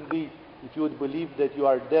 you wouldn't be. If you would believe that you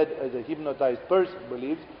are dead as a hypnotized person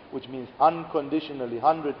believes, which means unconditionally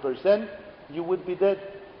 100%, you would be dead.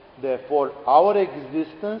 Therefore, our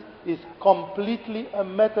existence is completely a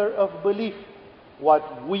matter of belief.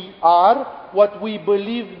 What we are, what we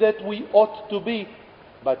believe that we ought to be.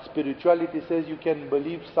 But spirituality says you can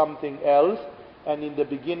believe something else, and in the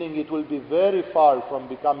beginning it will be very far from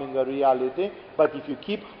becoming a reality, but if you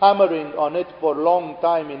keep hammering on it for a long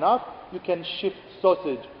time enough, you can shift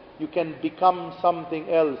sausage, you can become something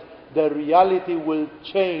else. The reality will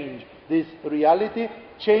change. This reality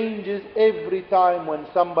changes every time when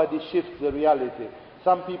somebody shifts the reality.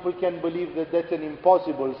 Some people can believe that that's an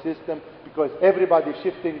impossible system, because everybody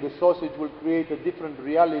shifting the sausage will create a different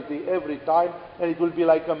reality every time, and it will be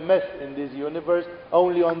like a mess in this universe.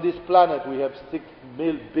 Only on this planet we have 6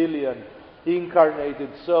 billion incarnated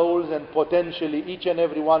souls, and potentially each and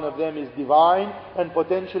every one of them is divine, and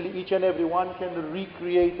potentially each and every one can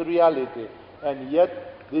recreate reality. And yet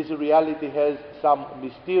this reality has some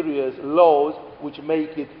mysterious laws which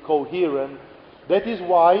make it coherent. That is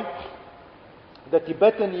why the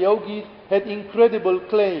Tibetan yogis had incredible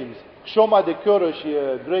claims. Shoma de Koroshi,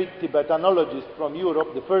 a great Tibetanologist from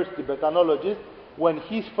Europe, the first Tibetanologist, when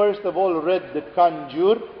he first of all read the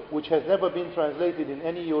Kanjur, which has never been translated in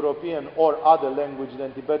any European or other language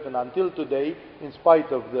than Tibetan until today, in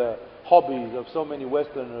spite of the hobbies of so many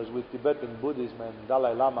Westerners with Tibetan Buddhism and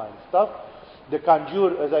Dalai Lama and stuff, the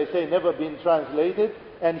Kanjur, as I say, never been translated,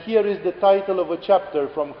 and here is the title of a chapter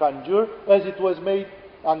from Kanjur as it was made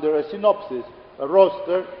under a synopsis, a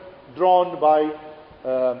roster drawn by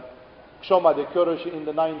Shoma de Koroshi in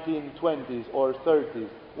the 1920s or 30s.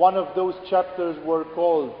 One of those chapters was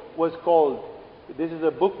called, this is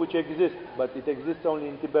a book which exists, but it exists only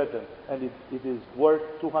in Tibetan, and it is worth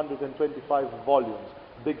 225 volumes,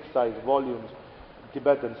 big size volumes,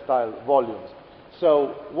 Tibetan style volumes.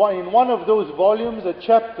 So in one of those volumes, a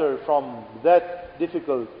chapter from that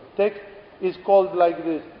difficult text is called like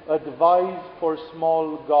this: Advice for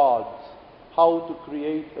Small Gods, How to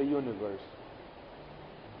Create a Universe.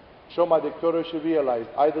 Shoma de Koroshi realized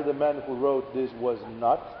either the man who wrote this was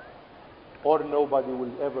nuts, or nobody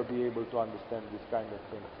will ever be able to understand this kind of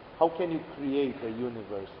thing. How can you create a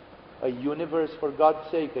universe? A universe, for God's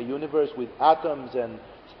sake, a universe with atoms and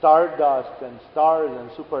stardust and stars and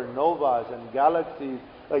supernovas and galaxies,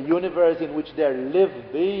 a universe in which there live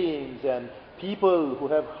beings and people who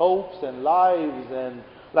have hopes and lives and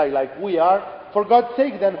like we are. For God's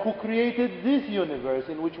sake, then, who created this universe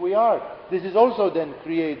in which we are? This is also then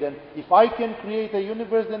created. And if I can create a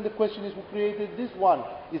universe, then the question is, who created this one?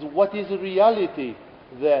 What is reality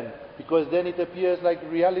then? Because then it appears like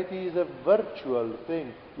reality is a virtual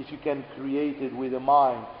thing. if you can create it with the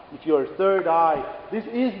mind. If your third eye, this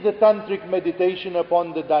is the tantric meditation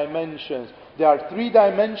upon the dimensions. There are 3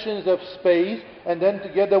 dimensions of space, and then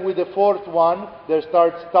together with the 4th one, there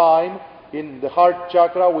starts time. In the heart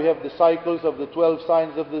chakra, we have the cycles of the 12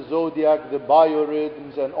 signs of the zodiac, the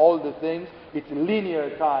biorhythms, and all the things. It's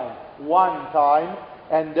linear time, one time.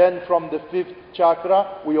 And then from the 5th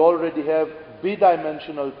chakra, we already have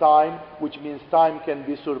bidimensional time, which means time can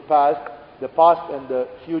be surpassed. The past and the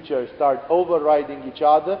future start overriding each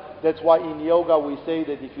other. That's why in yoga we say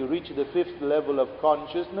that if you reach the 5th level of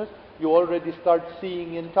consciousness, you already start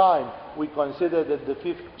seeing in time. We consider that the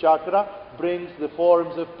 5th chakra brings the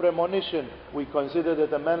forms of premonition. We consider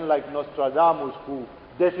that a man like Nostradamus, who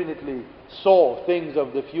definitely saw things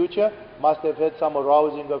of the future, must have had some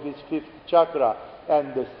arousing of his 5th chakra.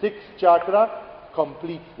 And the 6th chakra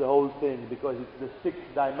completes the whole thing, because it's the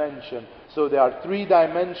 6th dimension. So there are 3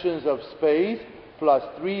 dimensions of space plus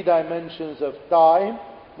 3 dimensions of time,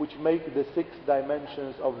 which make the 6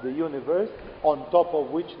 dimensions of the universe, on top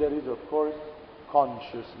of which there is, of course,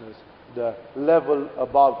 consciousness, the level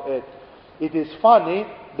above it. It is funny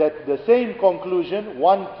that the same conclusion,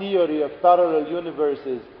 one theory of parallel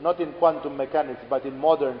universes, not in quantum mechanics but in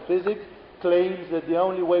modern physics, claims that the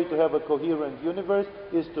only way to have a coherent universe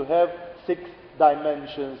is to have 6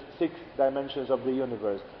 dimensions of the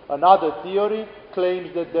universe. Another theory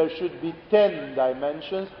claims that there should be 10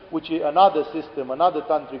 dimensions, which another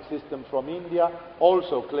tantric system from India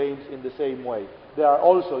also claims in the same way. There are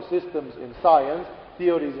also systems in science,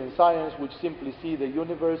 theories in science, which simply see the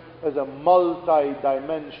universe as a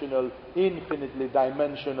multi-dimensional, infinitely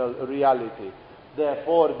dimensional reality.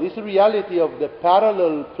 Therefore, this reality of the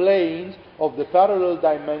parallel planes, of the parallel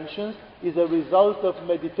dimensions, is a result of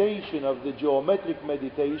meditation, of the geometric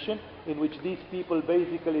meditation, in which these people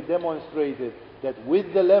basically demonstrated that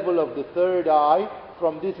with the level of the third eye,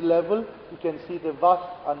 from this level, you can see the vast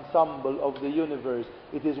ensemble of the universe.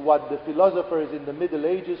 It is what the philosophers in the Middle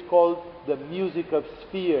Ages called the music of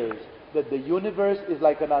spheres, that the universe is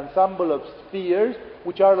like an ensemble of spheres,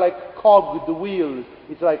 which are like cogged wheels.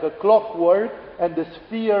 It's like a clockwork, and the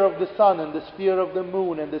sphere of the sun, and the sphere of the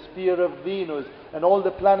moon, and the sphere of Venus, and all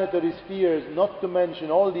the planetary spheres, not to mention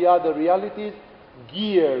all the other realities,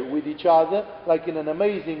 gear with each other like in an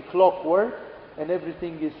amazing clockwork, and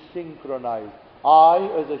everything is synchronized. I,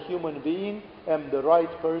 as a human being, am the right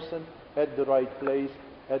person at the right place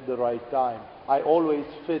at the right time. I always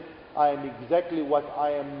fit. I am exactly what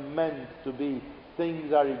I am meant to be.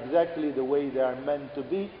 Things are exactly the way they are meant to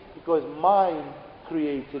be, because mind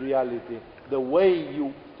creates reality. The way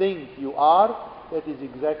you think you are, that is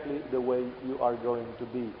exactly the way you are going to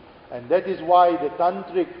be. And that is why the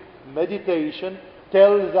tantric meditation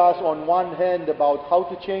tells us on one hand about how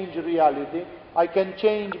to change reality. I can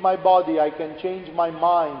change my body, I can change my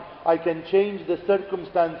mind, I can change the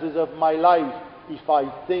circumstances of my life if I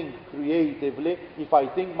think creatively, if I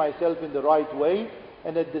think myself in the right way,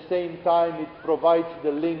 and at the same time it provides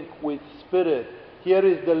the link with spirit. Here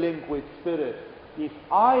is the link with spirit. If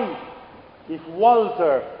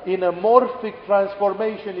Walter in a morphic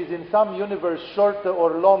transformation is in some universe shorter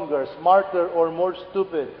or longer, smarter or more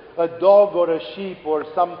stupid, a dog or a sheep or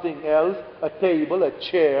something else, a table, a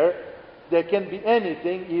chair, there can be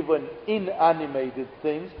anything, even inanimated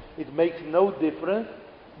things, it makes no difference,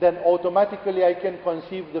 then automatically I can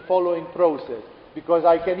conceive the following process. Because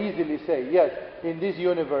I can easily say, yes, in this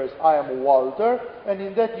universe I am Walter, and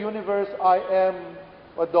in that universe I am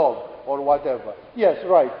a dog, or whatever. Yes,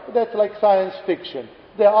 right. That's like science fiction.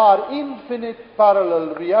 There are infinite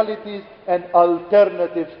parallel realities and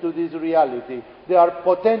alternatives to this reality. There are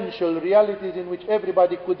potential realities in which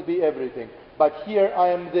everybody could be everything. But here I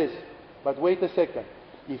am this. But wait a second.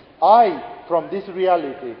 If I, from this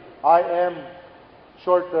reality, I am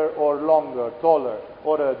shorter or longer, taller,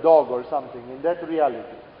 or a dog or something, in that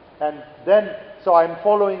reality, and then, so I'm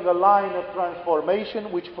following a line of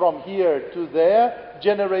transformation which from here to there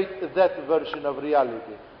generates that version of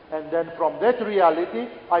reality. And then from that reality,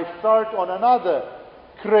 I start on another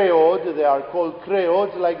creode. They are called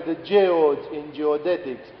creodes, like the geodes in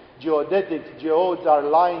geodetics. Geodes are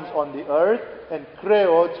lines on the earth, and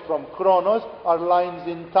creodes from chronos are lines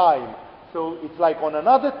in time. So it's like on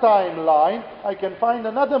another timeline, I can find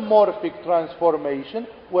another morphic transformation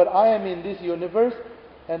where I am in this universe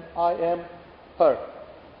and I am her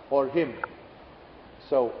or him.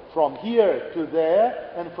 So from here to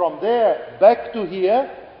there, and from there back to here,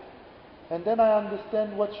 and then I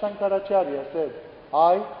understand what Shankaracharya said.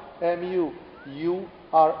 I am you, you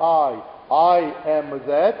are I am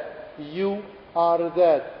that, you are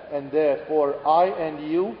that, and therefore I and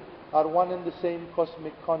you are one and the same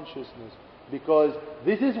cosmic consciousness. because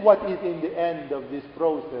this is what is in the end of this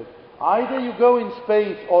process. Either you go in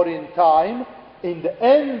space or in time. In the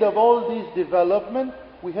end of all this development,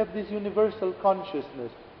 we have this universal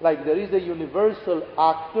consciousness. Like there is a universal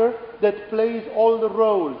actor that plays all the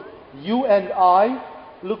roles. You and I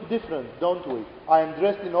look different, don't we? I am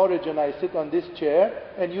dressed in origin, I sit on this chair,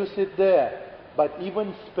 and you sit there. But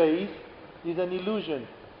even space is an illusion.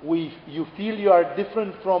 You feel you are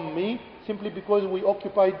different from me simply because we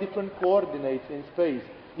occupy different coordinates in space.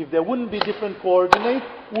 If there wouldn't be different coordinates,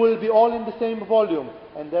 we'll be all in the same volume.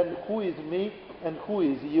 And then who is me and who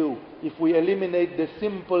is you? If we eliminate the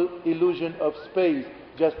simple illusion of space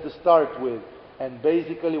just to start with. And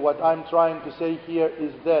basically what I'm trying to say here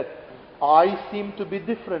is that I seem to be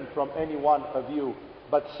different from any one of you.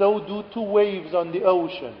 But so do two waves on the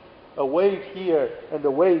ocean. A wave here and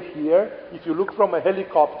a wave here. If you look from a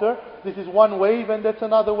helicopter, this is one wave and that's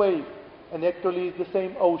another wave. And actually it's the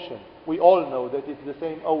same ocean. We all know that it's the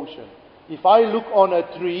same ocean. If I look on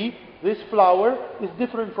a tree, this flower is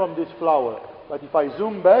different from this flower. But if I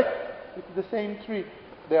zoom back, it's the same tree.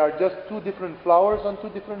 There are just two different flowers on two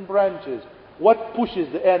different branches. What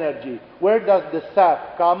pushes the energy? Where does the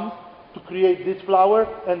sap come to create this flower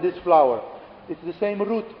and this flower? It's the same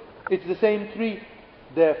root. It's the same tree.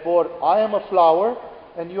 Therefore, I am a flower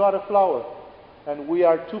and you are a flower. And we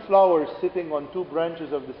are two flowers sitting on two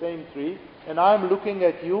branches of the same tree. And I'm looking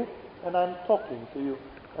at you and I'm talking to you.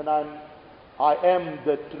 And I am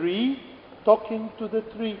the tree talking to the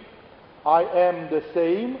tree. I am the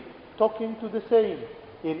same talking to the same.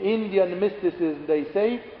 In Indian mysticism, they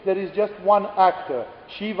say there is just one actor,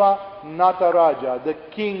 Shiva Nataraja, the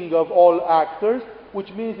king of all actors,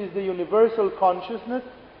 which means is the universal consciousness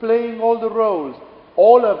playing all the roles.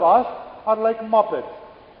 All of us are like Muppets.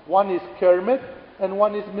 One is Kermit and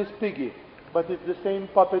one is Miss Piggy. But it's the same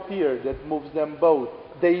puppeteer that moves them both.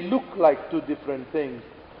 They look like two different things.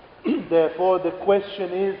 Therefore, the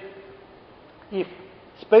question is, if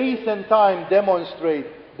space and time demonstrate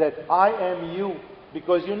that I am you,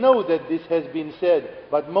 because you know that this has been said,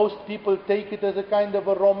 but most people take it as a kind of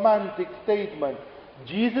a romantic statement.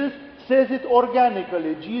 Jesus says it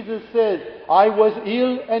organically. Jesus says, I was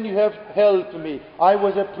ill and you have helped me. I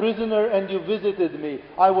was a prisoner and you visited me.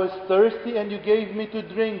 I was thirsty and you gave me to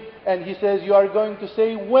drink. And he says, you are going to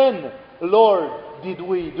say, when, Lord, did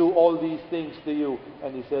we do all these things to you?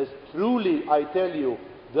 And he says, truly I tell you,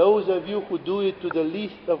 those of you who do it to the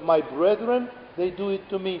least of my brethren, they do it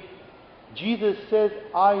to me. Jesus says,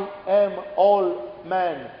 I am all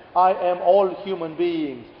man. I am all human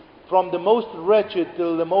beings. From the most wretched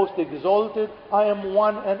till the most exalted, I am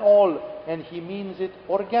one and all. And he means it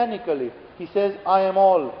organically. He says, I am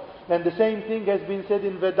all. And the same thing has been said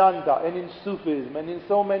in Vedanta and in Sufism and in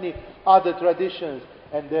so many other traditions.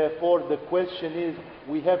 And therefore the question is,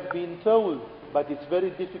 we have been told, but it's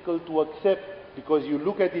very difficult to accept, because you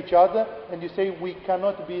look at each other and you say, we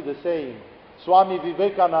cannot be the same. Swami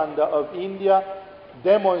Vivekananda of India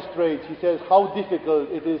demonstrates, he says, how difficult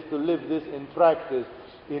it is to live this in practice.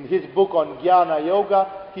 In his book on Jnana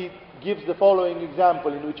Yoga, he gives the following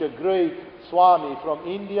example, in which a great Swami from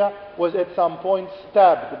India was at some point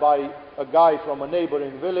stabbed by a guy from a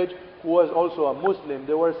neighboring village who was also a Muslim.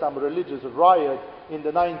 There were some religious riots in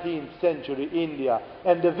the 19th century India.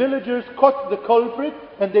 And the villagers caught the culprit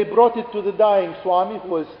and they brought it to the dying Swami, who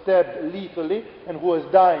was stabbed lethally and who was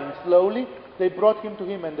dying slowly. They brought him to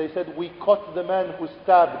him and they said, we caught the man who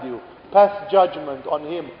stabbed you. Pass judgment on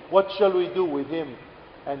him. What shall we do with him?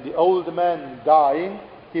 And the old man dying,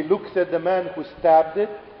 he looks at the man who stabbed it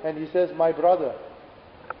and he says, my brother,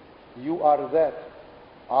 you are that.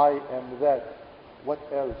 I am that. What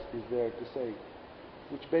else is there to say?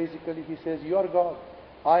 Which basically he says, you are God.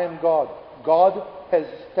 I am God. God has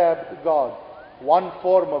stabbed God. One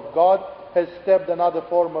form of God has stabbed another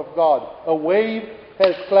form of God. A wave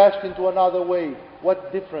has clashed into another wave.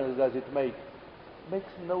 What difference does it make? It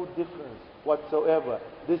makes no difference whatsoever.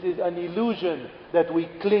 This is an illusion that we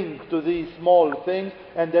cling to these small things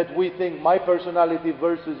and that we think my personality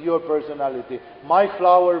versus your personality, my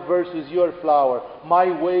flower versus your flower,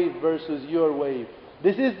 my wave versus your wave.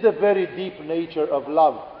 This is the very deep nature of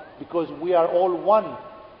love, because we are all one.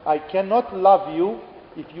 I cannot love you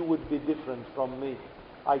if you would be different from me.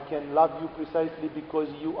 I can love you precisely because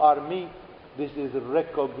you are me. This is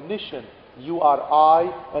recognition. You are I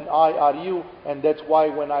and I are you, and that's why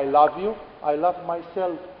when I love you, I love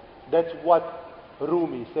myself. That's what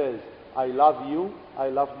Rumi says. I love you, I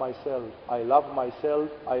love myself. I love myself,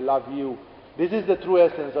 I love you. This is the true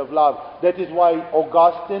essence of love. That is why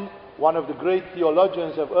Augustine, one of the great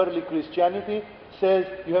theologians of early Christianity, says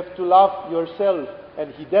you have to love yourself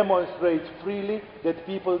and he demonstrates freely that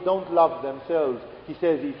people don't love themselves. He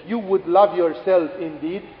says, if you would love yourself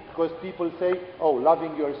indeed, because people say, oh,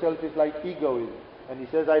 loving yourself is like egoism. And he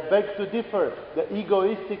says, I beg to differ. The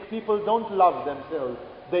egoistic people don't love themselves.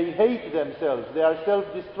 They hate themselves. They are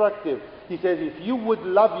self-destructive. He says, if you would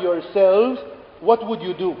love yourselves, what would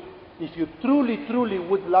you do? If you truly, truly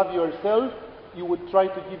would love yourself, you would try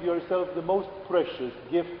to give yourself the most precious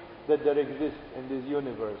gift that there exists in this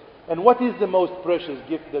universe. And what is the most precious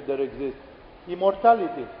gift that there exists?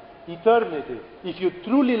 Immortality, eternity. If you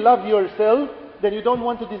truly love yourself, then you don't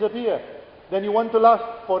want to disappear. Then you want to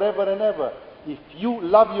last forever and ever. If you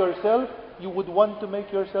love yourself, you would want to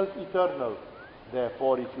make yourself eternal.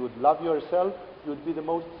 Therefore, if you would love yourself, you would be the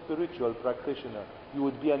most spiritual practitioner. You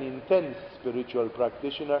would be an intense spiritual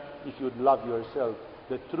practitioner if you would love yourself.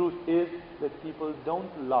 The truth is that people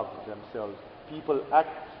don't love themselves. People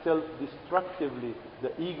act self-destructively.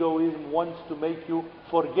 The egoism wants to make you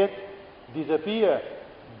forget, disappear.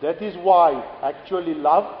 That is why actually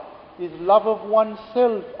love is love of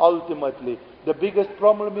oneself ultimately. The biggest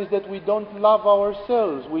problem is that we don't love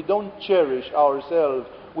ourselves. We don't cherish ourselves.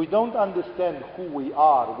 We don't understand who we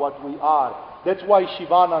are, what we are. That's why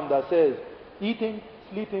Shivananda says, eating,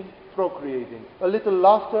 sleeping, procreating. A little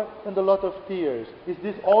laughter and a lot of tears. Is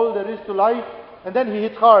this all there is to life? And then he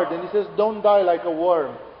hits hard and he says, don't die like a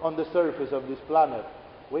worm on the surface of this planet.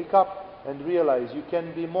 Wake up and realize you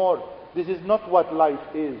can be more. This is not what life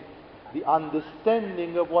is. The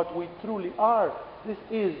understanding of what we truly are. This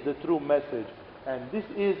is the true message. And this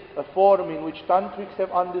is a form in which Tantrics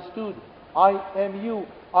have understood. I am you.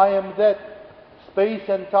 I am that. Space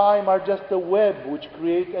and time are just a web which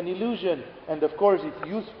create an illusion. And of course it's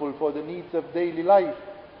useful for the needs of daily life.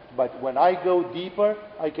 But when I go deeper,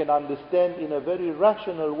 I can understand in a very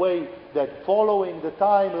rational way that following the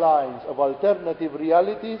timelines of alternative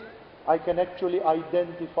realities, I can actually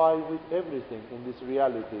identify with everything in this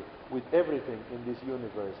reality, with everything in this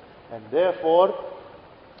universe. And therefore,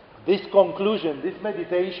 this conclusion, this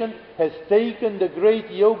meditation has taken the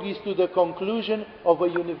great yogis to the conclusion of a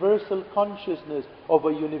universal consciousness, of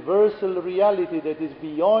a universal reality that is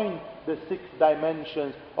beyond the 6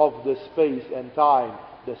 dimensions of the space and time.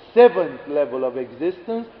 The 7th level of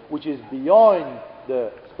existence, which is beyond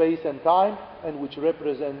the space and time, and which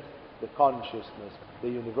represents the consciousness, the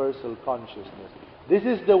universal consciousness. This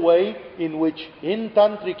is the way in which in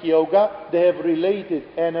Tantric Yoga they have related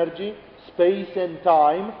energy, space and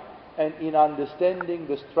time, and in understanding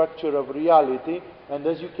the structure of reality. And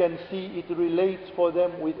as you can see, it relates for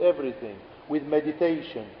them with everything, with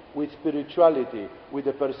meditation, with spirituality, with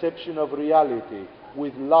the perception of reality,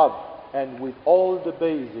 with love, and with all the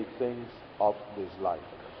basic things of this life.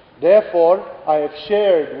 Therefore, I have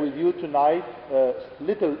shared with you tonight a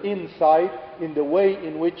little insight in the way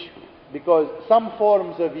in which, because some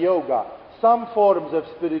forms of yoga, some forms of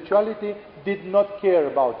spirituality did not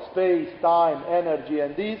care about space, time, energy,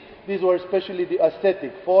 and these were especially the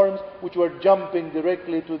ascetic forms which were jumping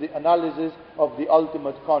directly to the analysis of the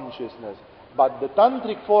ultimate consciousness. But the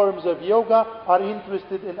tantric forms of yoga are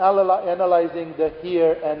interested in analyzing the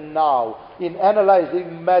here and now, in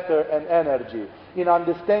analyzing matter and energy, in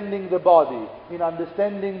understanding the body, in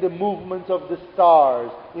understanding the movements of the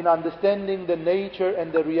stars, in understanding the nature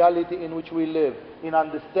and the reality in which we live, in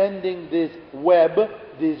understanding this web,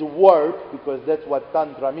 this warp, because that's what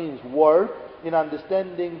Tantra means, warp, in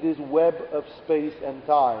understanding this web of space and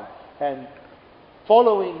time. And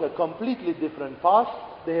following a completely different path,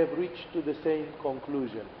 they have reached to the same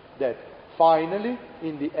conclusion, that finally,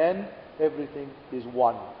 in the end, everything is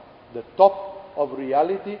one. The top of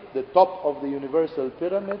reality, the top of the universal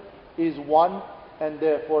pyramid is one, and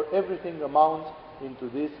therefore everything amounts into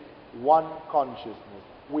this one consciousness.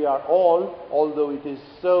 We are all, although it is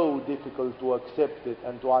so difficult to accept it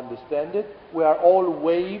and to understand it, we are all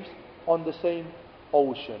waves on the same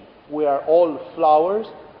ocean. We are all flowers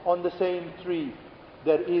on the same tree.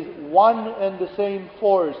 There is one and the same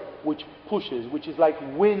force which pushes, which is like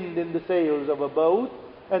wind in the sails of a boat,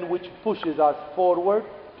 and which pushes us forward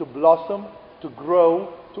to blossom, to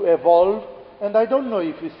grow, to evolve. And I don't know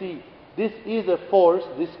if you see, this is a force,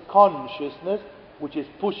 this consciousness which is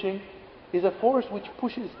pushing, is a force which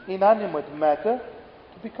pushes inanimate matter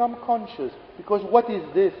to become conscious. Because what is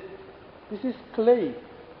this? This is clay.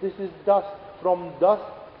 This is dust. From dust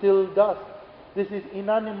till dust. This is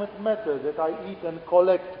inanimate matter that I eat and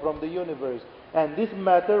collect from the universe. And this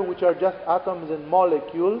matter, which are just atoms and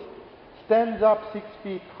molecules, stands up 6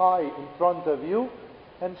 feet high in front of you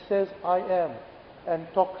and says, I am, and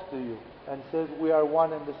talks to you and says, we are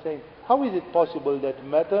one and the same. How is it possible that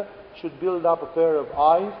matter should build up a pair of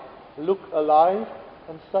eyes, look alive,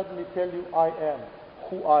 and suddenly tell you, I am?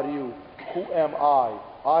 Who are you? Who am I?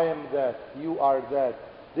 I am that. You are that.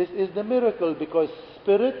 This is the miracle, because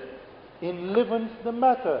spirit enlivens the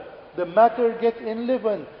matter. The matter gets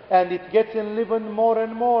enlivened, and it gets enlivened more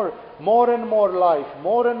and more. More and more life,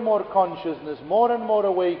 more and more consciousness, more and more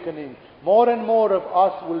awakening. More and more of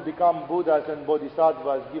us will become Buddhas and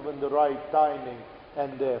Bodhisattvas given the right timing.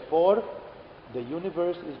 And therefore, the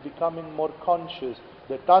universe is becoming more conscious.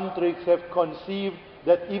 The Tantrics have conceived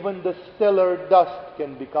that even the stellar dust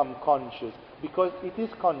can become conscious, because it is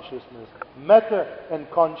consciousness. Matter and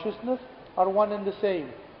consciousness are one and the same,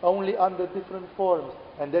 only under different forms.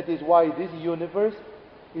 And that is why this universe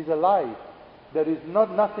is alive. There is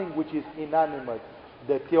nothing which is inanimate.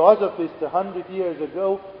 The Theosophists 100 years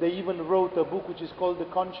ago, they even wrote a book which is called The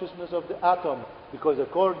Consciousness of the Atom, because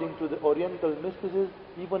according to the Oriental mysticism,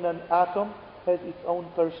 even an atom has its own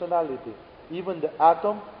personality. Even the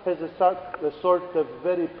atom has a sort of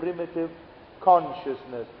very primitive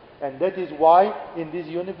consciousness. And that is why in this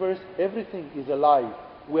universe everything is alive.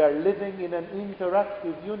 We are living in an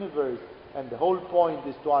interactive universe. And the whole point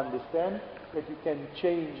is to understand that you can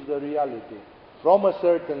change the reality from a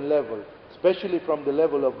certain level, especially from the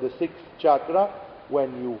level of the sixth chakra.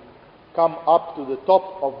 When you come up to the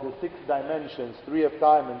top of the six dimensions, 3 of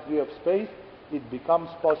time and 3 of space, it becomes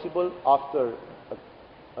possible after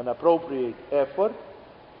an appropriate effort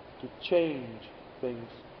to change things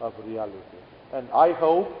of reality. And I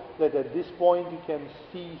hope that at this point you can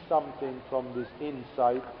see something from this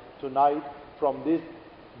insight tonight, from these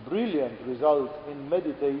brilliant results in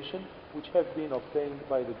meditation which have been obtained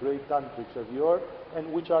by the great Tantrics of yore,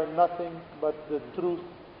 and which are nothing but the truth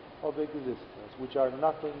of existence, which are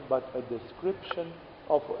nothing but a description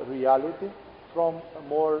of reality from a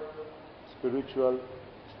more spiritual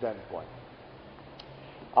standpoint.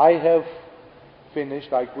 I have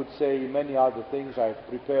finished. I could say many other things. I've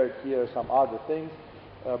prepared here some other things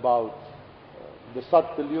about the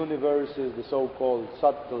subtle universes, the so-called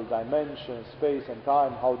subtle dimensions, space and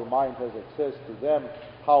time, how the mind has access to them,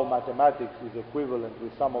 how mathematics is equivalent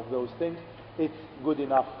with some of those things. It's good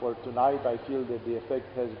enough for tonight. I feel that the effect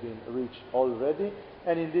has been reached already.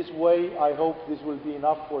 And in this way, I hope this will be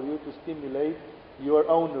enough for you to stimulate your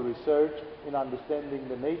own research in understanding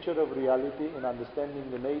the nature of reality, in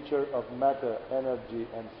understanding the nature of matter, energy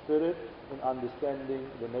and spirit, in understanding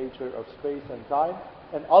the nature of space and time,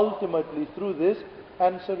 and ultimately through this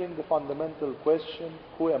answering the fundamental question,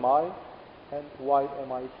 who am I and why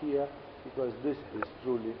am I here? Because this is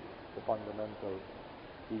truly the fundamental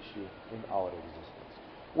issue in our existence.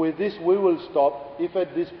 With this we will stop. If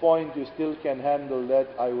at this point you still can handle that,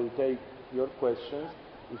 I will take your questions.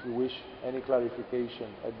 If you wish any clarification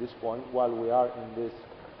at this point, while we are in this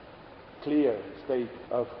clear state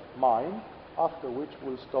of mind, after which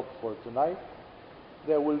we'll stop for tonight.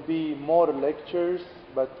 There will be more lectures,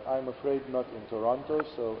 but I'm afraid not in Toronto,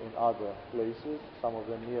 so in other places, some of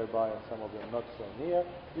them nearby and some of them not so near.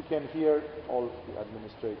 You can hear all the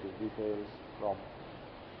administrative details from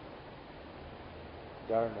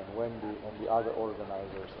Darren and Wendy and the other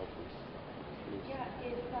organizers of this. Please. Yeah,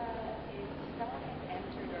 if someone has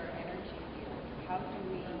entered our energy field, how do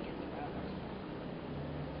we interact?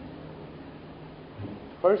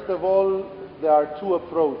 First of all, there are two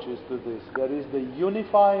approaches to this. There is the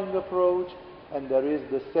unifying approach and there is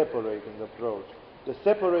the separating approach. The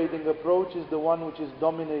separating approach is the one which is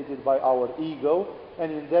dominated by our ego,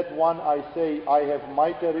 and in that one I say, I have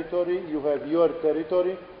my territory, you have your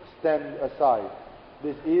territory, stand aside.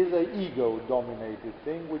 This is an ego-dominated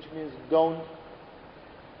thing, which means don't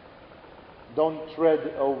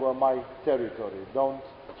tread over my territory, don't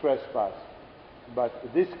trespass. But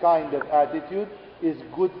this kind of attitude is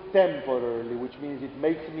good temporarily, which means it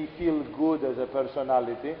makes me feel good as a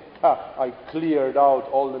personality. I cleared out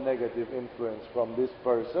all the negative influence from this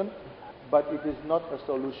person, but it is not a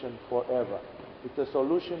solution forever. It's a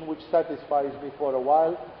solution which satisfies me for a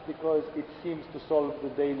while because it seems to solve the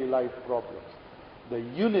daily life problems. The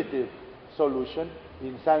unitive solution,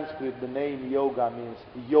 in Sanskrit the name yoga means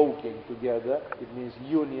yoking together, it means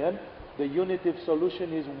union. The unitive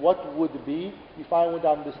solution is what would be if I would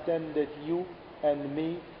understand that you and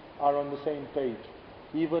me are on the same page,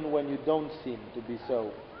 even when you don't seem to be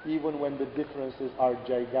so, even when the differences are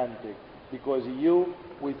gigantic, because you,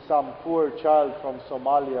 with some poor child from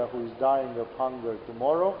Somalia who is dying of hunger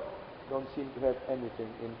tomorrow, don't seem to have anything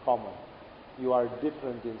in common. You are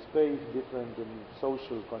different in space, different in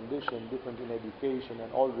social condition, different in education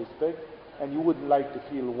and all respect, and you wouldn't like to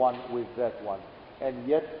feel one with that one. And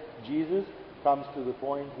yet Jesus comes to the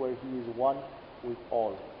point where he is one with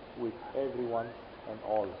all, with everyone and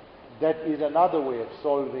all. That is another way of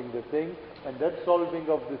solving the thing, and that solving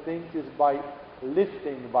of the things is by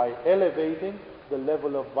lifting, by elevating the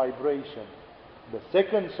level of vibration. The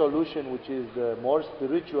second solution, which is the more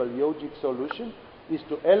spiritual yogic solution, is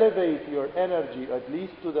to elevate your energy at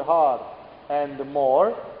least to the heart and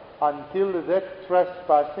more until that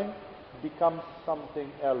trespassing becomes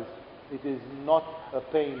something else. It is not a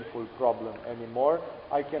painful problem anymore.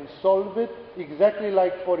 I can solve it exactly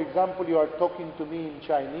like, for example, you are talking to me in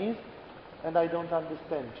Chinese and I don't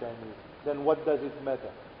understand Chinese. Then what does it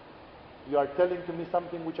matter? You are telling to me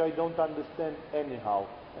something which I don't understand anyhow.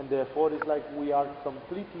 And therefore it's like we are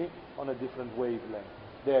completely on a different wavelength.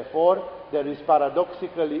 Therefore, there is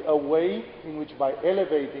paradoxically a way in which by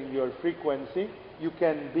elevating your frequency, you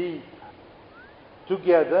can be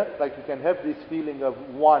together, like you can have this feeling of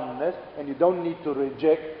oneness, and you don't need to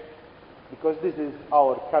reject, because this is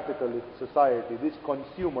our capitalist society, this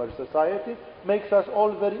consumer society makes us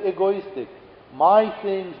all very egoistic. My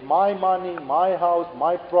things, my money, my house,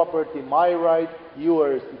 my property, my right,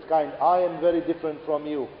 yours. It's kind, I am very different from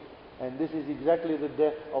you. And this is exactly the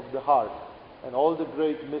death of the heart. And all the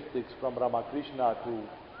great mystics, from Ramakrishna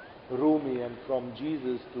to Rumi and from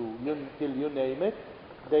Jesus to till you name it,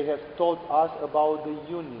 they have taught us about the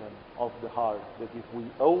union of the heart. That if we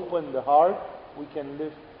open the heart, we can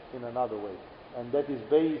live in another way. And that is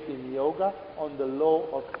based in yoga on the law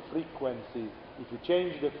of frequency. If you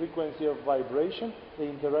change the frequency of vibration, the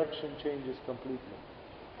interaction changes completely.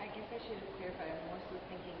 I guess I should clarify. I'm more so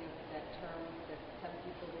thinking of that term that some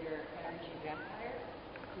people, they're energy vampires.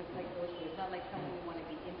 So it's like those two. It's not like someone you want to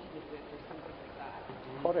be intimate with or something like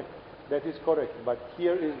that. Correct. That is correct. But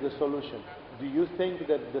here is the solution. Do you think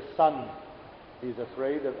that the sun is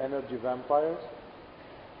afraid of energy vampires?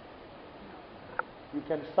 You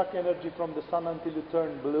can suck energy from the sun until you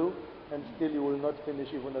turn blue, and still you will not finish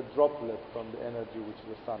even a droplet from the energy which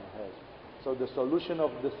the sun has. So the solution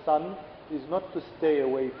of the sun is not to stay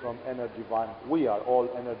away from energy vampires. We are all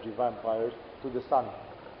energy vampires to the sun.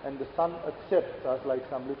 And the sun accepts us like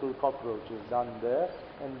some little cockroaches down there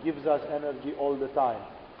and gives us energy all the time.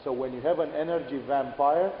 So when you have an energy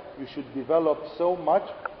vampire, you should develop so much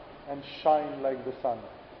and shine like the sun.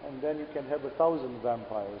 And then you can have 1,000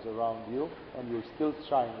 vampires around you and you'll still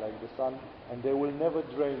shine like the sun, and they will never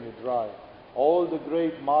drain you dry. All the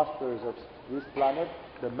great masters of this planet,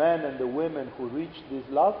 the men and the women who reached this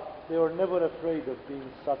love, they were never afraid of being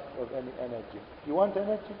sucked of any energy. You want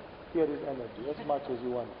energy? Here is energy, as much as you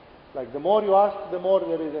want. Like the more you ask, the more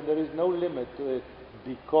there is, and there is no limit to it,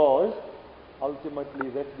 because ultimately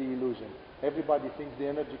that's the illusion. Everybody thinks the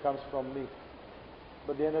energy comes from me,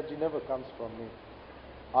 but the energy never comes from me.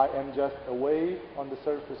 I am just a wave on the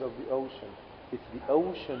surface of the ocean. It's the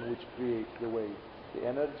ocean which creates the wave. The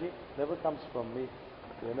energy never comes from me.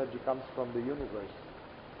 The energy comes from the universe.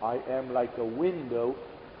 I am like a window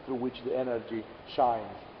through which the energy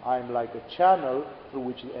shines. I am like a channel through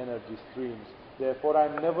which the energy streams. Therefore,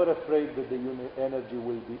 I'm never afraid that the energy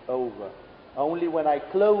will be over. Only when I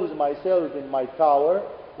close myself in my tower,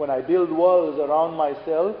 when I build walls around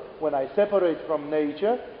myself, when I separate from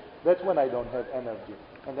nature, that's when I don't have energy.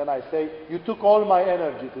 And then I say, you took all my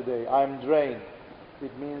energy today, I'm drained.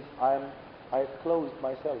 It means I've closed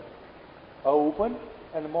myself. Open,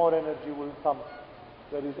 and more energy will come.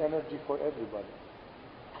 There is energy for everybody.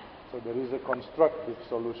 So there is a constructive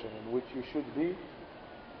solution in which you should be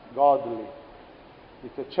godly.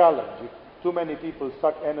 It's a challenge. If too many people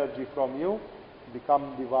suck energy from you,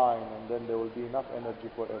 become divine, and then there will be enough energy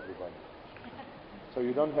for everybody. So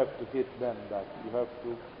you don't have to hit them back. You have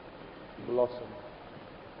to blossom.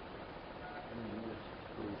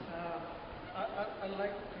 I'd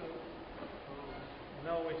like to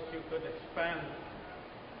know if you could expand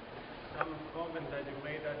some comment that you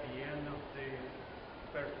made at the end of the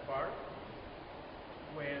first part,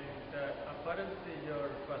 when apparently your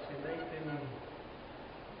fascinating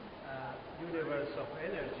universe of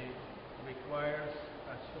energy requires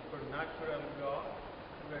a supernatural God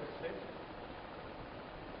to exist,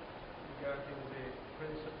 regarding the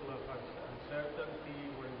principle of uncertainty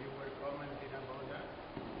when you were commenting about that.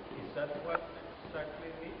 Is that what exactly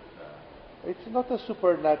it means? It's not a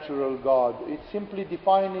supernatural God. It's simply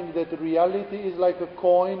defining that reality is like a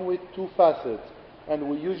coin with two facets. And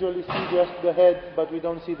we usually see just the heads, but we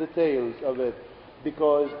don't see the tails of it.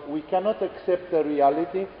 Because we cannot accept a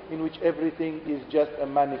reality in which everything is just a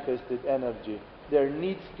manifested energy. There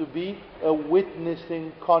needs to be a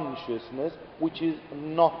witnessing consciousness, which is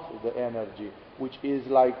not the energy, which is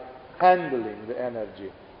like handling the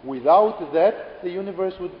energy. Without that, the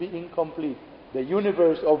universe would be incomplete. The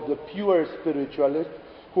universe of the pure spiritualists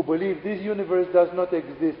who believe this universe does not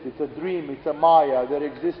exist, it's a dream, it's a maya, there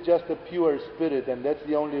exists just a pure spirit and that's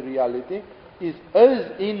the only reality, is as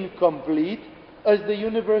incomplete as the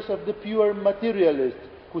universe of the pure materialists,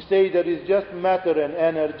 who say there is just matter and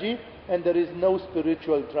energy and there is no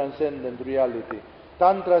spiritual transcendent reality.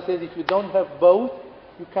 Tantra says if you don't have both,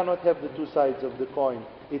 you cannot have the two sides of the coin.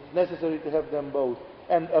 It's necessary to have them both.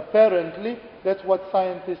 And apparently, that's what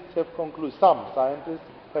scientists have concluded. Some scientists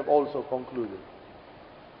have also concluded.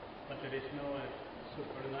 But there is no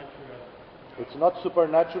supernatural. It's not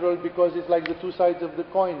supernatural because it's like the two sides of the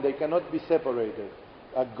coin. They cannot be separated.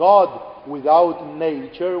 A God without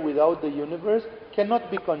nature, without the universe,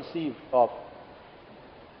 cannot be conceived of.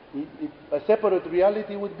 A separate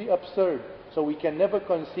reality would be absurd. So we can never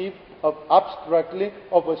conceive of abstractly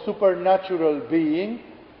of a supernatural being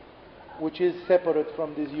which is separate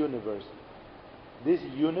from this universe. This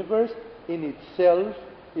universe in itself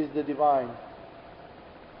is the divine.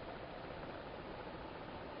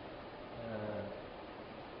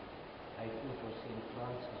 I think it was St.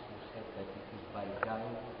 Francis who said that it is by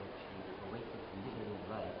dying that you awaken to living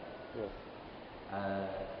life. Yes.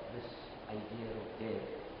 This idea of death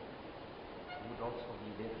would also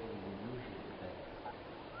be therefore an illusion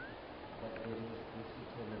that there is this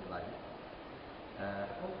eternal life.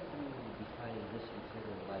 How do you define this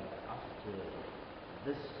eternal life after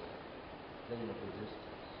this plane of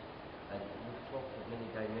existence? And you've talked of many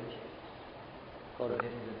dimensions. Correct. So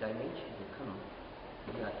there is a dimension to come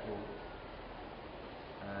here at home.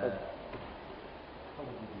 How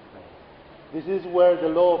do you define it? This is where the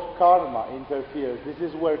law of karma interferes. This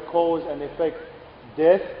is where cause and effect.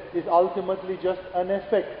 Death is ultimately just an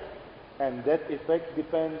effect. And that effect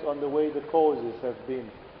depends on the way the causes have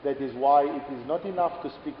been. That is why it is not enough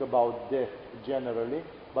to speak about death generally,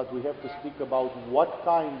 but we have to speak about what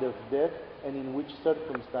kind of death and in which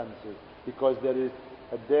circumstances. Because there is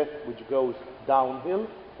a death which goes downhill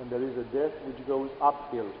and there is a death which goes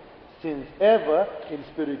uphill. Since ever in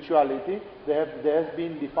spirituality there has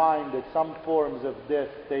been defined that some forms of death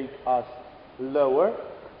take us lower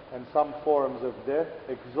and some forms of death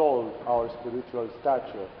exalt our spiritual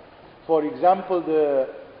stature. For example, the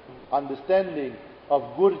understanding of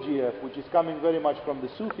Gurdjieff, which is coming very much from the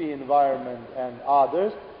Sufi environment and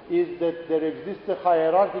others, is that there exists a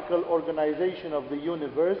hierarchical organization of the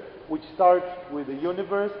universe which starts with the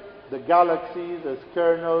universe, the galaxies as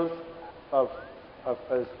kernels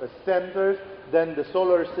as centers, then the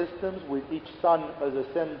solar systems with each sun as a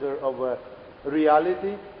center of a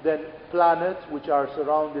reality, then planets which are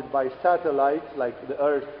surrounded by satellites like the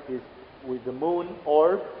Earth is with the moon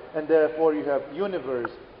orb, and therefore you have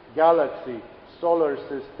universe, galaxy, solar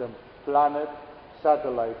system, planet,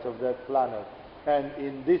 satellites of that planet. And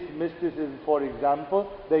in this mysticism, for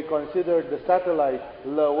example, they consider the satellite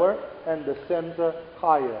lower and the center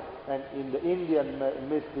higher. And in the Indian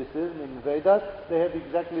mysticism, in Vedas, they have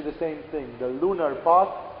exactly the same thing, the lunar path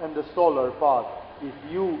and the solar path. If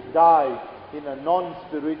you die in a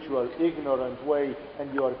non-spiritual, ignorant way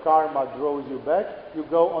and your karma draws you back, you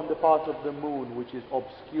go on the path of the moon, which is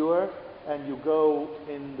obscure, and you go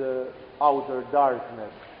in the outer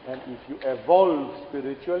darkness. And if you evolve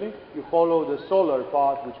spiritually, you follow the solar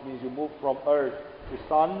path, which means you move from earth to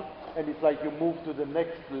sun, and it's like you move to the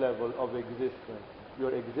next level of existence.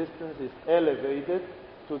 Your existence is elevated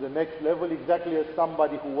to the next level, exactly as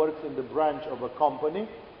somebody who works in the branch of a company,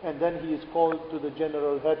 and then he is called to the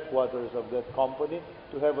general headquarters of that company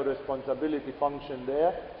to have a responsibility function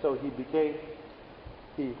there. So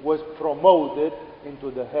he was promoted into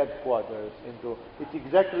the headquarters. It's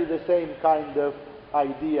exactly the same kind of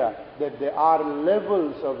idea, that there are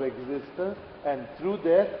levels of existence, and through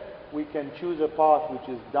death we can choose a path which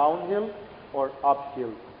is downhill or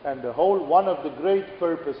uphill. And one of the great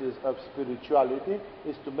purposes of spirituality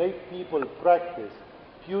is to make people practice,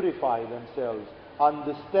 purify themselves,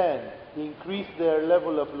 understand, increase their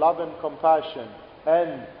level of love and compassion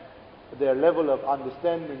and their level of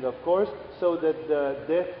understanding, of course, so that the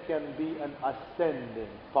death can be an ascending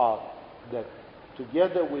path, that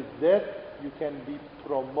together with death you can be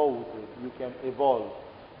promoted, you can evolve.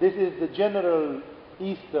 This is the general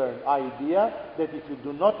Eastern idea, that if you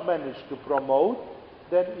do not manage to promote,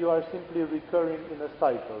 then you are simply recurring in a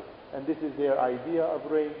cycle. And this is their idea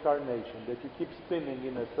of reincarnation, that you keep spinning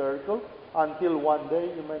in a circle until one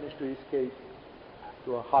day you manage to escape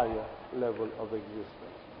to a higher level of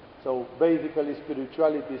existence. So basically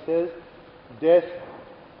spirituality says death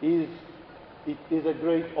is a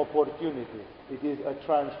great opportunity. It is a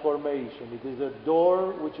transformation. It is a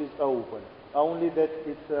door which is open. Only that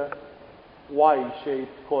it's a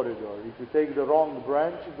Y-shaped corridor. If you take the wrong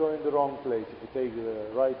branch, you go in the wrong place. If you take the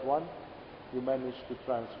right one, you manage to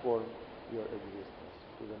transform your existence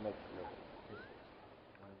to the next level.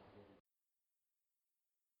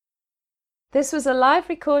 This was a live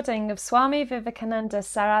recording of Swami Vivekananda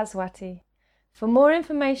Saraswati. For more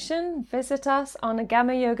information, visit us on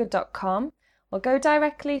agamayoga.com or go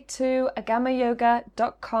directly to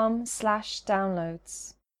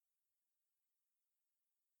agamayoga.com/downloads.